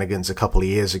shenanigans a couple of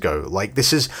years ago,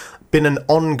 this has been an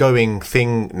ongoing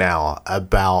thing now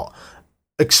about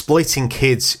exploiting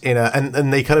kids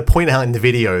and they kind of point out in the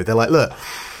video, they're look,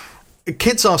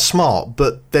 kids are smart,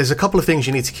 but there's a couple of things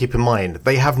you need to keep in mind.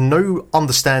 They have no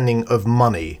understanding of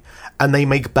money and they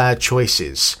make bad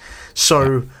choices.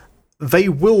 So they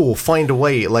will find a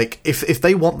way, if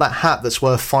they want that hat that's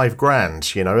worth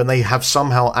 $5,000, and they have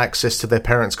somehow access to their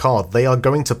parents' card, they are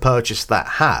going to purchase that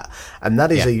hat. And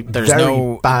that is a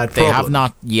very bad problem. They have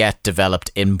not yet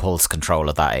developed impulse control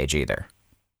at that age either.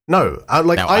 No,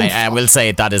 I will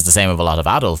say that is the same of a lot of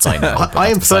adults I know. I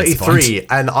am 33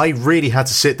 and I really had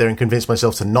to sit there and convince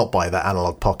myself to not buy that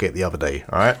Analog Pocket the other day,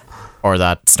 alright? Or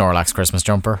that Snorlax Christmas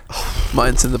jumper.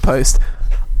 Mine's in the post.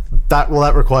 That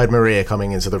required Maria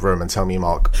coming into the room and tell me,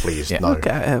 Mark, please, no. Look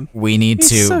at him. We need He's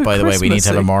to, so by the way, we need to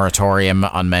have a Christmassy. moratorium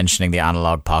on mentioning the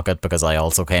Analog Pocket because I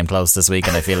also came close this week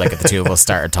and I feel like if the two of us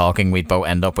started talking, we'd both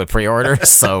end up with pre-orders,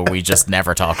 so we just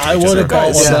never talked to I each would other. have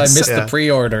bought one, but I missed Yeah. the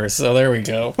pre-order, so there we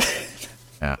go.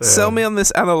 Sell me on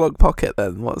this Analog Pocket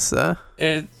then. What's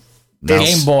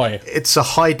Game Boy. It's a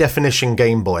high-definition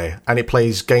Game Boy, and it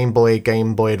plays Game Boy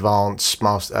Advance,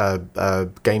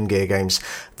 Game Gear games.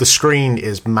 The screen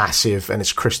is massive, and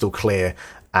it's crystal clear,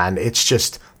 and it's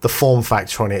just... The form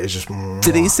factor on it is just...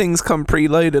 Do these things come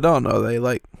preloaded on, or are they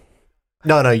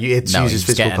No, it uses you just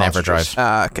physical get an cartridges.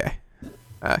 EverDrive.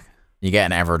 Okay. You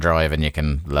get an EverDrive and you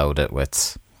can load it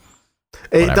with...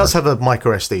 It whatever. does have a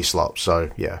micro SD slot, so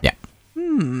yeah. Yeah.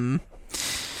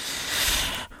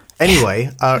 Anyway,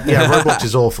 Roblox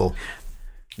is awful.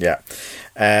 Yeah.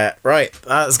 Right,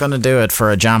 that's going to do it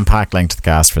for a jam-packed link to the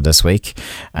cast for this week.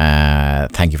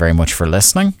 Thank you very much for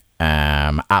listening.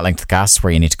 at Link to the Cast,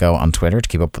 where you need to go on Twitter to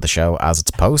keep up with the show as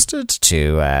it's posted,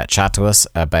 to chat to us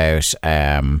about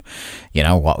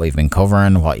what we've been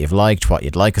covering, what you've liked, what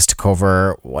you'd like us to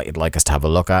cover, what you'd like us to have a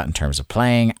look at in terms of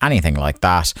playing, anything like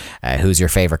that. Who's your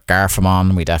favourite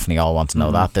Garfamon? We definitely all want to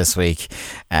know that this week.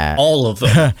 All of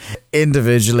them.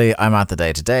 Individually, I'm at The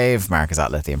Day to Dave, Mark is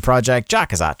at Lithium Project,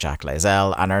 Jack is at Jack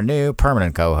Lazell, and our new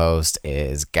permanent co-host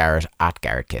is Garrett at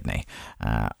Garrett Kidney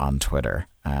on Twitter.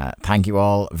 Thank you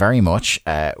all very much.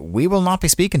 We will not be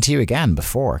speaking to you again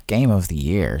before Game of the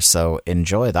Year, so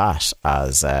enjoy that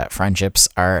as friendships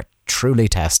are truly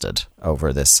tested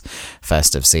over this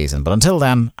festive season. But until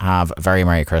then, have a very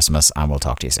Merry Christmas, and we'll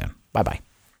talk to you soon. Bye bye.